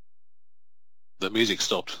 The music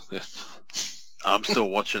stopped. Yeah. I'm still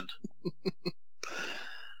watching.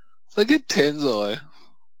 Look at Tenzai.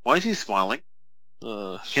 Why is he smiling?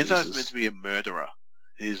 Kenzai's Kenzai's meant to be a murderer.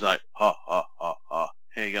 He's like, ha, ha, ha, ha.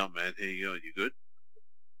 How you going, man? How you going? You good?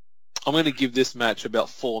 I'm going to give this match about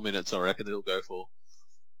 4 minutes, I reckon it'll go for.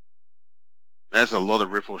 That's a lot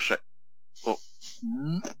of ripple shake. Oh.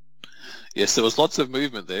 Yes, there was lots of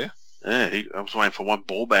movement there. Yeah, I was waiting for one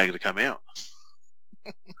ball bag to come out.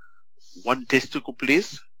 One testicle,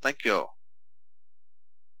 please. Thank you.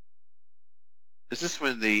 Is this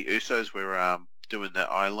when the Usos were doing the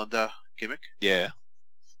Islander gimmick? Yeah.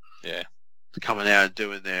 Yeah. Coming out and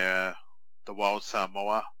doing their the Wild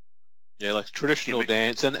Samoa. Yeah, like traditional gimmick.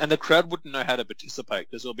 dance. And the crowd wouldn't know how to participate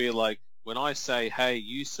because it'll be like, when I say, hey,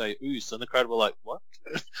 you say oos, and the crowd were like, what?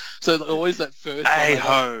 So always that first Hey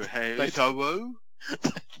time ho, hey they- ho.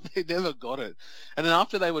 they never got it. And then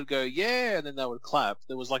after they would go, yeah, and then they would clap,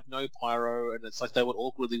 there was like no pyro, and it's like they would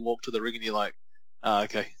awkwardly walk to the ring and you're like,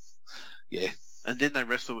 okay, yeah. And then they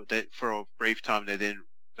wrestled for a brief time. They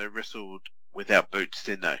wrestled without boots,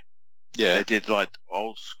 didn't they? Yeah. They did like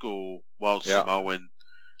old school Wild Yeah. Samoan.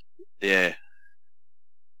 Yeah.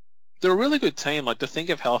 They're a really good team. Like, to think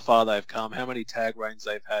of how far they've come, how many tag reigns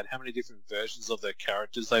they've had, how many different versions of their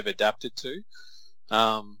characters they've adapted to.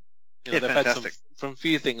 Yeah, they've had fantastic. some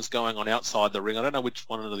few things going on outside the ring. I don't know which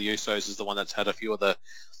one of the Usos is the one that's had a few of the,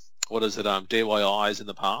 DIYs in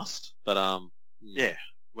the past. But, Yeah.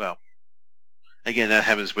 Well, again, that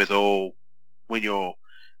happens with when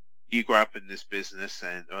you grow up in this business,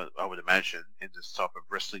 and I would imagine in this type of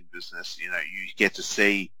wrestling business, you get to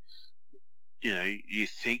see, you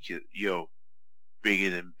think you're bigger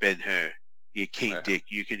than Ben-Hur, you're King Yeah. Dick,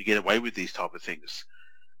 you can get away with these type of things.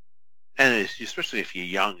 And especially if you're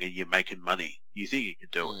young and you're making money, you think you can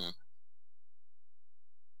do it.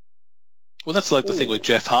 Well, that's like the thing with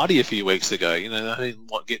Jeff Hardy a few weeks ago.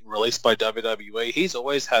 Getting released by WWE. He's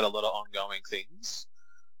always had a lot of ongoing things.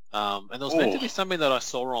 And there was meant to be something that I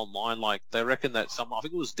saw online, like they reckon that I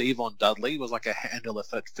think it was Devon Dudley, was like a handler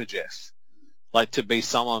for Jeff. Like, to be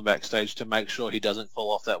someone backstage to make sure he doesn't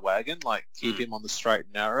fall off that wagon, like keep him on the straight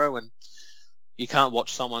and narrow. And you can't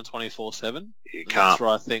watch someone 24/7. You can't. That's where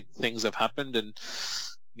I think things have happened, and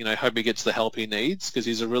hope he gets the help he needs because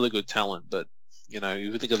he's a really good talent. But you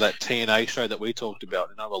think of that TNA show that we talked about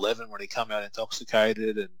in 2011 when he come out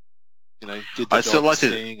intoxicated and did the I still like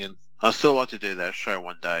thing, and I'd still like to do that show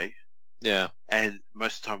one day. yeah. And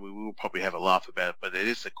most of the time we will probably have a laugh about it, but it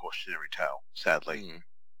is a cautionary tale, sadly.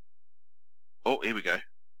 Oh, here we go.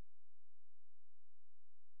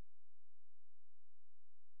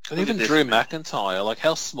 And Look even at this, Drew man. McIntyre, like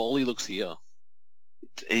how small he looks here.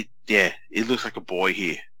 It looks like a boy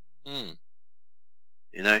here.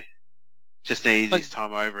 Just needs his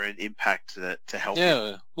time over and Impact to help him.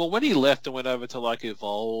 Yeah. Well, when he left and went over to like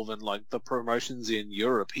Evolve and like the promotions in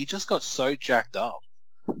Europe, he just got so jacked up.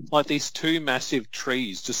 Like these two massive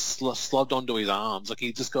trees just slogged onto his arms. Like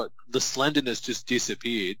he just got, the slenderness just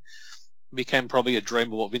disappeared. Became probably a dream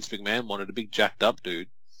of what Vince McMahon wanted, a big jacked up dude.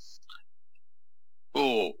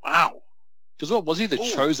 Oh, wow. Because what was he, the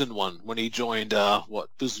chosen one when he joined,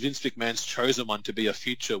 was Vince McMahon's chosen one to be a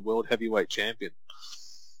future world heavyweight champion?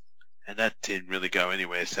 And that didn't really go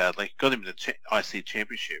anywhere, sadly. Got him the IC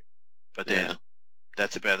championship, but then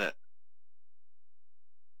that's about it.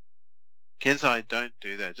 Kenzai, don't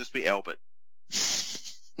do that. Just be Albert.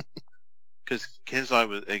 Because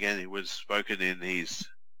Kenzai was spoken in his,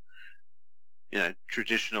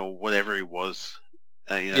 traditional whatever he was.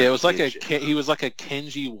 It was like he was like a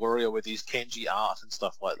Kenji warrior with his Kenji art and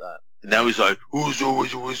stuff like that. And now he's like,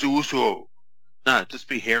 Uso. No, just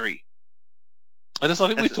be Harry. And I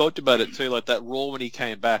think we talked about it too, like that Raw when he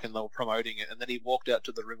came back and they were promoting it, and then he walked out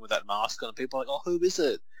to the ring with that mask on, and people were like, oh, who is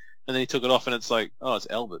it? And then he took it off, and it's like, oh, it's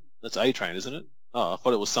Albert. That's A-Train, isn't it? Oh, I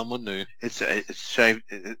thought it was someone new. It's shaved.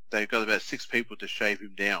 They've got about 6 people to shave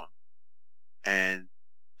him down, and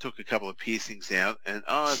took a couple of piercings out, and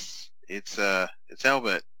it's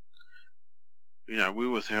Albert. we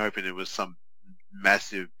were hoping it was some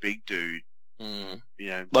massive big dude. Mm.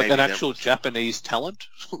 Like maybe an actual Japanese talent?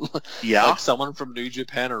 Yeah. Like someone from New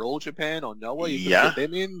Japan or All Japan or Noah, you could get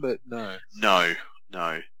them in, but no.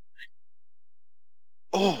 No.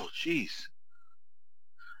 Oh, jeez.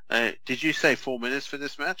 Did you say 4 minutes for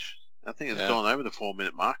this match? I think it's gone over the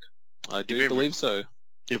 4-minute mark. I do believe so.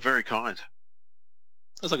 You're very kind.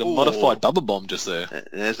 That's like a modified bubble bomb just there.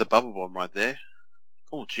 There's a bubble bomb right there.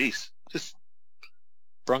 Oh, jeez. Just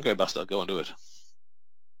Bronco Buster, go and do it.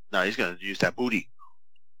 No, he's going to use that booty.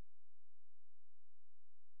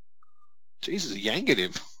 Jesus, yanking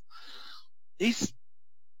him. He's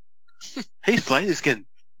playing this getting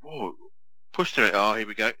pushed through. Oh, here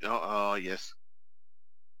we go. Oh, yes.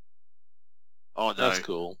 Oh, no. That's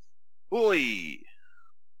cool. Oi!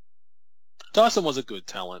 Tyson was a good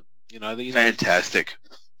talent. Fantastic.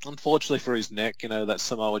 Unfortunately for his neck, that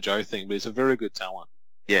Samoa Joe thing, but he's a very good talent.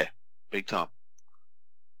 Yeah, big time.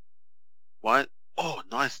 What? Oh,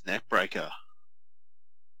 nice neck breaker.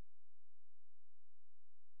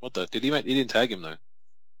 What the? He didn't tag him though.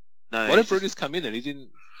 No. Why did Brutus come in and he didn't?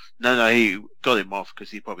 No, he got him off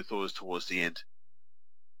because he probably thought it was towards the end.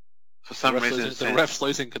 For some reason, the ref's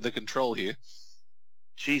losing the control here.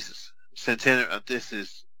 Jesus, Santana, this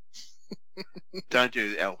is. Don't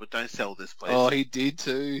do it, Albert. Don't sell this, please. Oh, he did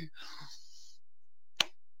too.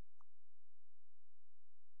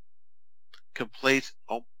 Complete.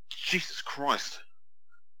 Oh, Jesus Christ.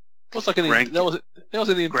 That was like that was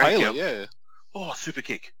an impaler, yeah. Oh, super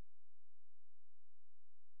kick.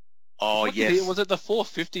 Oh, yes. Was it the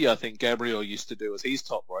 450, I think, Gabriel used to do as his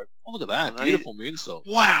top rope? Oh, look at that. Beautiful moonsault.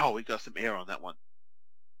 Wow, we got some air on that one.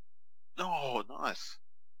 Oh, nice.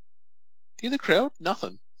 Hear the crowd?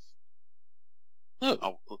 Nothing. No.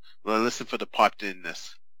 Oh, well, listen for the piped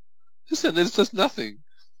inness. There's just nothing.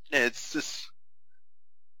 Yeah, it's just...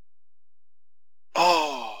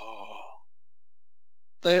 Oh.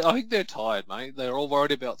 I think they're tired, mate. They're all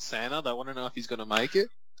worried about Santa. They want to know if he's going to make it.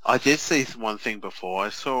 I did see one thing before. I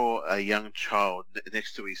saw a young child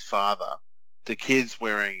next to his father. The kid's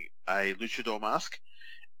wearing a luchador mask,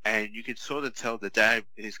 and you can sort of tell the dad,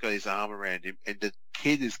 he's got his arm around him, and the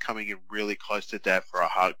kid is coming in really close to dad for a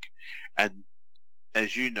hug. And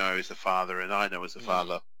as you know as a father, and I know as a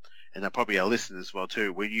father, and probably our listeners as well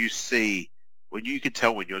too, when you can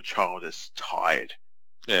tell when your child is tired,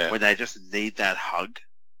 when they just need that hug,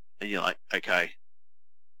 and you're like, okay.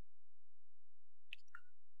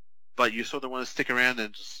 But you sort of want to stick around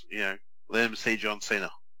and just, let him see John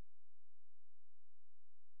Cena.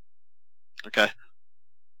 Okay.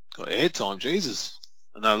 Got airtime, Jesus.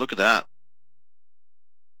 No, look at that.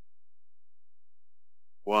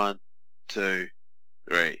 1, 2,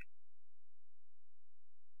 3.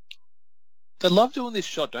 They love doing this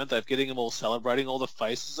shot, don't they? Of getting them all celebrating, all the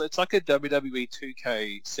faces. It's like a WWE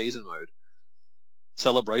 2K season mode.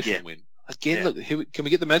 Celebration win. Again, look, can we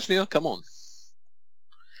get the match now? Come on.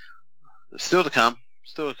 Still to come.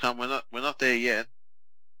 We're not there yet.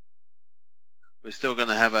 We're still going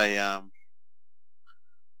to have a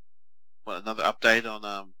another update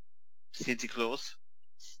on Santa Claus.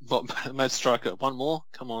 What, Matt Striker? One more?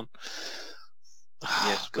 Come on.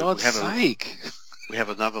 Yes, for God's sake. We have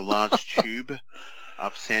another large tube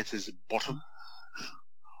up Santa's bottom.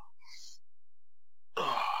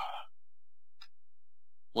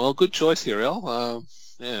 Well, good choice here, Al.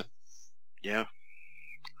 Yeah. Yeah.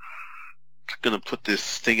 Gonna put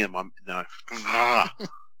this thing in my... No.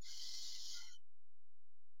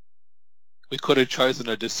 We could have chosen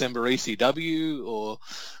a December ECW or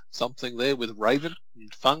something there with Raven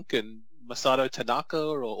and Funk and Masato Tanaka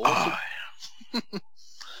or Awesome.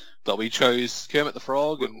 But we chose Kermit the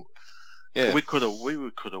Frog and we could have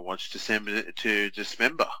watched December to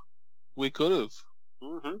Dismember. We could have.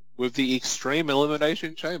 With the Extreme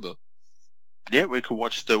Elimination Chamber. Yeah, we could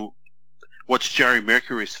watch Jerry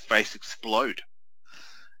Mercury's face explode.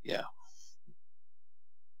 Yeah.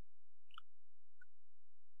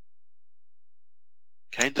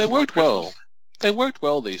 They worked well. They worked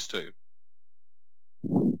well, these two.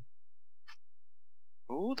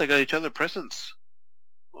 Oh, they got each other presents.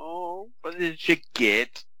 Oh, what did you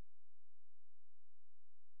get?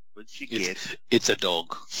 What did you get? It's a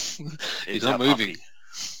dog. He's not moving.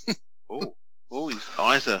 Oh, his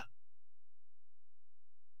eyes are...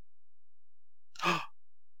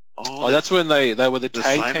 Oh, that's when they were the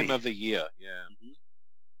tag team of the year,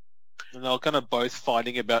 And they were kind of both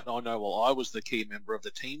fighting about, oh no, well I was the key member of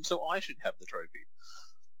the team, so I should have the trophy.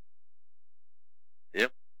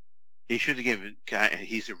 Yep. He should have given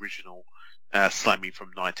his original Slammy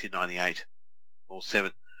from 1998 or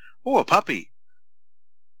 7. Oh, a puppy.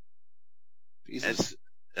 Jesus.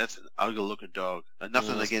 That's an ugly-looking dog.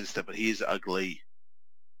 Nothing Mm. against it, but he is ugly.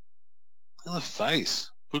 Look at the face.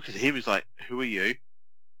 Look at him. He's like, who are you?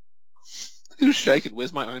 He was shaking.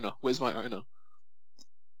 Where's my owner? Where's my owner?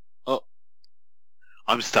 Oh,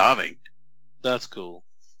 I'm starving. that's cool.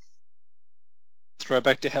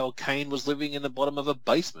 Throwback to how Kane was living in the bottom of a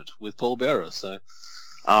basement with Paul Bearer. So,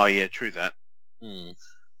 Oh, yeah, true that.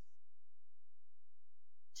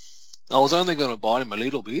 I was only going to bite him a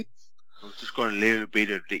little bit. I've just got a little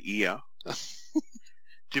bit of the ear. Do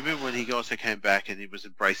you remember when he also came back and he was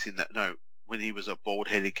embracing that? No, when he was a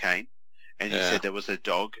bald-headed Kane, and he Yeah. said there was a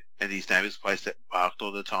dog, and his name was placed that barked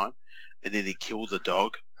all the time, and then he killed the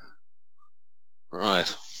dog.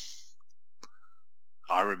 Right.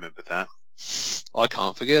 I remember that. I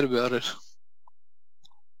can't forget about it.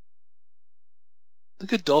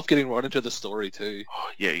 Look at Dolph getting right into the story too. Oh,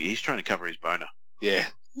 yeah, he's trying to cover his boner. Yeah.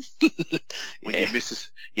 When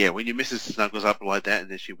your missus snuggles up like that and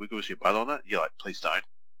then she wiggles your butt on it, you're like, please don't.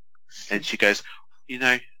 And she goes, you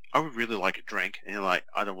know, I would really like a drink. And you're like,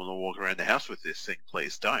 I don't want to walk around the house with this thing.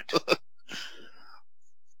 Please don't.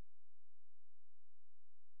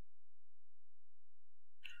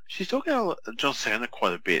 She's talking about John Cena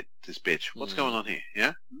quite a bit, this bitch. What's going on here?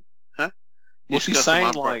 Yeah? Huh? Well, She's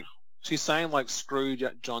got some she's saying like screw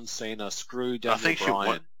John Cena, screw I Daniel think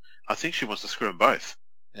Bryan. I think she wants to screw them both.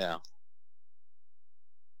 Yeah.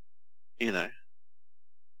 You know.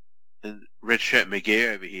 And Red Shirt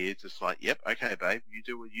McGee over here just like, yep, okay, babe, you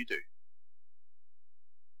do what you do.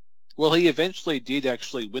 Well, he eventually did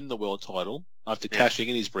actually win the world title after cashing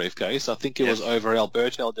in his briefcase. I think it was over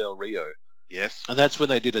Alberto Del Rio. Yes. And that's when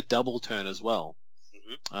they did a double turn as well.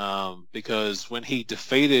 Because when he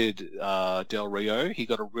defeated Del Rio, he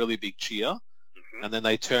got a really big cheer. And then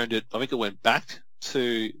they turned it, I think it went back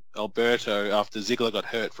to Alberto after Ziggler got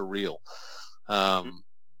hurt for real. And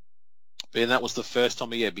that was the first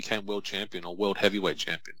time he became world champion or world heavyweight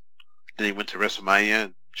champion. Then he went to WrestleMania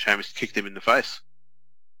and Sheamus kicked him in the face.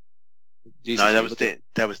 Jesus, no, that was Dan.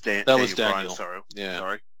 That was Daniel. Bryan, sorry. Yeah.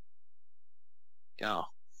 Sorry. Yeah.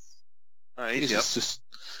 Easy up. Just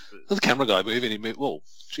the camera guy moving. He moved. Whoa.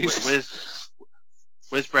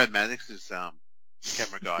 Where's Brad Maddox's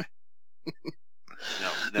camera guy?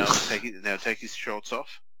 Now take his shorts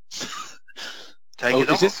off. Take it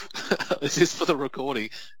off. Is this for the recording?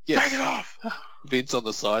 Yes. Take it off. Vince on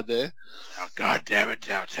the side there. Oh, God damn it,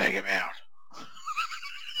 now take him out.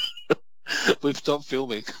 We've stopped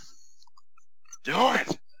filming. Do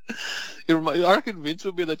it. I reckon Vince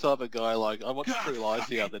would be the type of guy like, I watched True Lies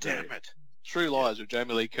the other day. Damn it. True Lies with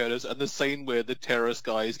Jamie Lee Curtis, and the scene where the terrorist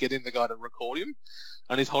guy is getting the guy to record him,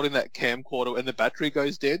 and he's holding that camcorder and the battery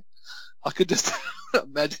goes dead. I could just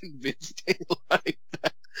imagine Vince getting like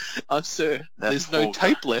that. Sir, there's no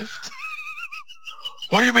tape left.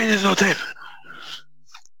 What do you mean there's no tape?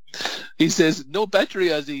 He says, no battery,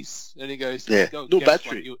 Aziz. And he goes, no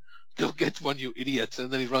battery. Go get one, you idiot. And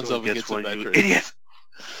then he runs over and gets a battery. You idiot.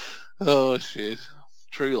 Oh, shit.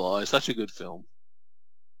 True Lies. Such a good film.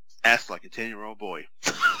 Ass like a 10-year-old boy.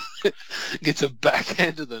 Gets a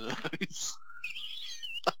backhand to the nose.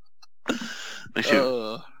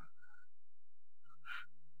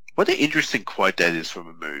 What an interesting quote that is from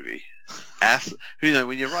a movie. Ass,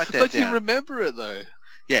 when you write that but down. You remember it, though.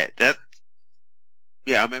 Yeah,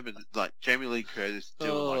 I remember, like, Jamie Lee Curtis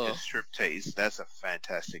doing, like, a striptease. That's a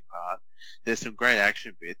fantastic part. There's some great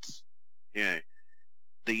action bits. You know,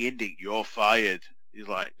 the ending, you're fired, is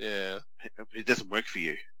like, it doesn't work for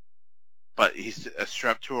you. But he's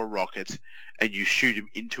strapped to a rocket, and you shoot him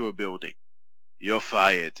into a building. You're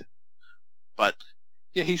fired. But...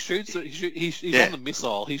 yeah, he shoots. He's on the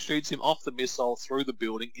missile. He shoots him off the missile through the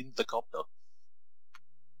building into the copter.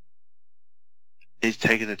 He's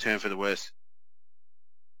taking a turn for the worse.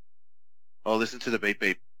 Oh, listen to the beep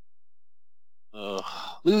beep. Look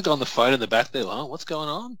at the guy on the phone in the back there. Huh? What's going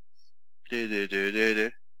on? Do.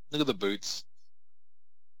 Look at the boots.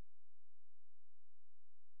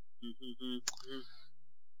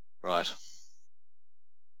 Right.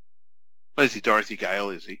 What is he, Dorothy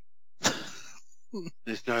Gale, is he?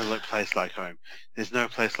 There's no place like home. There's no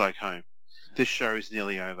place like home. This show is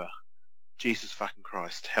nearly over. Jesus fucking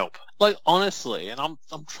Christ, help. Like, honestly, and I'm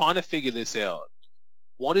trying to figure this out.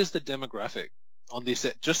 What is the demographic on this,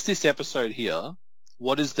 just this episode here?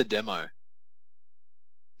 What is the demo?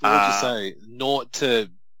 What would you say? 0 to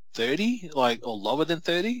 30? Like, or lower than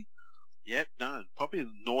 30? Yep, no, probably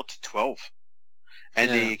 0 to 12.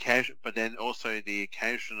 And the occasion, but then also the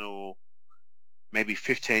occasional maybe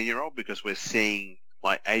 15-year-old, because we're seeing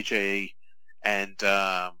like AJ and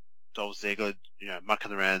Dolph Ziggler,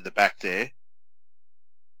 mucking around in the back there.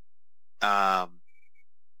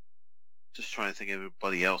 Just trying to think of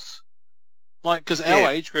everybody else. Like, because Yeah.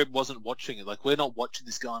 our age group wasn't watching it. Like, we're not watching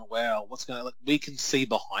this going, wow, what's going to, like, we can see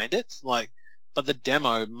behind it. Like, but the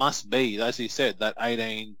demo must be, as you said, that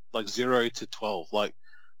 18, like 0 to 12. Like,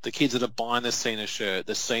 the kids that are buying the Cena shirt,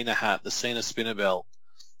 the Cena hat, the Cena spinner belt.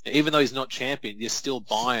 Even though he's not champion, you're still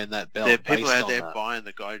buying that belt. There are people based out on there that. buying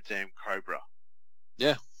the goddamn Cobra.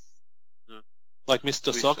 Yeah. Yeah. Like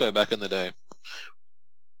Mr. We Socko saw- back in the day.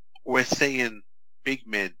 We're seeing big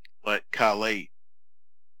men like Khali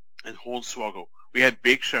and Hornswoggle. We had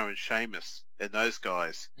Big Show and Sheamus and those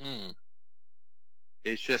guys. Mm.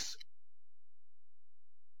 It's just,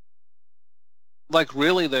 Like,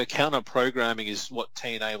 really, the counter programming is what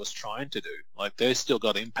TNA was trying to do. Like, they still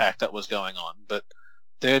got Impact that was going on, but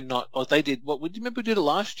they're not. Like, they did what? Do you remember we did it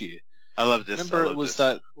last year? I love this. Remember I love it was this.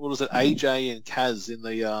 that. What was it? AJ and Kaz in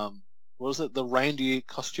the what was it? The reindeer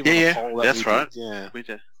costume. Yeah, on the yeah, pole that that's we right. did? Yeah. We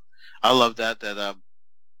did. I love that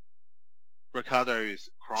Ricardo is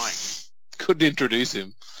crying. Couldn't introduce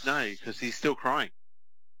him. No, because he's still crying.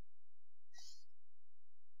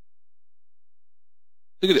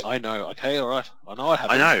 Look at it. I know. Okay, all right. I know what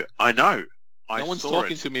happened. I know. No one's saw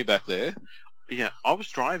talking it. to me back there. Yeah, I was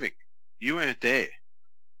driving. You weren't there.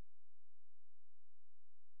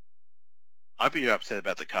 I'd be upset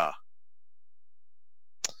about the car.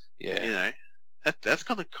 Yeah. You know, that's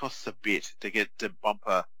going to cost a bit to get the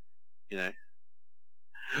bumper. You know,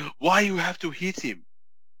 why you have to hit him?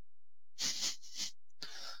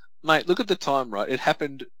 Mate, look at the time, right? It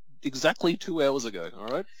happened exactly 2 hours ago, all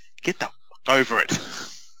right? Get the fuck over it.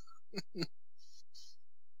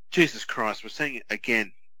 Jesus Christ, we're seeing it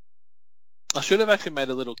again. I should have actually made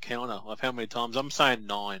a little counter of how many times. I'm saying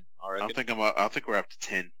 9, I reckon. I think we're up to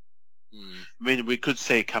 10. Hmm. I mean, we could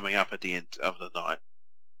see it coming up at the end of the night.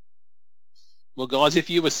 Well, guys, if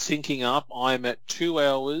you were syncing up, I'm at 2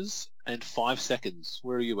 hours and 5 seconds.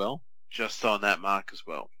 Where are you, Al? Just on that mark as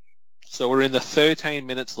well. So we're in the 13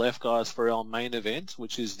 minutes left, guys, for our main event,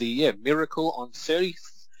 which is the Miracle on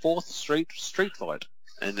 34th Street Fight.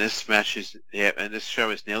 And this match is, and this show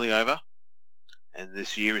is nearly over. And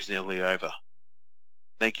this year is nearly over.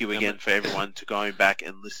 Thank you again for everyone to going back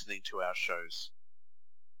and listening to our shows.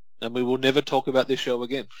 And we will never talk about this show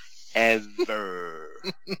again. Ever.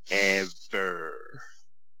 Ever.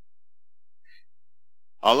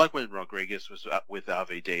 I like when Rodriguez was up with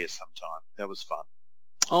RVD at some time. That was fun.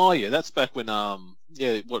 Oh, yeah, that's back when,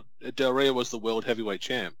 Del Rio was the World Heavyweight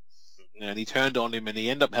Champ. And he turned on him, and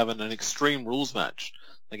he ended up having an Extreme Rules match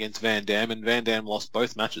against Van Dam, and Van Dam lost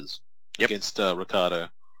both matches against Ricardo.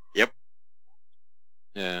 Yep.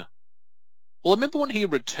 Yeah. Well, I remember when he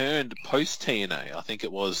returned post-TNA, I think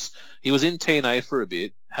it was, he was in TNA for a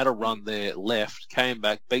bit, had a run there, left, came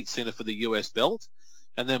back, beat Cena for the US belt,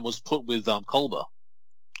 and then was put with Colbert,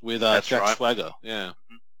 with Jack right. Swagger, yeah.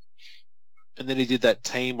 Mm-hmm. And then he did that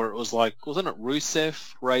team where it was like, wasn't it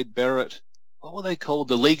Rusev, Ray Barrett, what were they called?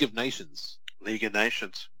 The League of Nations. League of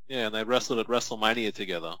Nations. Yeah, and they wrestled at WrestleMania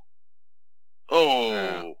together. Oh.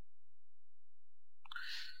 Yeah.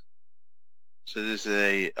 So there's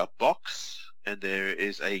a box, and there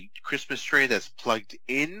is a Christmas tree that's plugged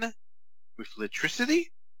in with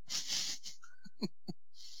electricity.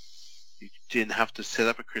 You didn't have to set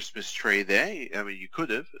up a Christmas tree there. I mean, you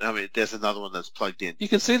could have. I mean, there's another one that's plugged in. You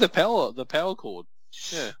can see the power cord.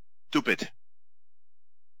 Yeah. Stupid.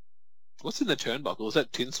 What's in the turnbuckle? Is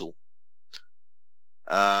that tinsel?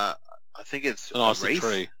 I think it's Oh, a it's a wreath.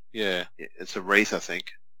 tree. Yeah. It's a wreath, I think.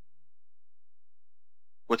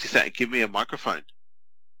 What's he saying? Give me a microphone.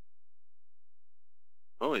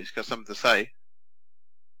 Oh, he's got something to say.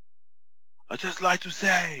 I'd just like to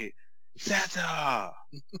say, Santa,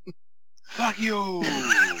 fuck you.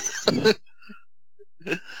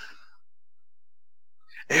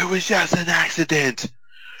 It was just an accident,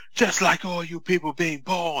 just like all you people being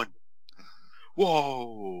born.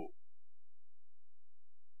 Whoa.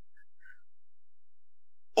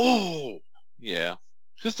 Oh. Yeah.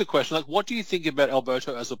 Just a question, like, what do you think about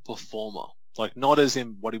Alberto as a performer? Like, not as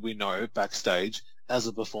in what do we know backstage, as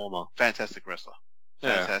a performer. Fantastic wrestler.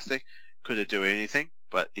 Yeah. Fantastic. Couldn't do anything,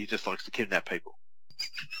 but he just likes to kidnap people.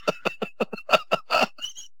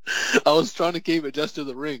 I was trying to keep it just to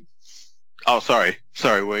the ring. Oh, sorry.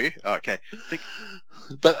 Sorry, were you? Oh, okay.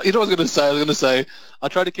 But you know what I was going to say? I was going to say, I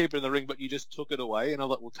tried to keep it in the ring, but you just took it away, and I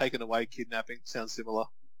thought, well, taken away, kidnapping, sounds similar.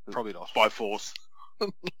 Probably not. By force.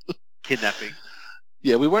 Kidnapping.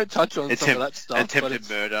 Yeah, we won't touch on some of that stuff. Attempted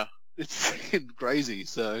murder. It's crazy,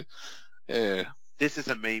 so, yeah. This is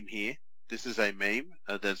a meme here. This is a meme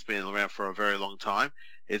that's been around for a very long time.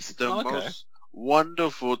 It's the most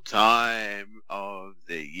wonderful time of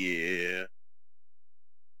the year.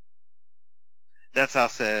 That's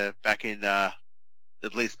us back in, at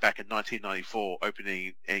least back in 1994,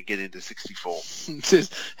 opening and getting to 64. It says,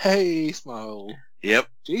 "Hey, smile." Yep.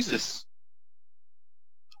 Jesus.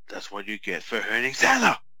 That's what you get for earning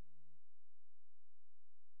Santa.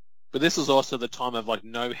 But this is also the time of like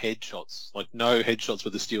no headshots,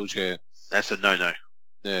 with the steel chair. That's a no-no.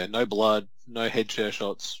 Yeah, no blood, no head chair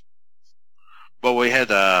shots. Well, we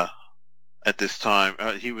had, at this time,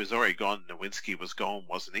 he was already gone. Nowinski was gone,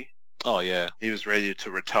 wasn't he? Oh yeah. He was ready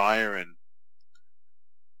to retire, and,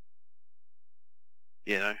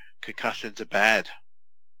 concussions are bad.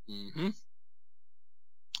 hmm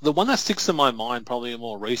The one that sticks in my mind, probably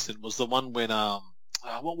more recent, was the one when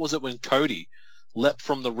what was it when Cody leapt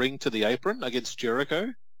from the ring to the apron against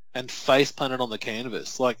Jericho and face planted on the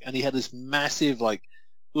canvas, and he had this massive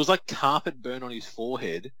it was like carpet burn on his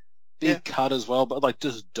forehead, big cut as well, but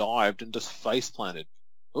just dived and just face planted.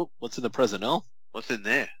 Oh, what's in the present, Al? What's in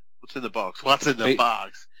there? What's in the box? What's in the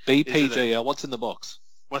box? BPGL, what's in the box?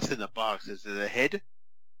 What's in the box? Is it a head?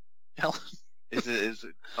 Al? Is it?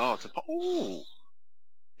 Oh, it's a. Oh,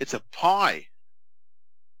 it's a pie.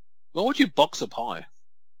 Why would you box a pie?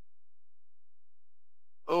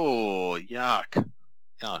 Oh, yuck.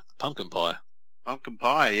 Yeah, pumpkin pie. Pumpkin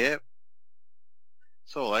pie, yeah.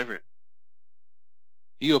 It's all over it.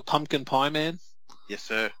 You a pumpkin pie man? Yes,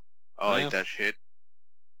 sir. I Yeah. eat that shit.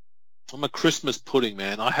 I'm a Christmas pudding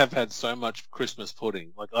man. I have had so much Christmas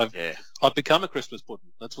pudding. I've become a Christmas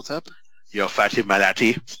pudding. That's what's happened. You're fatty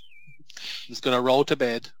malati. Just gonna roll to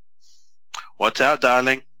bed. What's out,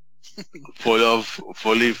 darling?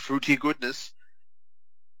 fully fruity goodness.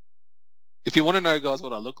 If you want to know, guys,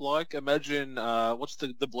 what I look like, imagine what's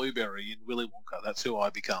the blueberry in Willy Wonka? That's who I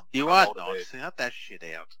become. You I are roll to not. bed. Cut that shit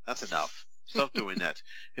out. That's enough. Stop doing that.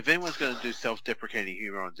 If anyone's going to do self-deprecating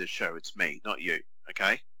humor on this show, it's me, not you.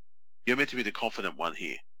 Okay? You're meant to be the confident one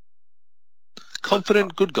here.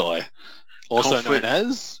 Confident good guy, also Confident- known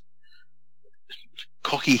as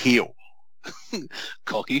Cocky heel.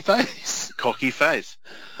 cocky face. Cocky face.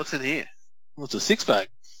 What's in here? What's a six pack?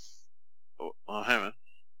 Oh, hang on.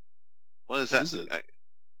 What is that? Is it?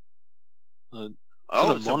 Oh,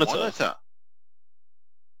 a it's monitor. a monitor.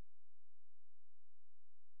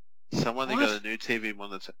 Someone that What? got a new TV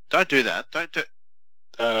monitor. Don't do that. Don't do.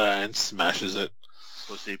 And smashes it.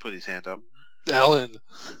 What's he put his hand up? Alan.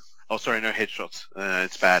 Oh, sorry, no headshots.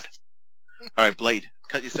 It's bad. All right, bleed.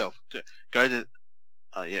 Cut yourself. Go to.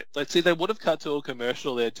 Oh, yeah. See, they would have cut to a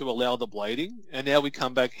commercial there to allow the blading, and now we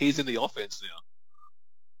come back. He's in the offense now.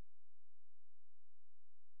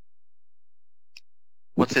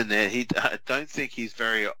 What's in there? I don't think he's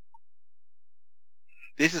very.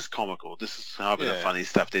 This is comical. This is some of the Yeah. funny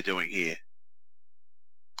stuff they're doing here.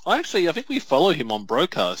 I think we follow him on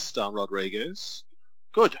broadcast, Rodriguez.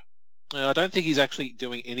 Good. I don't think he's actually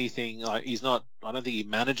doing anything. He's not. I don't think he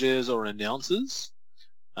manages or announces.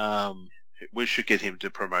 We should get him to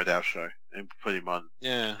promote our show and put him on.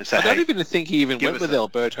 Yeah. And say, I don't hey, even think he even give went us with a-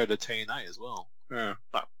 Alberto to TNA as well. Yeah.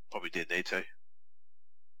 Probably did need to.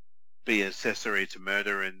 Be accessory to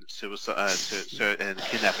murder and suicide and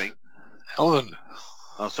kidnapping. Helen.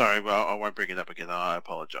 Oh, sorry. Well, I won't bring it up again. I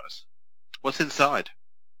apologize. What's inside?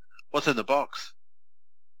 What's in the box?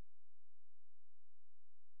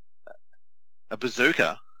 A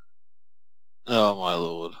bazooka? Oh my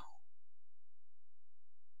lord.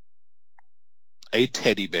 A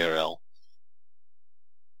teddy bear, Al.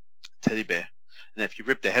 Teddy bear. And if you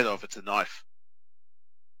rip the head off, it's a knife.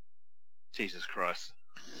 Jesus Christ.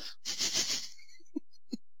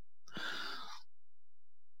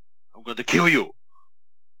 I'm going to kill you.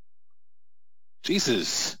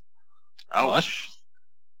 Jesus. Ouch.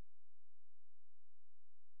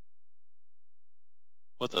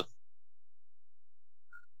 What the?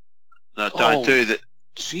 No, don't Oh. do that.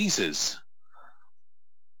 Jesus.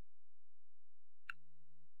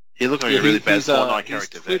 You look like a really bad Fortnite His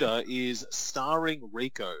character there. Twitter is starring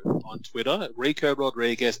Rico on Twitter. Rico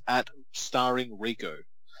Rodriguez at starring Rico.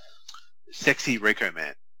 Sexy Rico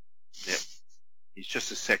man. Yep. He's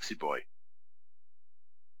just a sexy boy.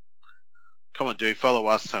 Come on, dude. Follow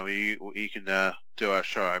us so you can do our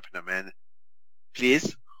show opener, man.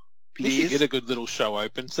 Please? We should Please? get a good little show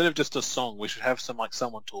open. Instead of just a song, we should have someone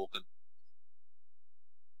talking.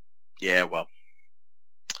 Yeah, well.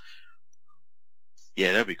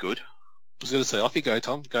 Yeah, that'd be good. I was going to say, off you go,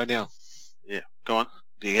 Tom. Go now. Yeah, go on.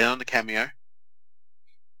 Do you get on the cameo?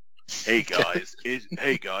 Hey guys, this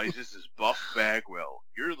is Buff Bagwell.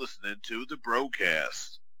 You're listening to the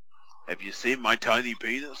broadcast. Have you seen my tiny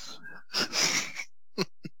penis? It's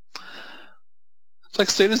like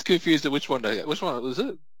Cena's confused at which one was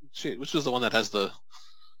it? Shit, which was the one that has the...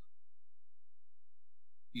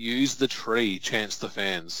 Use the tree, chants the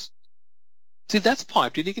fans. See, that's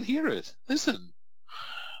piped in. You can hear it. Listen.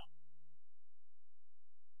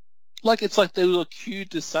 Like, it's like they were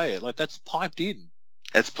cued to say it. Like, that's piped in.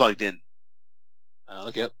 It's plugged in.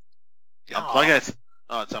 Look at Unplug it.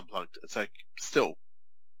 Oh, it's unplugged. It's like, still.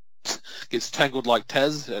 Gets tangled like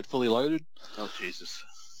Taz at Fully Loaded. Oh, Jesus.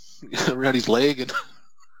 Around his leg. And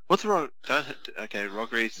What's wrong? Okay,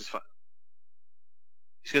 Rock Reese is fine.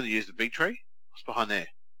 He's going to use the big tree? What's behind there?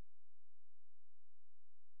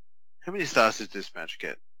 How many stars does this match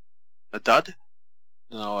get? A dud?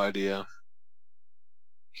 No idea.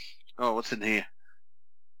 Oh, what's in here?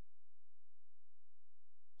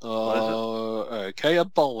 Oh, okay, a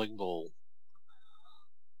bowling ball.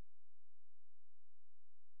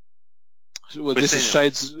 Well, this is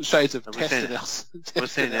shades of Test. We're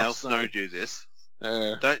seeing Al Snow do this.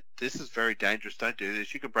 This is very dangerous. Don't do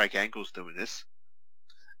this. You can break ankles doing this.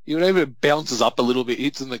 Even if it bounces up a little bit,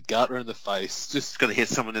 hits in the gut or in the face. It's going to hit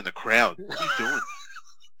someone in the crowd. What are you doing?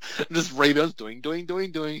 Just rebounds, doing.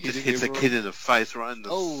 Just hits a kid in the face right in the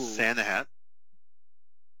Santa hat.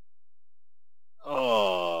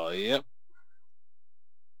 Oh, yep.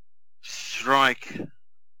 Strike.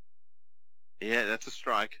 Yeah, that's a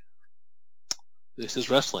strike. This is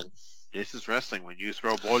wrestling. This is wrestling when you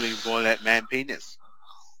throw a bowling ball at man penis.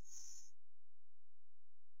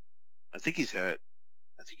 I think he's hurt.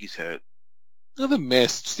 Another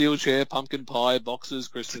mess. Steel chair, pumpkin pie, boxes,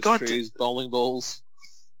 Christmas trees, bowling balls.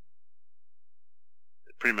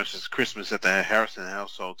 Pretty much as Christmas at the Harrison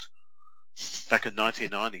household back in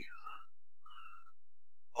 1990.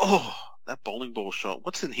 Oh, that bowling ball shot.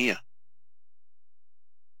 What's in here?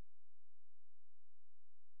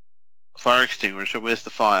 Fire extinguisher. Where's the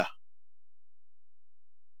fire?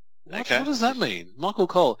 What does that mean? Michael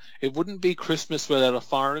Cole, it wouldn't be Christmas without a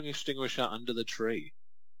fire extinguisher under the tree.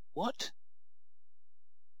 What?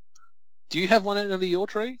 Do you have one under your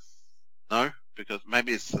tree? No, because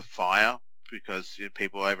maybe it's the fire, because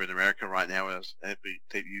people over in America right now,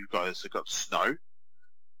 you guys have got snow.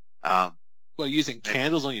 Well, using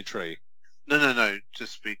candles on your tree. No,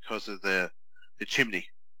 just because of the chimney.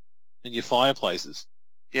 And your fireplaces.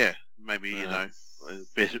 Yeah, maybe, a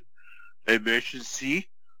bit of emergency.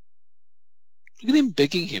 Look at him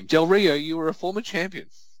begging him. Del Rio, you were a former champion.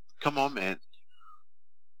 Come on, man.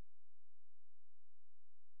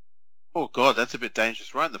 Oh, God, that's a bit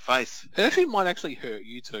dangerous. Right in the face. It actually might hurt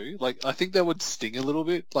you too. Like, I think that would sting a little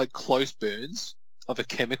bit. Like, close burns of a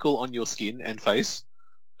chemical on your skin and face.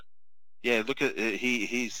 Yeah, look at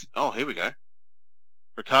he's... Oh, here we go.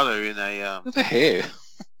 Ricardo in a... Look at the hair.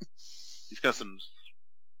 He's got some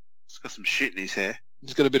shit in his hair.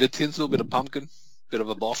 He's got a bit of tinsel, a bit of pumpkin, a bit of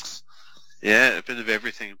a box. Yeah, a bit of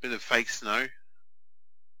everything. A bit of fake snow.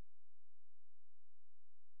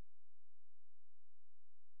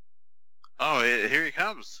 Oh, here he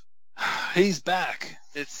comes. He's back.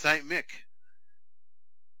 It's Saint Mick.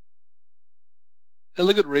 Hey,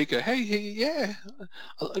 look at Rico. Hey, yeah.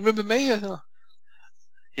 Remember me?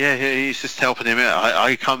 Yeah, he's just helping him out.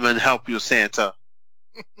 I come and help you, Santa.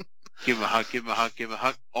 Give him a hug.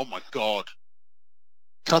 Oh, my God.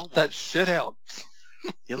 Cut that shit out.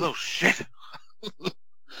 You little shit.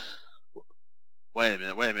 Wait a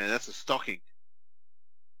minute. That's a stocking.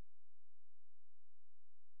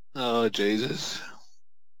 Oh, Jesus.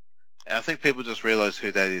 I think people just realize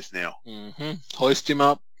who that is now. Mm-hmm. Hoist him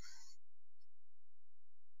up.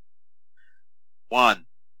 1,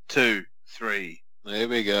 2, 3. There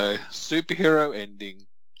we go. Superhero ending.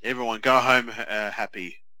 Everyone go home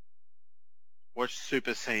happy. Watch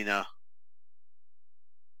Super Cena.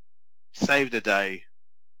 Save the day.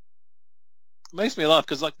 Makes me laugh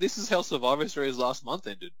because, like, this is how Survivor Series last month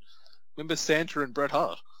ended. Remember Santa and Bret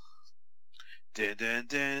Hart? Dun, dun,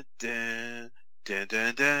 dun, dun, dun,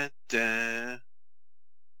 dun, dun, dun.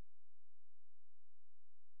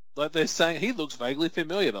 Like they're saying, he looks vaguely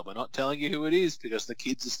familiar, but we're not telling you who it is because the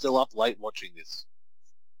kids are still up late watching this.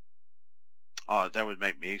 Oh, that would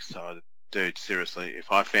make me excited. Dude, seriously, if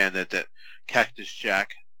I found that Cactus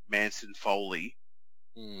Jack, Manson Foley,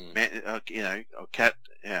 it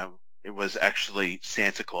was actually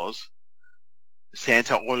Santa Claus.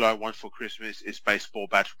 Santa, all I want for Christmas is baseball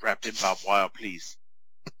bat wrapped in barbed wire, please.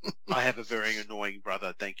 I have a very annoying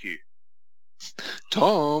brother, thank you.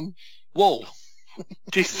 Tom! Whoa!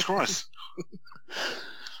 Jesus Christ.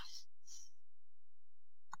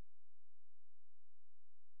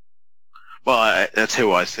 Well, that's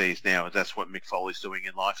who I see now. That's what Mick Foley's doing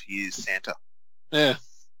in life. He is Santa. Yeah.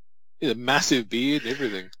 He has a massive beard and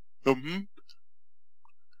everything. Mm-hmm.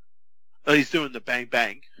 Oh, he's doing the bang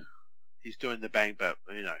bang. He's doing the bang, but,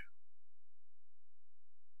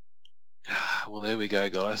 Well, there we go,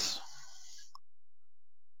 guys.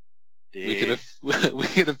 Yeah. We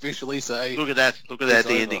can officially say. Look at that. Look at that. It's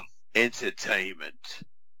The over. ending. Entertainment.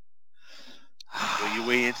 Were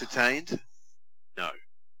we entertained? No.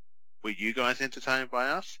 Were you guys entertained by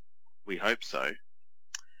us? We hope so.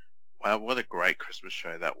 Wow, what a great Christmas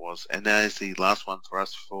show that was. And that is the last one for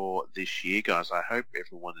us for this year, guys. I hope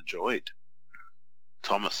everyone enjoyed.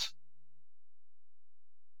 Thomas.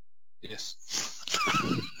 Yes.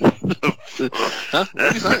 Huh? What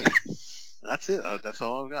are you saying? That's it. That's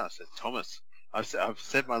all I've got. I said, Thomas. I've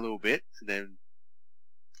said my little bit, and then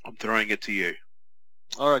I'm throwing it to you.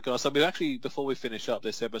 All right, guys. So we actually, before we finish up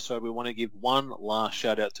this episode, we want to give one last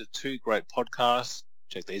shout out to two great podcasts.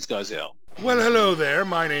 Check these guys out. Well, hello there.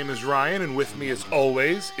 My name is Ryan, and with me, as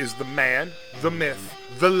always, is the man, the myth,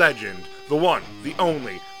 the legend, the one, the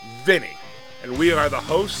only, Vinny. And we are the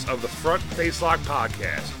hosts of the Front Facelock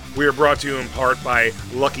Podcast. We are brought to you in part by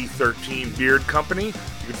Lucky 13 Beard Company. You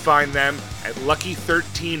can find them at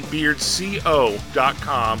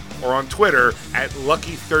lucky13beardco.com or on Twitter at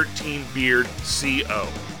lucky13beardco.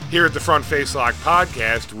 Here at the Front Facelock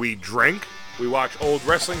Podcast, we drink, we watch old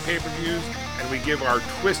wrestling pay-per-views, and we give our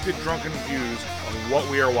twisted, drunken views on what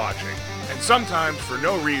we are watching. And sometimes, for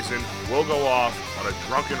no reason, we'll go off on a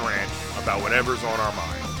drunken rant about whatever's on our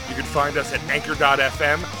mind. You can find us at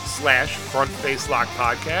anchor.fm/Front Facelock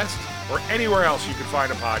Podcast or anywhere else you can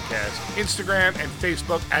find a podcast. Instagram and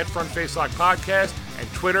Facebook at Front Facelock Podcast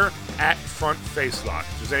and Twitter at Front Facelock.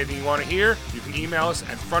 If there's anything you want to hear, you can email us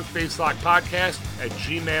at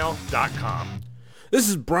frontfacelockpodcast@gmail.com. This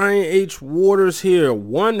is Brian H. Waters here,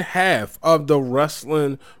 one half of the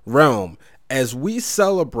Wrestling Realm. As we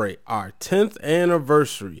celebrate our 10th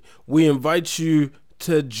anniversary, we invite you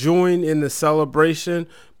to join in the celebration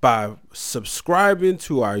by subscribing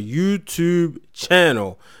to our YouTube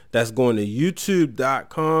channel. That's going to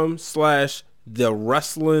youtube.com/The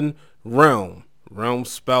Wrestling Realm. Realm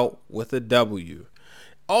spelt with a W.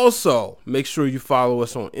 Also, make sure you follow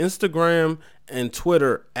us on Instagram and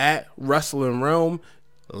Twitter at Wrestling Realm.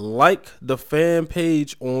 Like the fan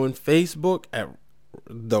page on Facebook at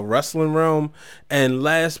The Wrestling Realm. And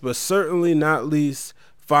last but certainly not least,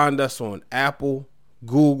 find us on Apple,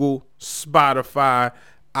 Google, Spotify,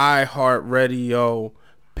 iHeartRadio,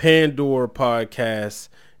 Pandora Podcasts,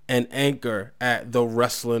 and Anchor at The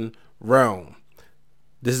Wrestling Realm.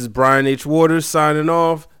 This is Brian H. Waters signing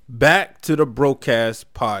off. Back to the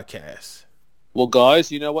Broadcast Podcast. Well, guys,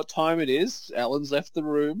 you know what time it is. Alan's left the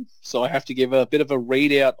room, so I have to give a bit of a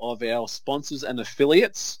readout of our sponsors and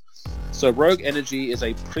affiliates. So Rogue Energy is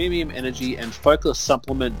a premium energy and focus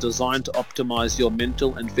supplement designed to optimize your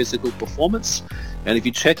mental and physical performance. And if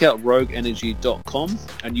you check out rogueenergy.com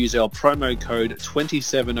and use our promo code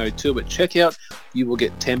 2702 at checkout, you will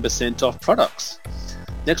get 10% off products.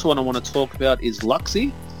 Next one I want to talk about is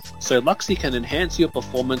Luxy. So Luxy can enhance your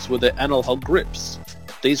performance with their analog grips.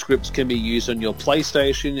 These grips can be used on your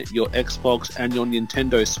PlayStation, your Xbox, and your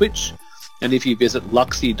Nintendo Switch. And if you visit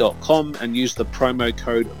Luxy.com and use the promo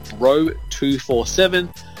code BRO247,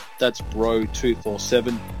 that's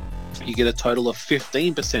BRO247, you get a total of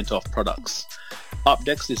 15% off products. Up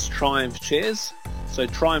next is Triumph Chairs. So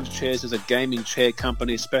Triumph Chairs is a gaming chair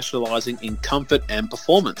company specializing in comfort and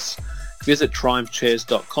performance. Visit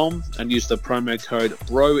triumphchairs.com and use the promo code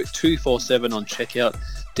BRO247 on checkout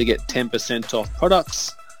to get 10% off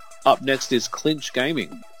products. Up next is Clinch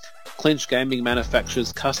Gaming. Clinch Gaming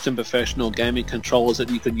manufactures custom professional gaming controllers that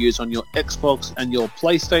you can use on your Xbox and your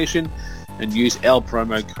PlayStation, and use our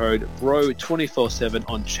promo code BRO247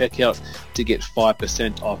 on checkout to get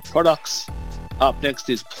 5% off products. Up next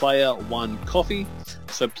is Player One Coffee.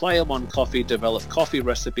 So Player One Coffee develop coffee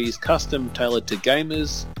recipes custom tailored to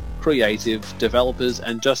gamers, creative, developers,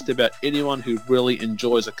 and just about anyone who really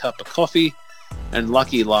enjoys a cup of coffee. And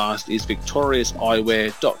lucky last is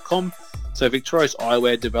victoriouseyewear.com. So Victorious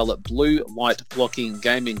Eyewear developed blue light blocking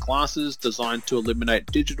gaming glasses designed to eliminate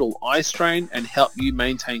digital eye strain and help you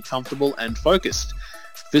maintain comfortable and focused.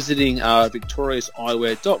 Visiting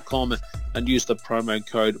victoriouseyewear.com and use the promo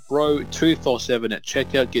code BRO247 at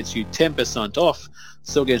checkout gets you 10% off.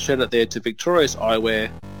 So again, shout out there to Victorious Eyewear,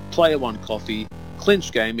 Player One Coffee,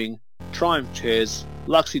 Clinch Gaming, Triumph Chairs,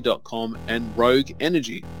 Luxy.com, and Rogue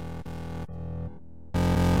Energy.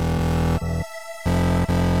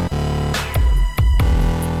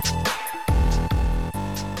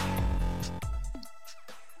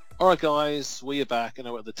 Alright guys, we are back and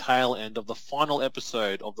we're at the tail end of the final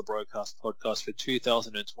episode of the Broadcast Podcast for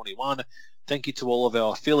 2021. Thank you to all of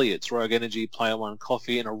our affiliates, Rogue Energy, Player One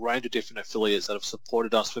Coffee, and a range of different affiliates that have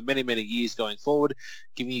supported us for many, many years going forward,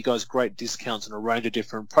 giving you guys great discounts on a range of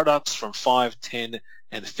different products from $5, $10,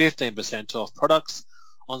 and 15% off products.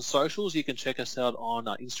 On socials, you can check us out on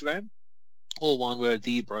Instagram, all one word,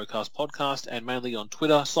 The Broadcast Podcast, and mainly on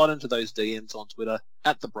Twitter. Slide into those DMs on Twitter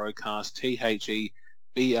at The Broadcast, TheBrokast.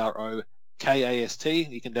 You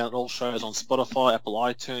can download all shows on Spotify, Apple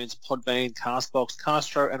iTunes, Podbean, Castbox,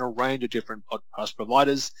 Castro, and a range of different podcast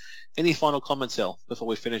providers. Any final comments, El, before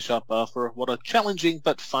we finish up for what a challenging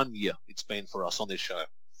but fun year it's been for us on this show?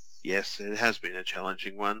 Yes, it has been a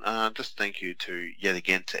challenging one. Just thank you yet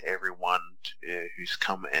again to everyone who's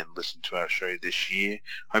come and listened to our show this year.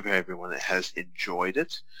 Hope everyone has enjoyed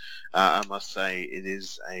it. I must say it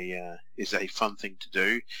is a fun thing to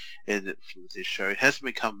do. And for this show, it has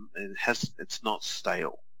become it's not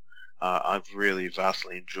stale. I've really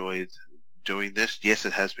vastly enjoyed doing this. Yes,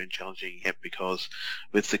 it has been challenging yet because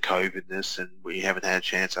with the COVIDness and we haven't had a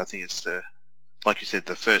chance. I think it's like you said,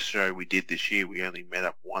 the first show we did this year, we only met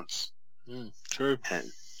up once. True.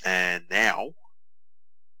 And now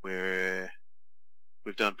we've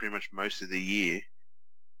done pretty much most of the year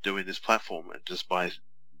doing this platform, and just by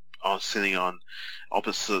sitting on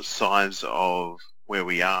opposite sides of where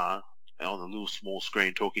we are on a little small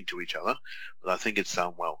screen talking to each other. But I think it's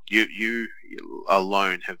done well. You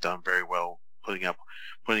alone have done very well putting it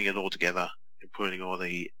all together and putting all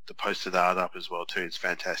the posted art up as well too. It's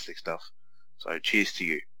fantastic stuff. So cheers to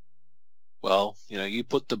you. Well, you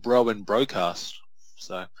put the bro in broadcast.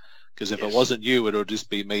 So, because if it wasn't you, it'll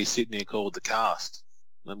just be me sitting here called the cast.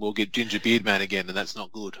 And we'll get Ginger Beard Man again, and that's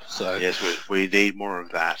not good. So yes, we need more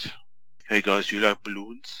of that. Hey guys, you like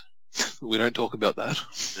balloons? We don't talk about that.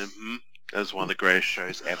 That's one of the greatest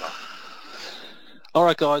shows ever. All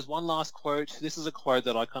right, guys, one last quote. This is a quote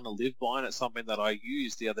that I kind of live by, and it's something that I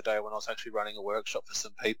used the other day when I was actually running a workshop for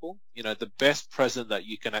some people. The best present that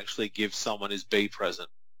you can actually give someone is be present.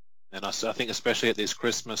 And I think especially at this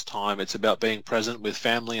Christmas time, it's about being present with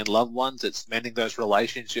family and loved ones. It's mending those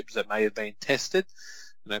relationships that may have been tested.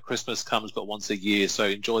 Christmas comes but once a year, so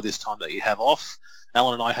enjoy this time that you have off.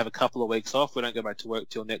 Alan and I have a couple of weeks off. We don't go back to work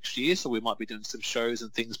till next year, so we might be doing some shows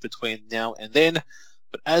and things between now and then.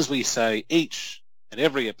 But as we say each and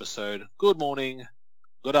every episode, good morning,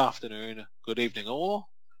 good afternoon, good evening, or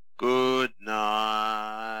good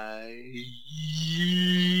night.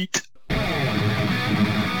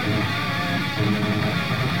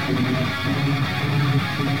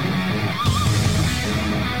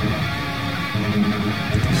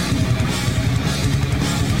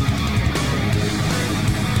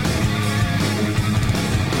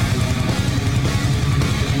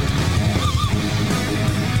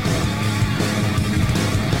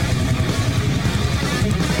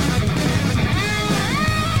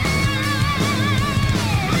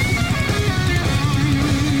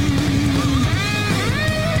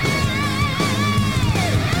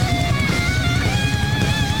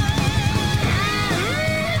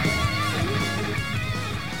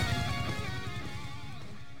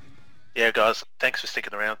 Yeah, guys, thanks for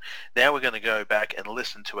sticking around. Now we're going to go back and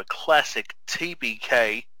listen to a classic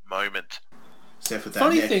TBK moment.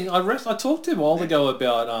 Funny thing, I talked to him a while ago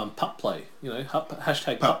about pup play,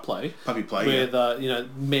 hashtag pup play. Puppy play, with,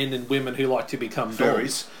 men and women who like to become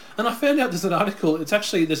dogs. And I found out there's an article,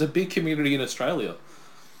 there's a big community in Australia.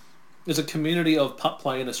 There's a community of pup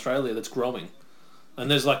play in Australia that's growing.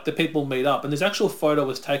 And there's the people meet up, and this actual photo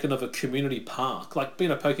was taken of a community park, like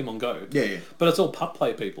being a Pokemon Go. Yeah. But it's all pup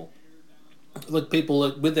play people.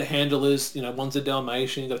 People with the handlers, one's a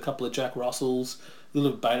Dalmatian, you've got a couple of Jack Russells, a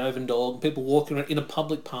little Beethoven dog, people walking around in a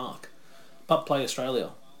public park. Pup Play Australia.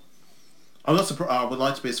 I'm not surprised. I would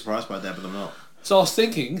like to be surprised by that, but I'm not. So I was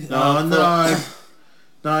thinking... No,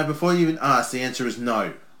 before you even ask, the answer is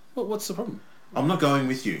no. What's the problem? I'm not going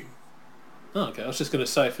with you. Oh, okay. I was just going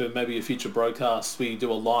to say for maybe a future broadcast, we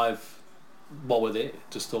do a live while we're there.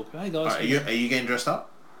 Just talk, hey guys... Are you getting dressed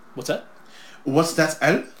up? What's that? What's that,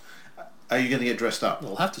 Al? Are you going to get dressed up?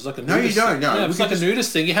 Well, I'll have to. It's like a nudist. No, you don't. No, it's like a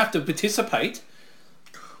nudist thing. You have to participate.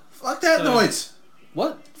 Fuck that noise.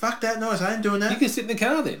 What? Fuck that noise. I ain't doing that. You can sit in the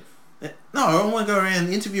car then. No, I want to go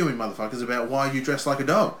around interviewing motherfuckers about why you dress like a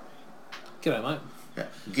dog. G'day, mate. Yeah.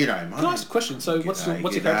 G'day, mate. Can I ask a question? So, what's your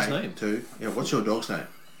dog's name? Too. Yeah, what's your dog's name?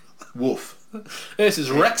 Wolf. This is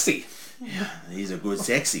Rexy. Yeah, he's a good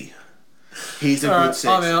sexy. He's a good sexy.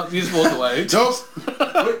 I'm out. You just walk away. Dogs.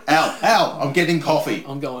 Al, I'm getting coffee.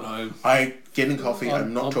 I'm going home. I'm getting coffee.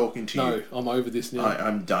 I'm not talking to you. No, I'm over this now.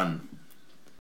 I'm done.